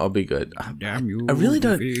 no, I'll be good. Damn you. I really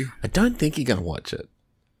don't... I don't think you're going to watch it.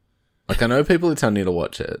 Like, I know people are telling you to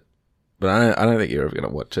watch it, but I don't think you're ever going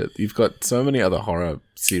to watch it. You've got so many other horror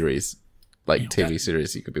series, like TV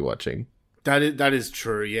series you could be watching. That is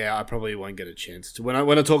true. Yeah, I probably won't get a chance to. When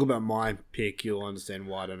I talk about my pick, you'll understand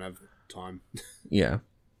why I don't have time. Yeah.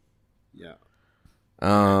 Yeah.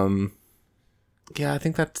 Yeah, I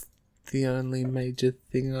think that's the only major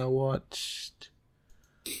thing I watched.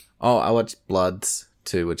 Oh, I watched Bloods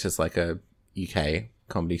too, which is like a UK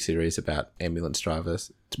comedy series about ambulance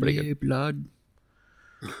drivers. It's pretty good. Blood.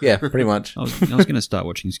 Yeah, pretty much. I was going to start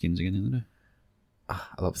watching Skins again the other day.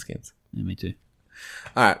 I love Skins. Yeah, me too.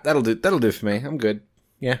 All right, that'll do for me. I'm good.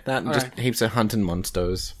 Yeah, that and just heaps of hunting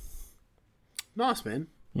monsters. Nice, man.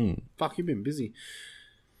 Fuck, you've been busy.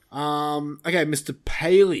 Okay, Mr.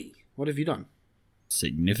 Paley, what have you done?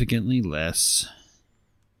 Significantly less.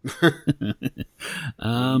 You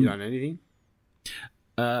done anything?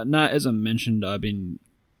 No, as I mentioned, I've been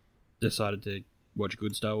decided to watch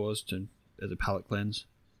good Star Wars as a palate cleanse.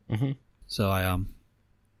 Mm-hmm. So I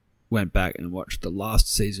went back and watched the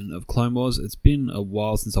last season of Clone Wars. It's been a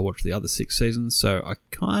while since I watched the other 6 seasons, so I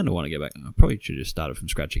kind of want to get back. I probably should have just started from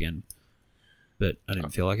scratch again, but I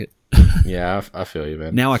didn't feel like it. Yeah, I feel you,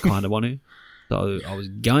 man. Now I kind of want to. So I was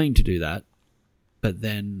going to do that, but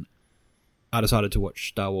then I decided to watch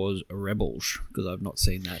Star Wars Rebels because I've not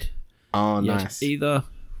seen that nice. either,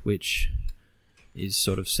 which is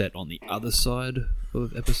sort of set on the other side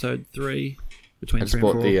of Episode 3. Between I just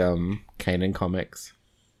bought the Kanan comics.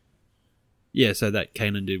 Yeah, so that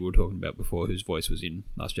Kanan dude we were talking about before, whose voice was in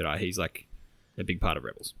Last Jedi, he's like a big part of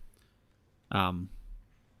Rebels. And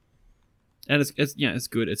it's it's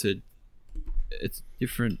good. It's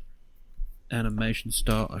different animation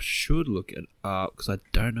style. I should look at art because I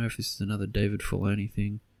don't know if this is another David Filoni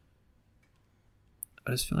thing.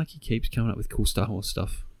 I just feel like he keeps coming up with cool Star Wars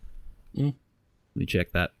stuff. Let me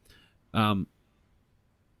check that.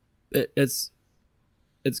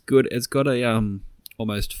 It's good. It's got a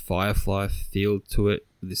almost Firefly feel to it.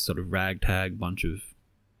 This sort of ragtag bunch of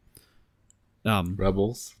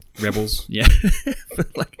rebels, yeah, for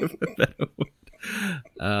lack of a better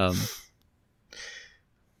word.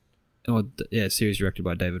 series directed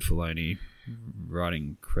by David Filoni.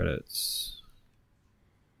 Writing credits.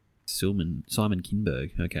 Simon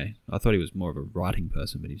Kinberg. Okay. I thought he was more of a writing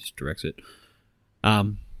person, but he just directs it.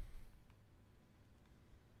 So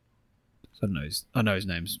I know his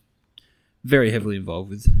name's very heavily involved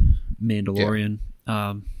with Mandalorian.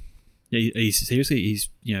 Yeah. He's seems to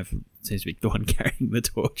be the one carrying the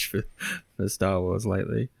torch for Star Wars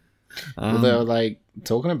lately. Well, they were like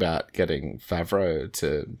talking about getting Favreau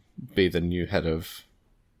to be the new head of,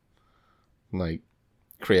 like,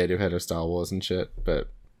 creative head of Star Wars and shit, but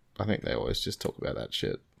I think they always just talk about that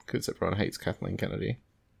shit because everyone hates Kathleen Kennedy.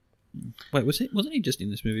 Wait, wasn't he just in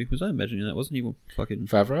this movie? Was I imagining that? Wasn't he fucking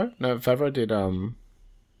Favreau? No, Favreau did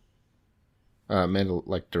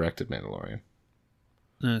directed Mandalorian.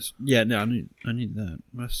 I knew that.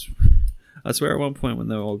 I swear at one point when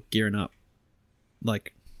they were all gearing up,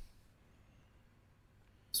 like,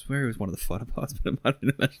 I swear it was one of the fighter pilots, but it might have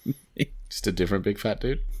been imagining me. Just a different big fat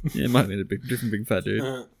dude? Yeah, it might have been a different big fat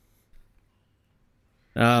dude.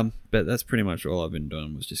 But that's pretty much all I've been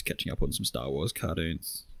doing, was just catching up on some Star Wars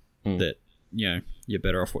cartoons that, you're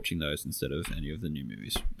better off watching those instead of any of the new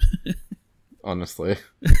movies. Honestly.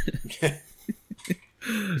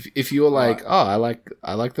 If you were like, I like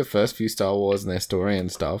the first few Star Wars and their story and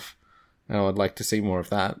stuff, and I would like to see more of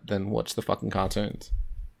that, then watch the fucking cartoons.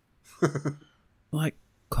 Like,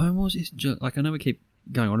 Clone Wars is just, like, I know we keep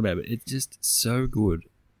going on about it, but it's just so good.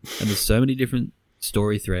 And there's so many different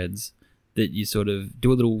story threads that you sort of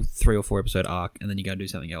do a little 3 or 4 episode arc, and then you go and do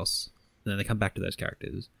something else. And then they come back to those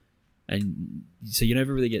characters. And so you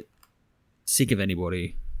never really get sick of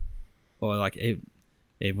anybody. Or, like, even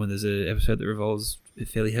when there's an episode that revolves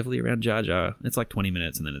fairly heavily around Jar Jar, it's like 20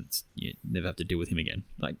 minutes, and then you never have to deal with him again.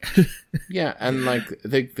 Like, yeah, and like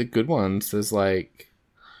the good ones, there's like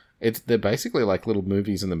they're basically like little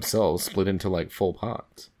movies in themselves, split into like 4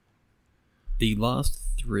 parts. The last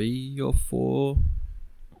 3 or 4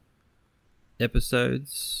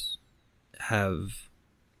 episodes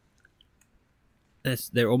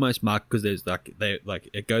they're almost marked because there's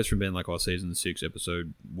it goes from being like season 6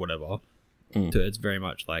 episode whatever. So it's very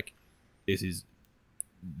much like, this is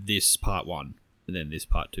this part 1 and then this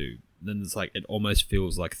part 2. Then it's like, it almost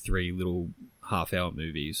feels like 3 little half-hour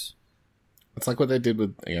movies. It's like what they did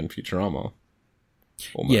with, again, Futurama.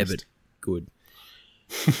 Almost. Yeah, but good.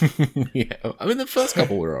 Yeah, I mean, the first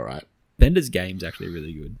couple were alright. Bender's Game's actually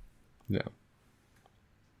really good. Yeah.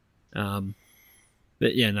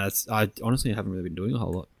 But yeah, no, I honestly haven't really been doing a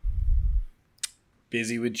whole lot.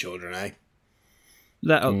 Busy with children, eh?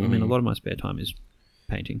 I mean, a lot of my spare time is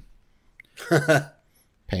painting.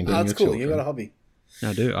 Painting. That's cool. You got a hobby.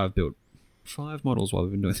 I do. I've built 5 models while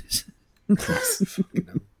we've been doing this.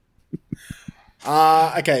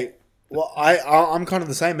 Okay. Well, I'm kind of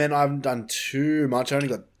the same, man. I haven't done too much. I only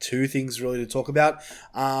got 2 things really to talk about.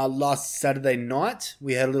 Last Saturday night,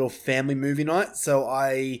 we had a little family movie night. So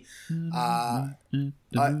I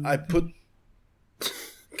put.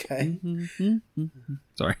 Okay.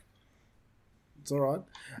 Sorry. It's all right.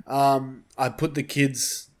 I put the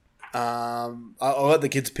kids. I let the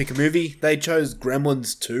kids pick a movie. They chose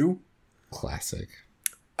Gremlins 2. Classic.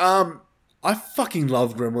 I fucking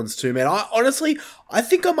love Gremlins 2, man. I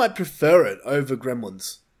think I might prefer it over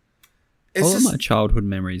Gremlins. All of my childhood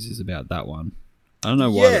memories is about that one. I don't know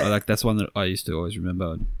why. Yeah. Like, that's one that I used to always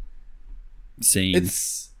remember seeing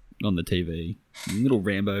on the TV. Little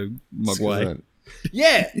Rambo Mogwai.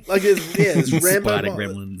 Yeah, like there's Rambo, Spider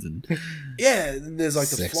Gremlins, and and there's like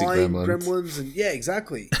the flying gremlins, and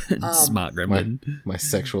exactly. Smart Gremlin. My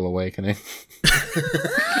sexual awakening.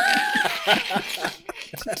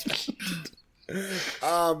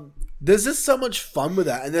 There's just so much fun with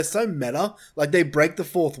that, and they're so meta. Like, they break the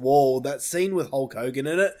fourth wall. That scene with Hulk Hogan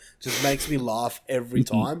in it just makes me laugh every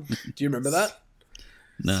time. Do you remember that?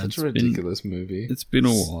 No, such a ridiculous movie. It's been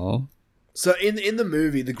a while. So in the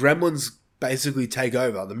movie, the Gremlins basically take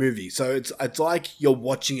over the movie. So it's like you're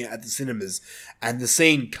watching it at the cinemas, and the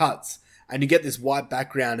scene cuts, and you get this white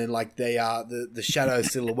background and like they are the shadow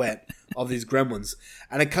silhouette of these gremlins,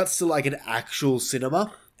 and it cuts to like an actual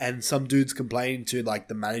cinema, and some dude's complaining to like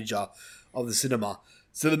the manager of the cinema.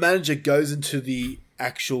 So the manager goes into the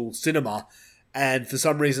actual cinema, and for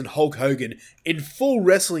some reason Hulk Hogan in full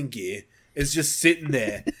wrestling gear is just sitting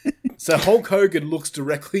there. So Hulk Hogan looks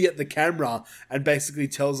directly at the camera and basically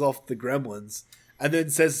tells off the gremlins, and then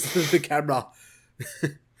says to the camera,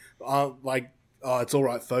 it's all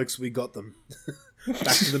right, folks, we got them.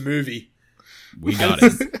 Back to the movie. We got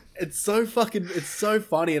it. It's so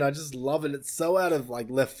funny, and I just love it. It's so out of like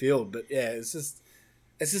left field, but yeah, it's just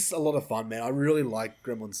a lot of fun, man. I really like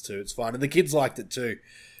Gremlins 2. It's fun, and the kids liked it too.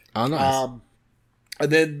 Oh, nice.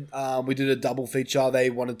 And then we did a double feature. They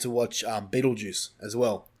wanted to watch Beetlejuice as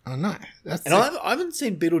well. Oh no, I haven't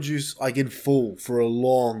seen Beetlejuice like in full for a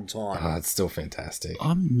long time. Oh, it's still fantastic.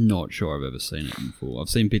 I'm not sure I've ever seen it in full. I've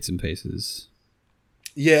seen bits and pieces.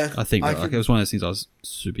 Yeah, I think it was one of those things. I was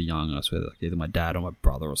super young. I swear, like either my dad or my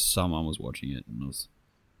brother or someone was watching it, and it was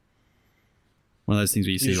one of those things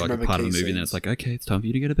where you see like a part of the movie, and then it's like, okay, it's time for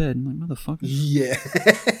you to go to bed. And I'm like, motherfucker. Yeah.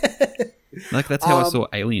 Like that's how I saw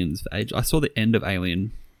Aliens for age. I saw the end of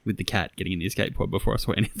Alien with the cat getting in the escape pod before I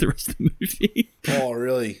saw any of the rest of the movie. Oh,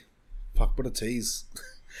 really? Fuck, what a tease.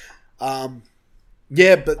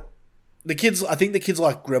 Yeah, but I think the kids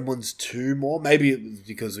like Gremlins 2 more. Maybe it was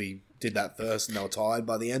because we did that first and they were tired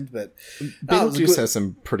by the end, but Beetlejuice has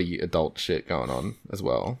some pretty adult shit going on as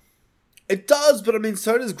well. It does, but I mean,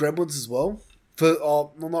 so does Gremlins as well.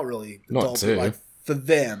 Well, not really. Not too. But like for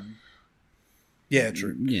them. Yeah,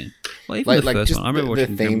 true. Yeah. Well, even the first just one. I remember the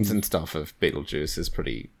watching themes Gremlins. and stuff of Beetlejuice is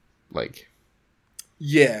pretty, like...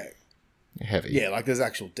 Yeah. Heavy. Yeah, like there's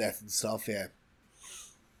actual death and stuff, yeah.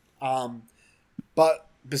 But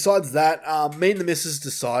besides that, me and the missus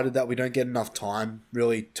decided that we don't get enough time,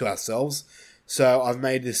 really, to ourselves. So I've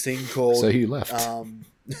made this thing called... So you left.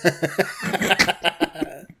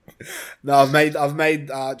 No, I've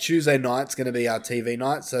made Tuesday night's going to be our TV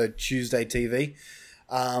night, so Tuesday TV,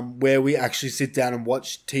 where we actually sit down and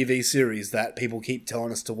watch TV series that people keep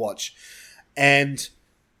telling us to watch. And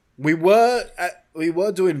we were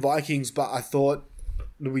doing Vikings, but I thought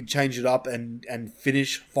we'd change it up and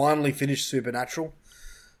finally finish Supernatural.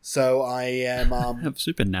 So I am... Have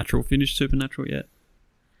Supernatural finished Supernatural yet?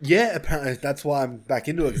 Yeah, apparently that's why I'm back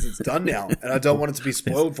into it, because it's done now, and I don't want it to be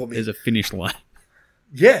spoiled for me. There's a finish line.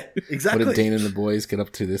 Yeah, exactly. What did Dean and the boys get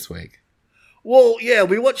up to this week? Well, yeah,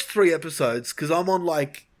 we watched 3 episodes because I'm on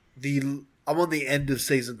the end of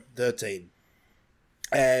season 13,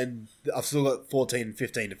 and I've still got 14 and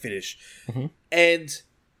 15 to finish. Mm-hmm. And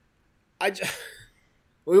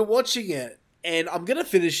we were watching it, and I'm gonna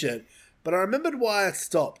finish it, but I remembered why I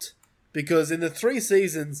stopped, because in the 3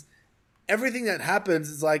 seasons, everything that happens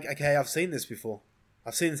is like, okay, I've seen this before.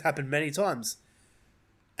 I've seen this happen many times,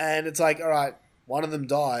 and it's like, all right. One of them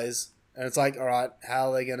dies, and it's like, all right,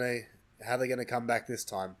 how are they gonna come back this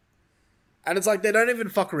time? And it's like they don't even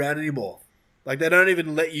fuck around anymore. Like they don't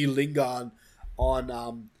even let you linger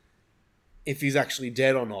on if he's actually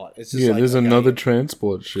dead or not. It's just there's another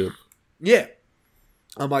transport ship. Yeah,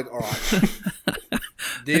 I'm like, all right.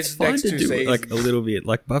 This next 2 seasons, like a little bit,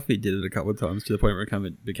 like Buffy did it a couple of times to the point where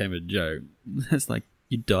it became a joke. It's like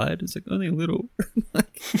you died. It's like only a little.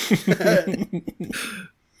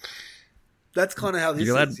 That's kind of how this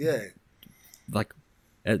is, yeah. Like,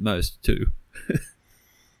 at most, 2.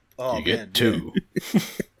 Oh, you get 2. Yeah.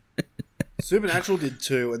 Supernatural did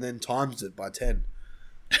 2 and then times it by 10.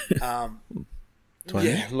 20?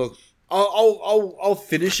 Yeah, look, I'll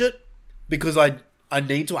finish it because I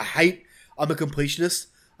need to. I'm a completionist.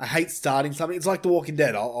 I hate starting something. It's like The Walking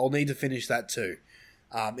Dead. I'll need to finish that too,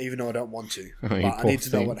 even though I don't want to. Oh, but I need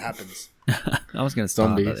to know what happens. I was going to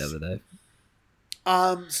start that the other day.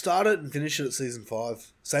 Start it and finish it at season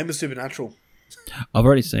 5. Same as Supernatural. I've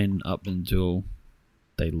already seen up until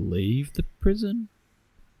they leave the prison.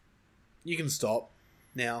 You can stop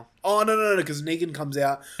now. Oh no, because Negan comes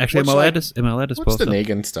out. Actually, am I allowed to spoil What's the stuff?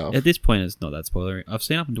 Negan stuff? At this point, it's not that spoilery. I've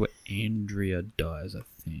seen up until where Andrea dies, I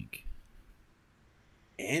think.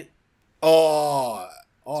 Oh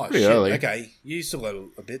shit. Early. Okay, you still got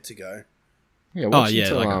a bit to go. Yeah, like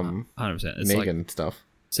 100%. It's Negan like stuff.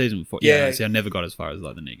 Season 4. Yeah. Yeah, see, I never got as far as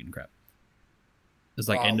like the Negan crap. It's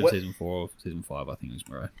like end of season 4 or season 5, I think is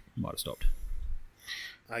where I might have stopped.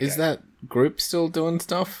 Okay. Is that group still doing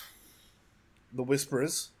stuff? The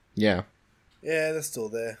Whisperers? Yeah. Yeah, they're still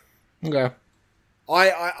there. Okay.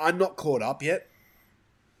 I'm not caught up yet.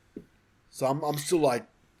 So I'm still like,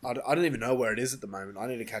 I don't even know where it is at the moment. I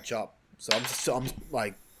need to catch up. So I'm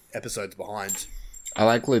like episodes behind. I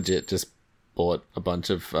like legit just bought a bunch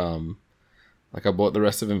of, I bought the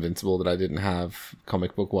rest of Invincible that I didn't have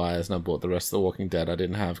comic book wise, and I bought the rest of The Walking Dead I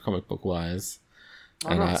didn't have comic book wise.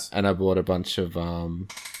 Oh, nice. I bought a bunch of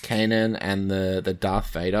Kanan and the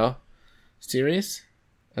Darth Vader series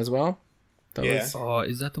as well. Is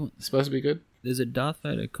that the one? Supposed to be good. There's a Darth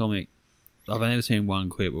Vader comic. I've only seen one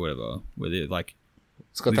clip or whatever where they're like,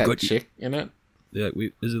 it's got that chick in it.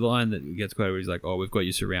 There's a line that gets quoted where he's like, "Oh, we've got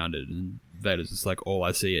you surrounded," and Vader's just like, "All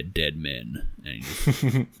I see are dead men." And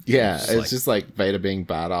he just, it's just like Vader being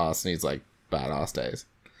badass, and he's like badass days.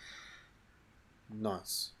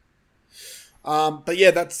 Nice. But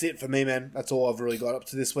yeah, that's it for me, man. That's all I've really got up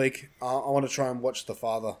to this week. I want to try and watch The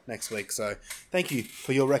Father next week. So thank you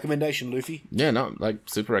for your recommendation, Luffy. Yeah, no, like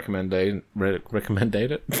super recommend it.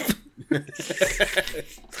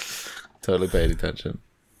 Totally paid attention.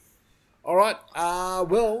 All right.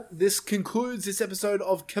 Well, this concludes this episode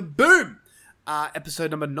of Kaboom!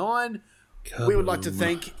 Episode number 9. Kaboom. We would like to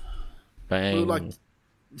thank... Bang.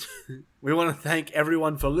 We want to thank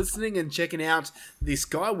everyone for listening and checking out the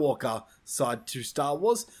Skywalker side to Star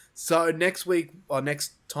Wars. So next week, or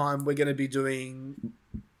next time, we're going to be doing...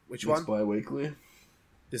 Which one? Bi-weekly.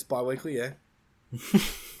 This bi-weekly, yeah.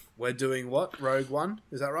 We're doing what? Rogue One?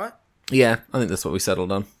 Is that right? Yeah, I think that's what we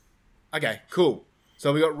settled on. Okay, cool.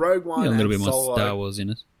 So we got Rogue One a little bit Solo. more Star Wars in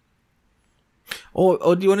it.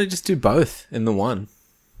 Or do you want to just do both in the one?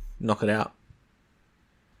 Knock it out.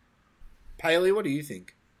 Paley, what do you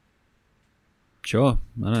think? Sure,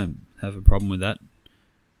 I don't have a problem with that.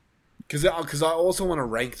 Because I also want to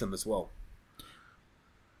rank them as well.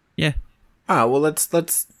 Yeah. Well, let's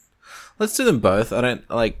do them both. I don't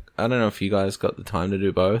know if you guys got the time to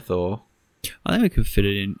do both, or I think we could fit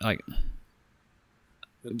it in. Like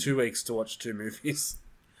 2 weeks to watch 2 movies.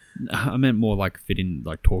 I meant more like fit in,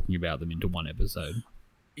 like talking about them into one episode.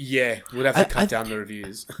 Yeah, we'd have to cut down the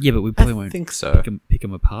reviews. Yeah, but we probably won't think so. Pick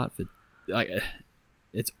them apart for like.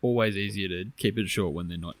 It's always easier to keep it short when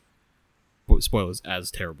they're not spoilers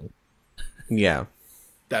as terrible. Yeah,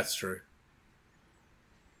 that's true.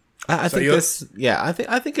 I think this. Yeah, I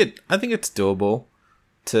think it's doable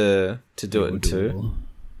to do it in 2.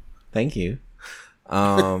 Thank you.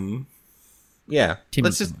 Yeah,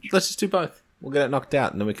 let's just do both. We'll get it knocked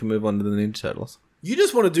out, and then we can move on to the Ninja Turtles. You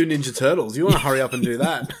just want to do Ninja Turtles. You want to hurry up and do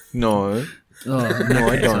that. No. No,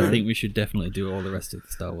 I don't. I think we should definitely do all the rest of the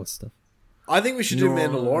Star Wars stuff. I think we should do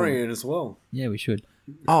Mandalorian as well. Yeah, we should.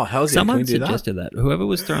 Oh, hell's yeah. Someone suggested that. Whoever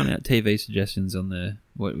was throwing out TV suggestions on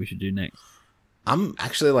what we should do next. I'm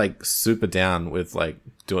actually like super down with like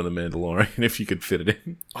doing the Mandalorian if you could fit it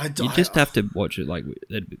in. You just have to watch it like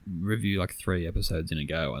they'd review like 3 episodes in a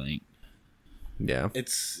go, I think. Yeah.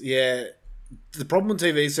 The problem with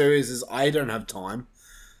TV series is I don't have time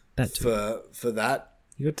for that.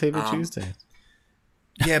 You got TV Tuesday.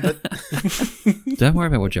 Yeah, but don't worry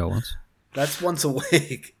about what Joe wants. That's once a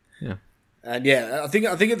week. Yeah. And yeah, I think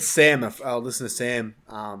it's Sam, our listener Sam,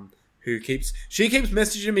 who keeps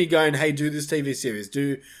messaging me going, "Hey, do this TV series,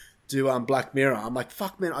 do Black Mirror." I'm like,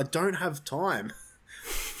 "Fuck, man, I don't have time."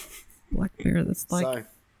 Black Mirror, that's like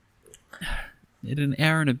at an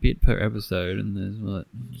hour and a bit per episode, and there's what?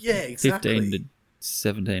 Yeah, exactly. 15 to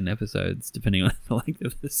 17 episodes, depending on the length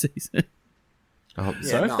of the season. Oh,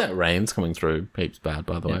 so if that rain's coming through, heaps bad,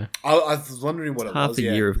 by the way. I was wondering what it was. Half a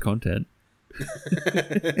year of content.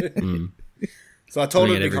 So I told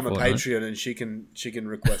her to become a Patreon, and she can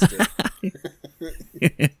request it.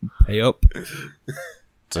 Pay up.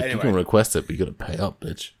 So you can request it, but you got to pay up,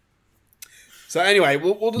 bitch. So anyway,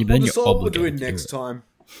 we'll decide what we're doing next time.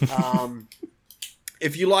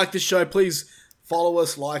 If you like the show, please follow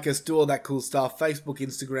us, like us, do all that cool stuff. Facebook,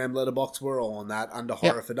 Instagram, Letterboxd, we're all on that under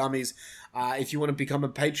Horror for Dummies. If you want to become a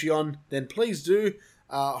Patreon, then please do.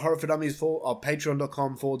 Horror for Dummies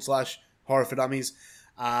patreon.com/Horror for Dummies.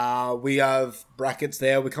 We have brackets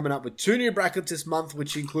there. We're coming up with 2 new brackets this month,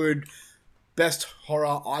 which include Best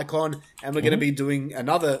Horror Icon, and we're going to be doing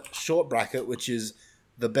another short bracket, which is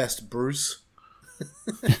the Best Bruce.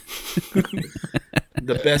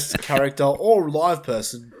 The best character or live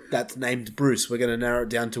person that's named Bruce. We're going to narrow it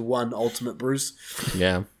down to one ultimate Bruce.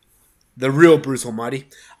 Yeah. The real Bruce Almighty.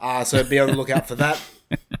 So be on the lookout for that.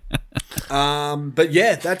 But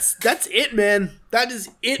yeah, that's it, man. That is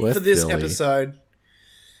it for this episode.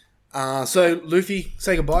 So, Luffy,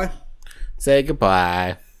 say goodbye. Say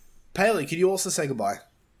goodbye. Paley, could you also say goodbye?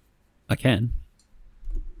 I can.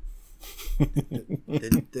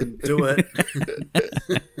 then do it.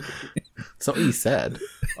 That's not what you said.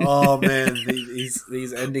 Oh man,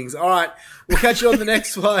 these endings. All right, we'll catch you on the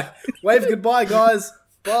next one. Wave goodbye, guys.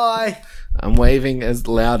 Bye. I'm waving as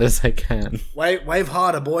loud as I can. Wave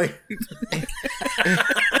harder, boy.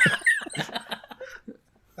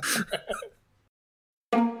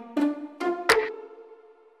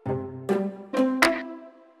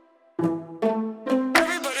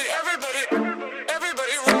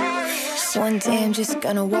 One day I'm just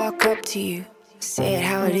gonna walk up to you, say it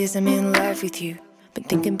how it is, I'm in love with you. Been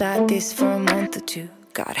thinking about this for a month or 2.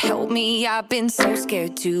 God help me, I've been so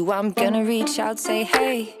scared too. I'm gonna reach out, say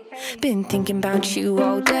hey. Been thinking about you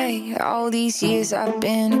all day. All these years I've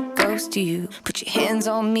been a ghost to you. Put your hands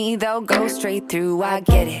on me, they'll go straight through. I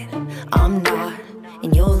get it, I'm not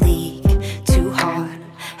in your league. Too hard,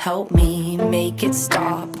 help me make it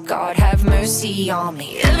stop. God have mercy on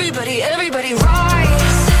me. Everybody, everybody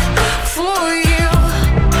rise for you.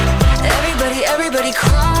 Everybody, everybody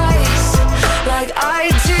cries like I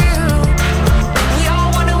do. We all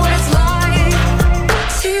wonder what it's like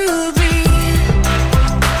to be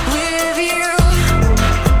with you,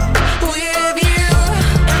 with you.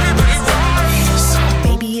 Everybody rise.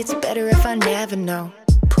 Maybe it's better if I never know.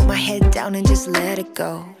 Put my head down and just let it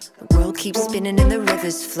go. The world keeps spinning and the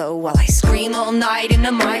rivers flow while I scream all night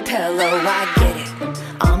into my pillow. I get it,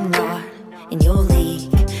 I'm not in your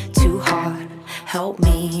league. Too hard, help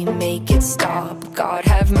me make it stop. God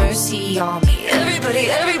have mercy on me.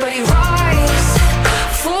 Everybody, everybody rise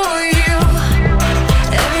for you.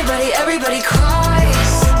 Everybody, everybody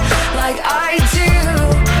cries like I do.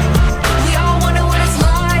 We all wonder what it's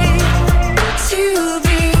like to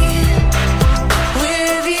be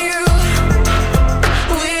with you,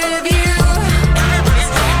 with you.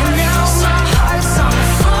 And now my heart's on the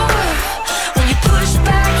floor when you push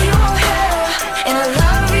back your hair, and I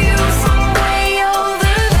love you from way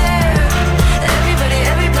over there. Everybody,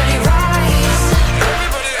 everybody rise.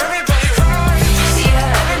 Everybody, everybody rise.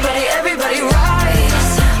 Yeah, everybody, everybody rise.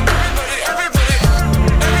 Everybody, everybody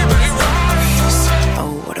rise.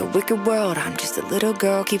 Oh, what a wicked world. I'm just a little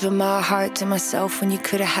girl keeping my heart to myself when you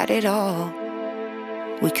could have had it all.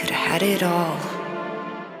 We could have had it all.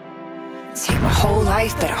 Take my whole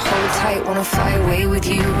life, better hold tight. Wanna fly away with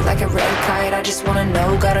you like a red kite. I just wanna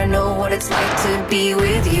know, gotta know what it's like to be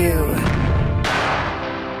with you.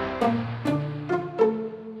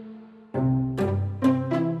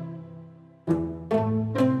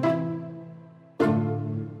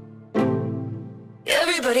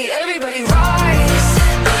 Everybody, everybody rise.